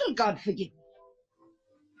but little, God forgive me.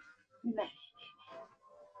 Marry.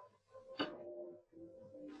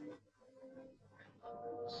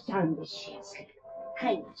 Sound this she has slept.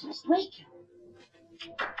 I must wake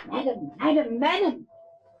her. Madam, madam, madam.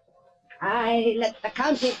 Aye, let the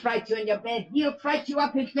county fright you in your bed. He'll fright you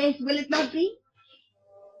up in faith, will it not be?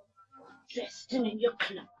 Dressed and in your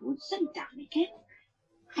club boots and down again.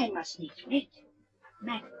 I must need wait.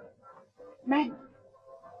 Madam, madam,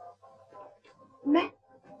 madam.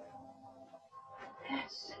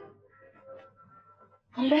 Yes.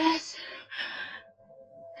 Alas!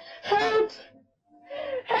 Help!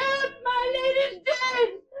 Help! My lady's dead!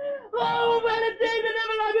 Oh, well a day that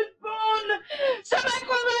ever I was born! Some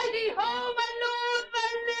Almighty, oh, my lord,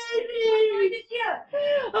 my lady! Is here.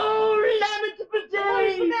 Oh, lamentable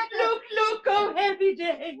day! Look, look, oh, heavy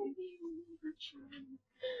day!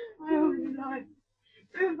 My only life,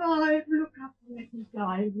 revive, look up and let me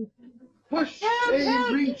die with you. Push! Help, help,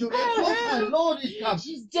 bring to help, Oh, my help. lord is come.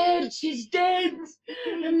 She's dead, she's dead!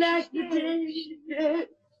 Alas, the day, she's dead!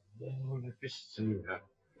 Oh, let me see her.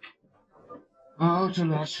 Oh,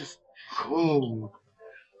 alas, she's cold.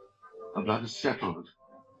 Her blood is settled,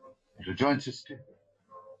 and her joints are stiff.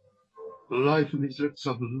 Life and these lips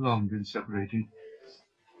have long been separated.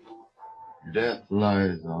 Death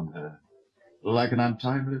lies on her, like an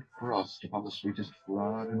untimely frost upon the sweetest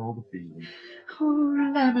flower in all the field.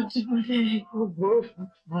 Oh, lamentable day, oh, woeful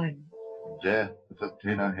time. Death hath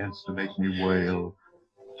ta'en her hence to make me wail,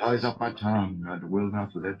 ties up my tongue, and will not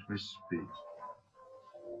let me speak.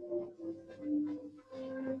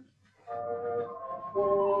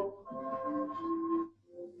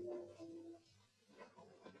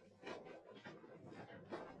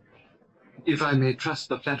 If I may trust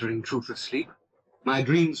the flattering truth of sleep, my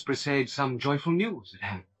dreams presage some joyful news at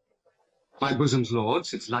hand. My bosom's lord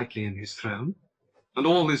sits lightly in his throne, and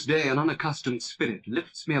all this day an unaccustomed spirit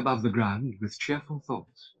lifts me above the ground with cheerful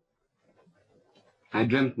thoughts. I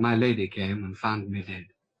dreamt my lady came and found me dead.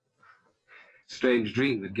 Strange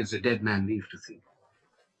dream that gives a dead man leave to think,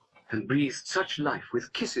 and breathed such life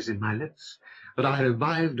with kisses in my lips that I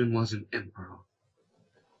revived and was an emperor.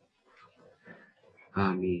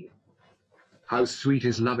 Ah me, how sweet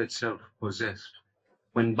is love itself possessed,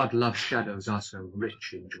 when but love's shadows are so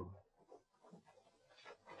rich in joy.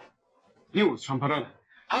 News from Verona.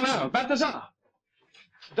 How now, Balthasar?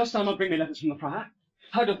 Dost thou not bring me letters from the Friar?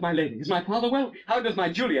 How doth my lady? Is my father well? How doth my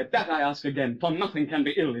Juliet? That I ask again, for nothing can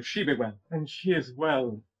be ill if she be well. And she is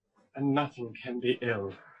well, and nothing can be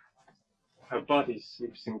ill. Her body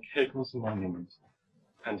sleeps in Capel's monument,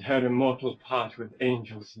 and her immortal part with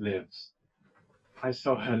angels lives. I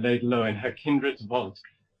saw her laid low in her kindred's vault,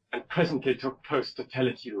 and presently took post to tell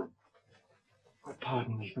it you. Oh,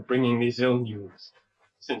 pardon me for bringing these ill news,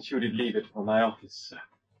 since you did leave it for my office, sir.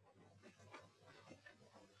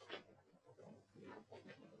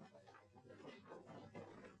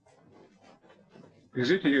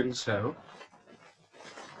 Is it even so?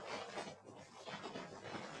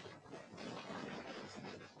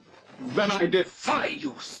 Then I defy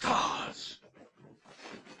you, stars!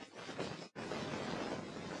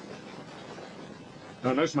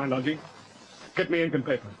 Now, nurse my lodging. Get me ink and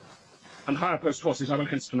paper, and hire post horses I will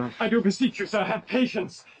hence tonight. I do beseech you, sir, have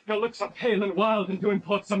patience. Your looks are pale and wild, and do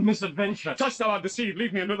import some misadventure. Just thou art deceived,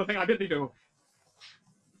 leave me and do the thing I bid thee do.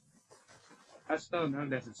 Hast thou no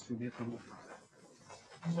letters to me from the father?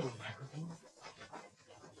 No, my good lord.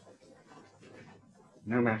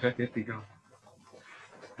 No matter, get thee gone.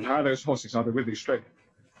 And hire those horses, I'll be with thee straight.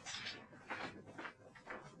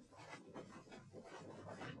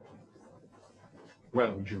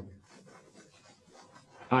 Well, Julia,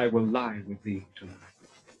 I will lie with thee tonight.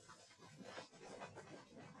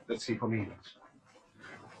 Let's see for means.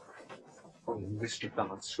 Oh, mischief thou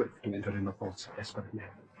art swift to enter in the thoughts of desperate men.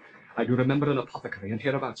 I do remember an apothecary and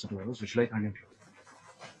hereabouts it was, which late I entered.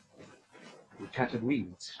 With tattered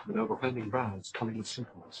weeds, with overwhelming brows, cunning with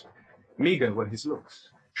simples. Meagre were his looks.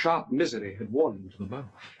 Sharp misery had worn him to the bone.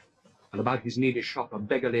 And about his needy shop a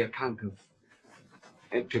beggarly account of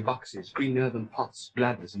empty boxes, green earthen pots,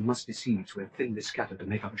 bladders, and musty seeds were thinly scattered to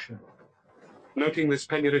make up a show. Noting this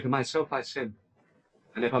penury to myself, I said,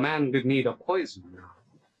 and if a man did need a poison now,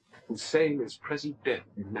 whose same is present death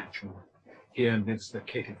in natural, here lives the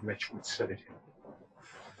caitiff wretch would sell it him.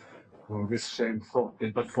 Oh, this same thought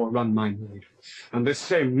did but forerun my need, and this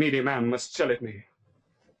same needy man must sell it me.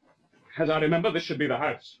 As I remember, this should be the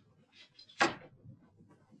house.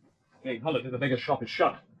 Hey, holla to the beggar's shop is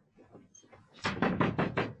shut.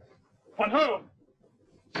 What ho!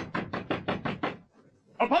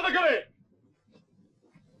 Apothecary!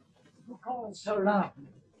 Who calls so loud?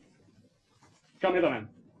 Come hither, man.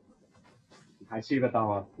 I see that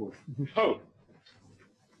thou art poor. Ho!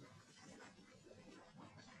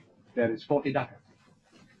 There is 40 ducats.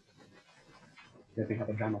 Let me have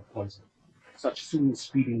a dram of poison. Such soon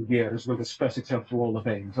speeding years will disperse itself through all the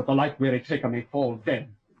veins, that the light-weary taker may fall dead.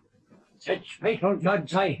 Such fatal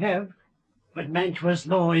drugs I have, but Mantua's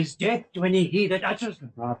law is death to any he that utters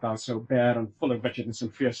them. Art thou so bare and full of wretchedness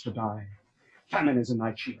and fierce to die? Famine is in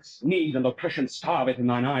thy cheeks, need and oppression starve it in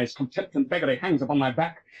thine eyes, contempt and beggary hangs upon thy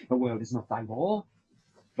back. The world is not thy law,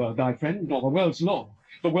 for thy friend, nor the world's law.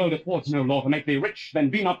 The world affords no law to make thee rich,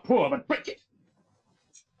 then be not poor, but break it.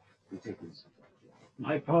 You take this.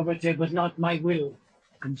 My poverty was not my will.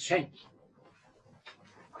 Consent.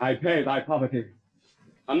 I pay thy poverty,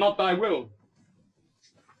 and not thy will.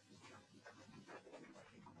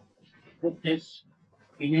 Put this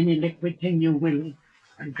in any liquid thing you will,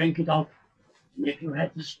 and drink it off. And if you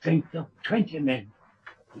had the strength of 20 men,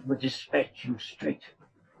 it would dispatch you straight.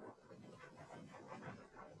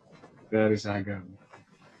 There is I go.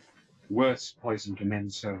 Worse poison to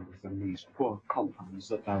men's souls than these poor compounds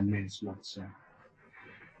that thou mayest not sell.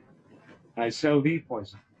 I sell thee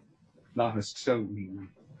poison. Thou hast sold me money.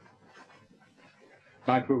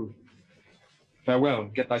 My food. Farewell,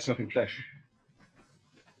 get thyself in flesh.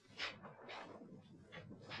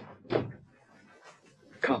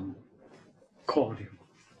 Come, cordial,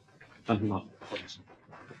 and not poison.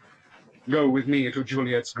 Go with me to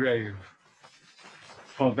Juliet's grave,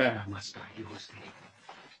 for there must I use thee.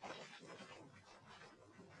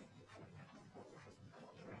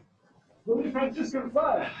 Holy Franciscan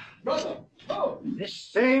Friar, brother, oh! This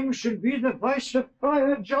same should be the voice of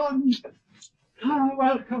Friar John. Ah,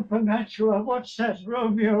 welcome from Mantua. What says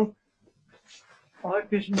Romeo? Or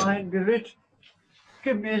if his mind be writ,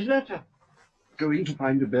 give me his letter. Going to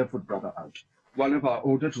find a barefoot brother out. One of our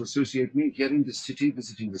order to associate me here in the city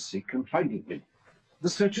visiting the sick and finding him. The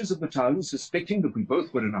searchers of the town, suspecting that we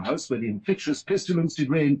both were in a house where the infectious pestilence did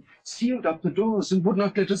reign, sealed up the doors and would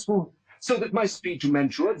not let us forth, so that my speed to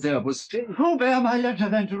Mantua there was stayed. Who bear my letter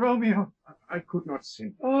then to Romeo? I could not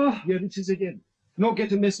send. Oh, here it is again. Nor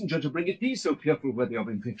get a messenger to bring it thee, so fearful were they of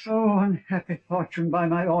infection. Oh, unhappy fortune by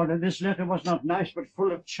my order. This letter was not nice, but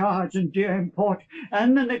full of charge and dear import,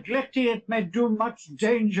 and the neglecting it may do much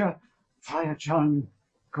danger. Friar John,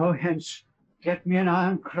 go hence, get me an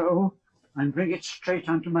iron crow, and bring it straight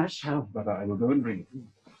unto myself. Brother, I will go and bring it.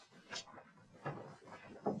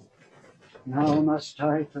 Now must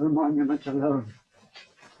I to the monument alone.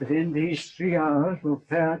 Within these 3 hours will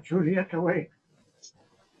fair Juliet awake.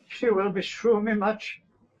 She will beshrew me much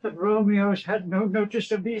that Romeo's had no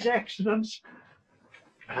notice of these accidents.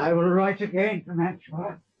 But I will write again to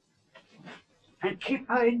Mantua, and keep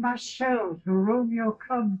her in my cell till Romeo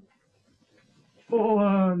come.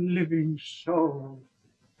 Poor living soul,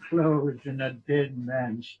 clothed in a dead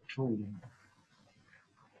man's tomb.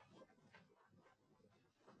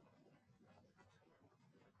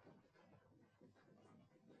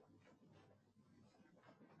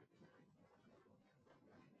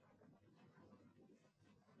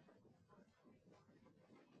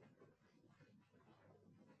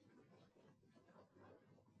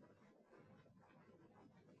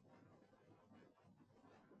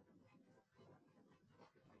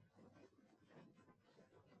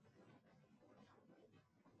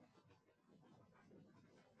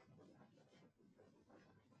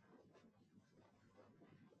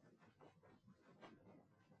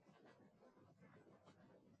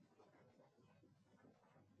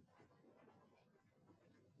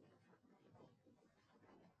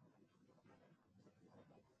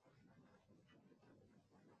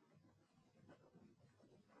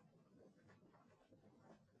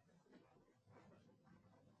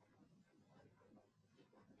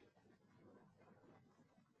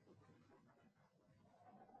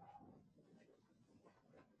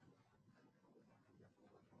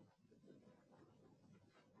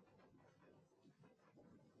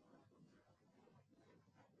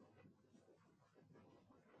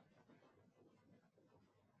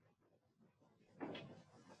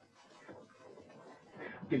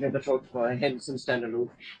 You never talk for hence and stand aloof.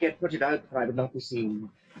 Yet put it out, for I would not be seen.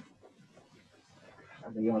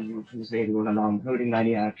 And yon youth whose lady all along, holding thine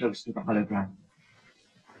ear close to the hollow ground.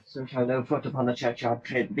 So shall no foot upon the churchyard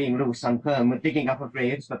tread, being loose and firm with digging up of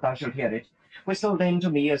graves, but thou shalt hear it. Whistle then to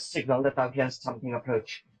me as signal that thou hearest something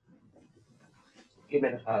approach. Give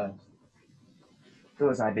me the flowers. Do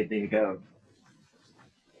as I bid thee go.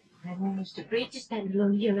 I'm almost afraid to stand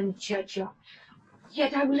alone here in the churchyard.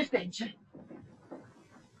 Yet I will adventure.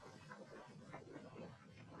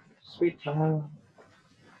 Sweet flower,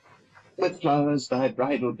 with flowers thy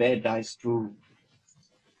bridal bed I strew.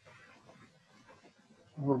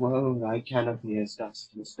 Oh, woe, thy canopy is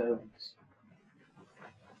dust and stones,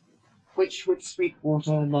 which with sweet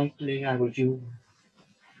water nightly I will dew.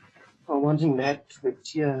 For wanting that, with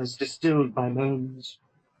tears distilled by moans.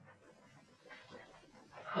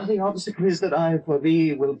 Oh, the obstacle is that I for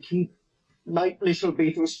thee will keep, nightly shall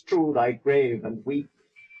be to strew thy grave and weep.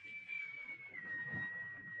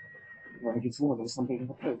 I can sworn there was something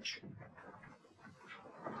to approach.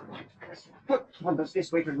 What wanders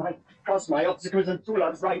this way tonight? Cross my obstacles and through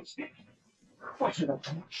love's right. What should I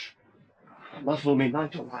touch? Muffle me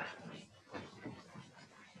night or while.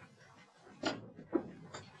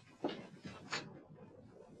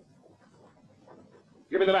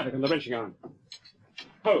 Give me the mattock and the wrenching iron.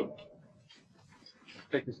 Hold.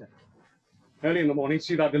 Take this letter. Early in the morning,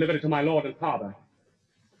 see thou deliver it to my lord and father.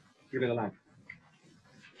 Give me the lamp.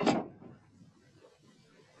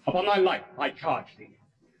 Upon thy life, I charge thee.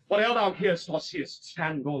 Whate'er thou hearest or seest,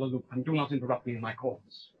 stand all aloof, and do not interrupt me in my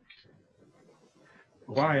cause.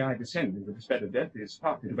 Why I descend into this bed of death is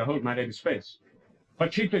partly to behold my lady's face,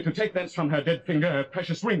 but chiefly to take thence from her dead finger a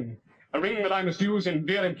precious ring, a ring that I must use in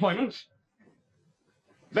dear employment.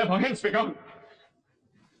 Therefore hence be gone.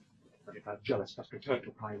 But if thou jealous dost return to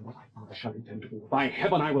pry what thy father shall intend to do, by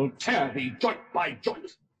heaven I will tear thee joint by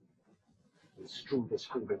joint, and strew this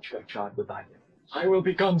hungry churchyard with thy limbs. I will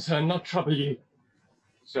be gone, sir, not trouble ye.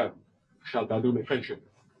 So, shalt thou do me friendship?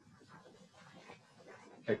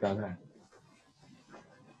 Take thou that.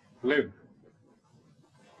 Live,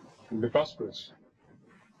 and be prosperous,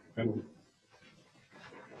 and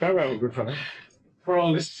Farewell, good fellow. For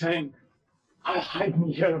all this same, I'll hide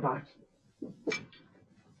me hereabout.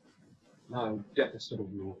 Thou detestable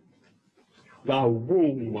Lord, Thou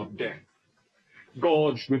womb of death,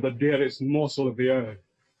 gorged with the dearest morsel of the earth.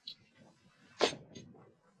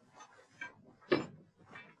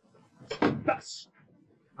 Thus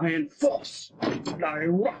I enforce thy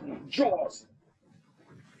rotten jaws.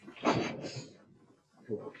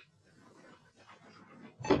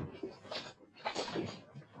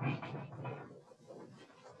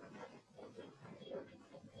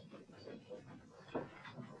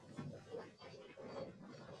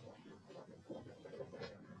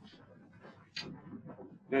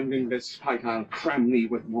 And in this fight I'll cram thee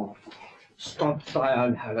with more. Stop thy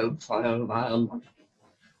unhallowed trial, vile monk.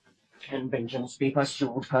 Can vengeance be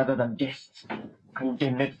pursued further than death?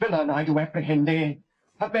 Condemned villain, I do apprehend thee.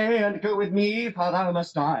 Obey and go with me, for thou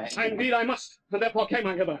must die. Indeed I must, and therefore came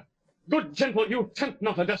I hither. Good gentle youth, tempt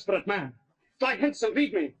not a desperate man. Fly hence and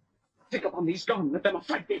leave me. Take upon these gone, let them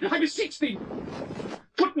affright thee, I beseech thee.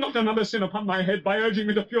 Put not another sin upon my head by urging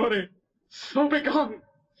me to fury. So begone.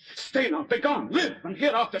 Stay not, begone, live, and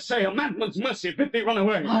hereafter say a man's mercy bid thee run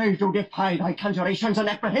away. I do defy thy conjurations and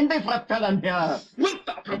apprehend thee for a felon here. Wilt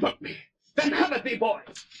thou provoke me? Then have it thee, boy.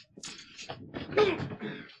 No,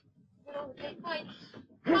 they fight.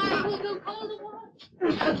 I will go call the watch.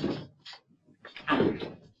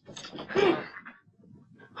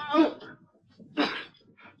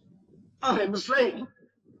 I am slain.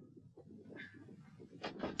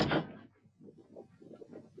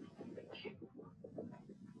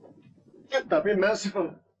 Yet thou be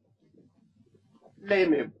merciful. Lay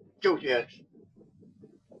me, Juliet.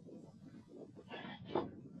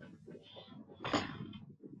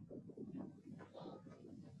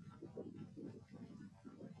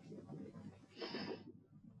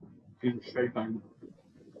 In faith I will.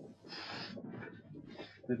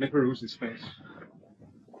 Let me peruse his face.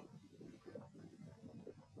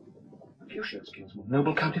 Mercutio's kinsman,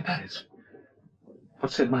 noble County Paris.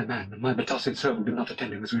 What said my man, and my betossed soul did not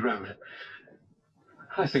attend him as we rode?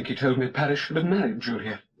 I think he told me Paris should have married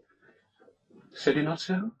Juliet. Said he not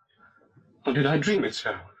so? Or did I dream it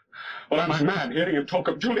so? Or am I mad, hearing him talk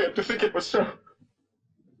of Juliet, to think it was so?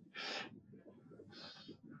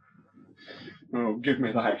 Oh, give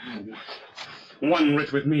me thy hand. One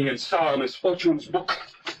writ with me in sour misfortune's book.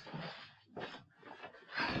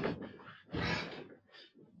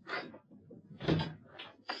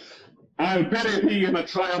 I'll bury thee in a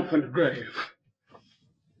triumphant grave.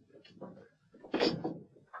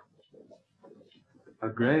 A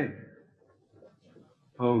grave?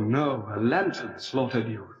 Oh no, a lantern, slaughtered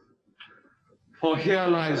youth. For here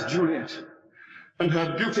lies Juliet, and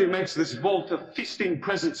her beauty makes this vault of feasting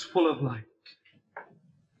presence full of light.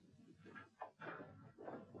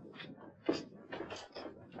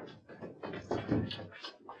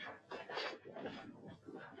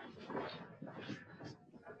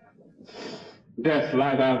 Death,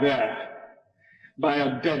 lie thou there, by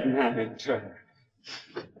a dead man interred.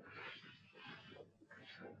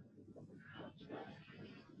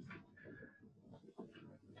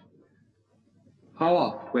 How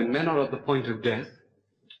oft, when men are at the point of death,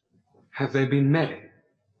 have they been merry,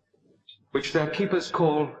 which their keepers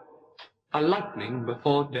call a lightning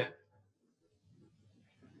before death?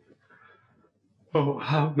 Oh,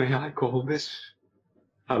 how may I call this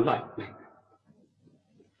a lightning?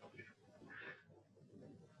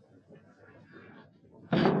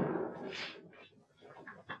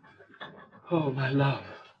 Oh, my love,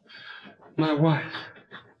 my wife,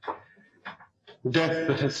 death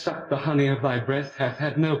that has sucked the honey of thy breath hath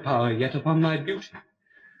had no power yet upon thy beauty.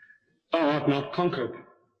 Thou art not conquered.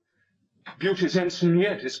 Beauty's ensign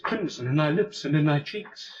yet is crimson in thy lips and in thy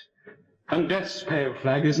cheeks, and death's pale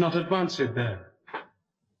flag is not advanced there.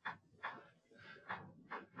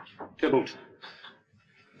 Tybalt,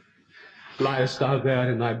 liest thou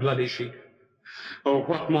there in thy bloody sheet? Oh,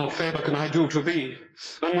 what more favour can I do to thee,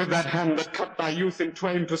 than with that hand that cut thy youth in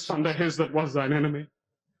twain to sunder his that was thine enemy?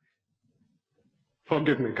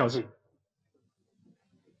 Forgive me, cousin.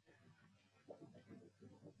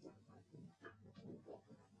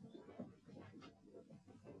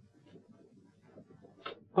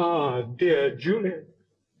 Ah, dear Juliet,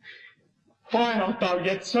 why art thou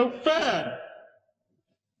yet so fair?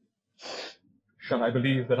 Shall I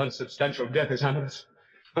believe that unsubstantial death is animus,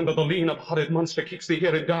 and that the lean abhorred monster keeps thee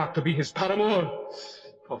here in dark to be his paramour?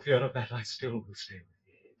 For fear of that, I still will stay with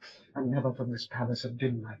thee, and never from this palace of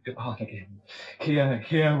dim light depart again.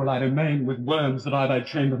 Here will I remain with worms that are thy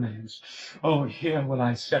chambermaids. Oh, here will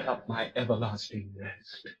I set up my everlasting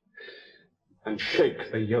rest, and shake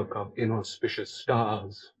the yoke of inauspicious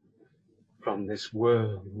stars, from this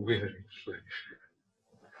world-weary flesh.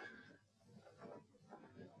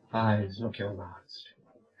 Eyes, look your last.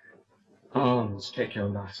 Arms, take your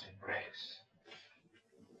last embrace.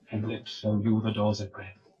 And lips, show you the doors of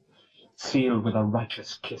breath. Seal with a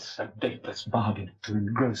righteous kiss a dateless bargain to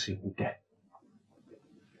engross you in death.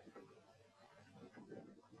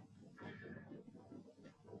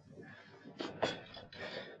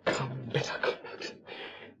 Come, bitter comfort.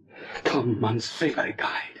 Come, unsavoury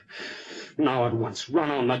guide. Now at once run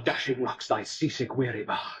on the dashing rocks thy seasick weary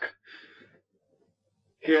bark.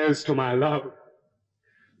 Here's to my love.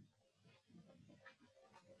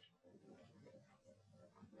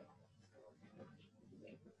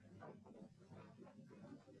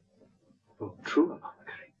 Oh, true,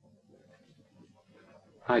 Apothecary.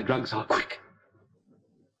 Thy drugs are quick.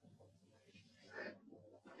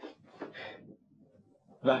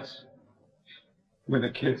 Thus, with a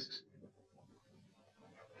kiss.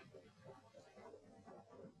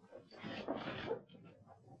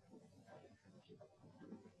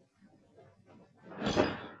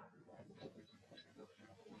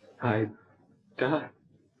 I die.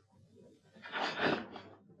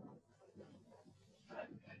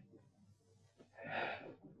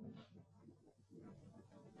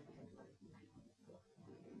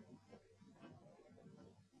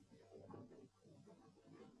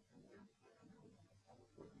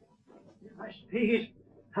 My speed,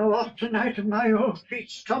 how oft tonight have my old feet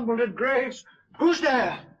stumbled at graves. Who's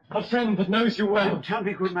there? A friend that knows you well. Oh, tell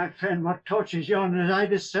me, good my friend, what torch is yon, as I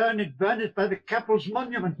discern it burneth by the Capel's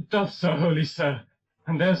monument. It doth so, holy sir.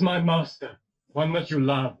 And there's my master, one that you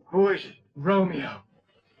love. Who is it? Romeo.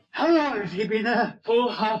 How long has he been there?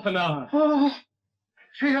 Full half an hour. Oh,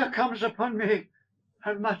 fear comes upon me,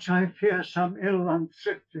 and much I fear some ill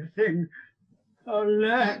unthrifty thing.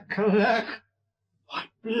 Alack, alack! What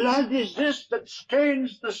blood is this that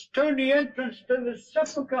stains the stony entrance to the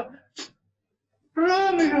sepulchre?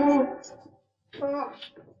 Romeo! Oh.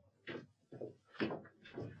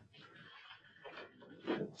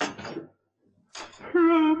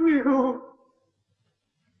 Romeo!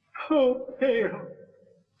 Oh, pale!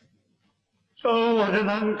 Oh, what an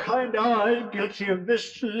unkind hour is guilty of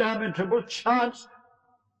this lamentable chance!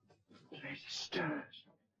 Lady stirs.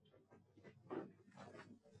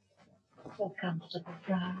 So comfortable,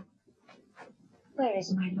 Friar. Where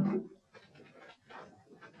is my lord?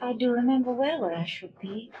 I do remember well where I should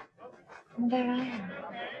be, and there I am.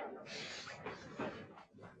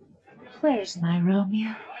 Where is my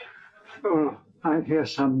Romeo? Oh, I hear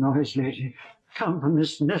some noise, lady, come from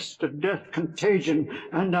this nest of death, contagion,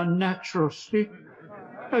 and unnatural sleep.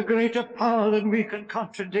 A greater power than we can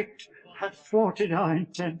contradict hath thwarted our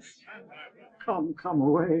intents. Come, come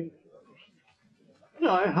away.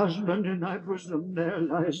 Thy husband in thy bosom there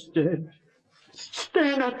lies dead.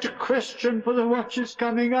 Stay not to question, for the watch is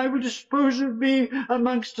coming. I will dispose of thee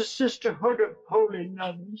amongst a sisterhood of holy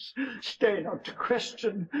nuns. Stay not to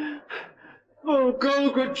question. Oh, go,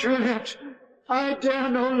 good Juliet. I dare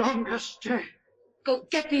no longer stay. Go,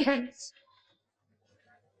 get thee hence.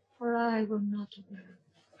 For I will not obey.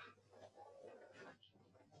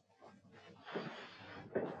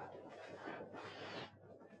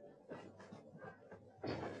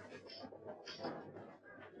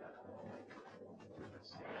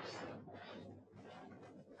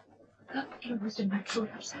 How closed in my true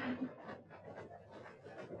love's hand.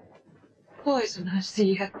 Poisonous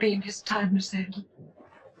sea hath been his timeless end.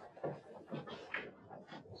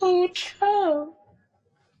 Oh, child,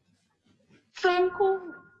 drunk all,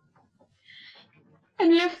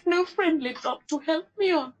 and left no friendly drop to help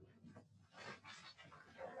me on.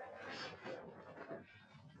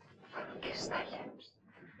 Kiss thy lips.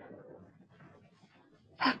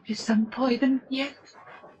 Haply some poison yet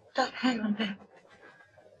doth hang on them,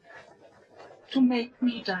 to make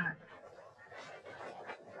me die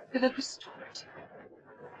with a restorative.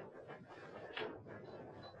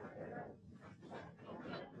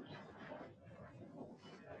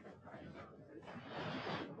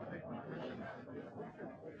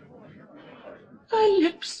 Thy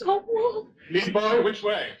lips are warm. Lead boy, which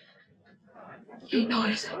way? He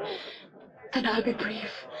knows, then I'll be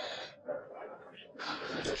brief.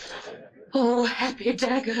 Oh, happy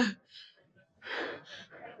dagger,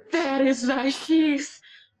 there is thy sheath.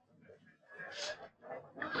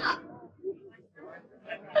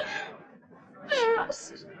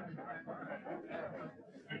 Thrust,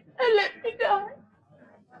 and let me die.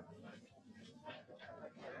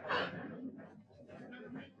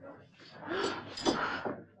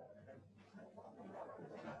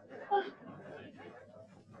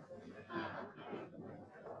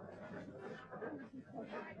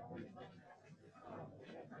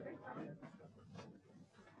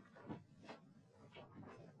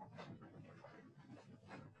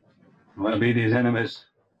 Where be these enemies?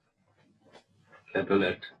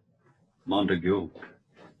 Capulet, Montague,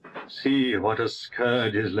 see what a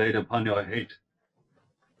scourge is laid upon your hate,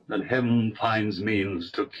 that heaven finds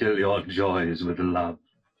means to kill your joys with love.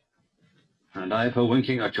 And I, for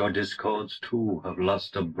winking at your discords, too, have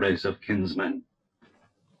lost a brace of kinsmen.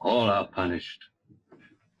 All are punished.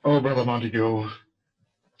 Oh, brother Montague,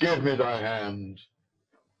 give me thy hand.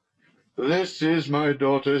 This is my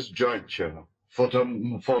daughter's jointure, for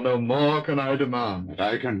no more can I demand. But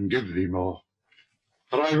I can give thee more.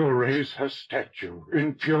 For I will raise her statue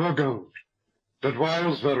in pure gold, that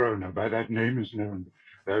whiles Verona by that name is known,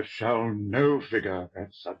 there shall no figure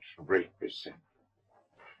at such rate be seen,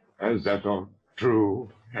 as that of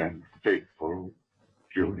true and faithful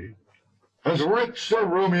Juliet. Has wrecked Sir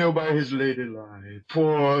Romeo by his lady lie,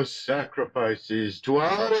 poor sacrifices to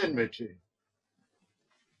our enmity.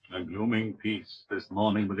 A glooming peace this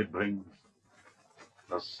morning will it bring.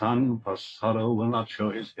 The sun for sorrow will not show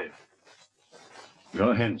his head.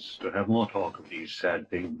 Go hence to have more talk of these sad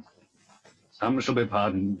things. Some shall be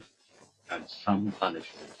pardoned, and some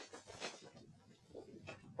punished.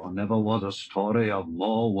 For never was a story of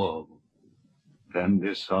more woe than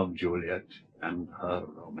this of Juliet and her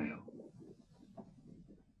Romeo.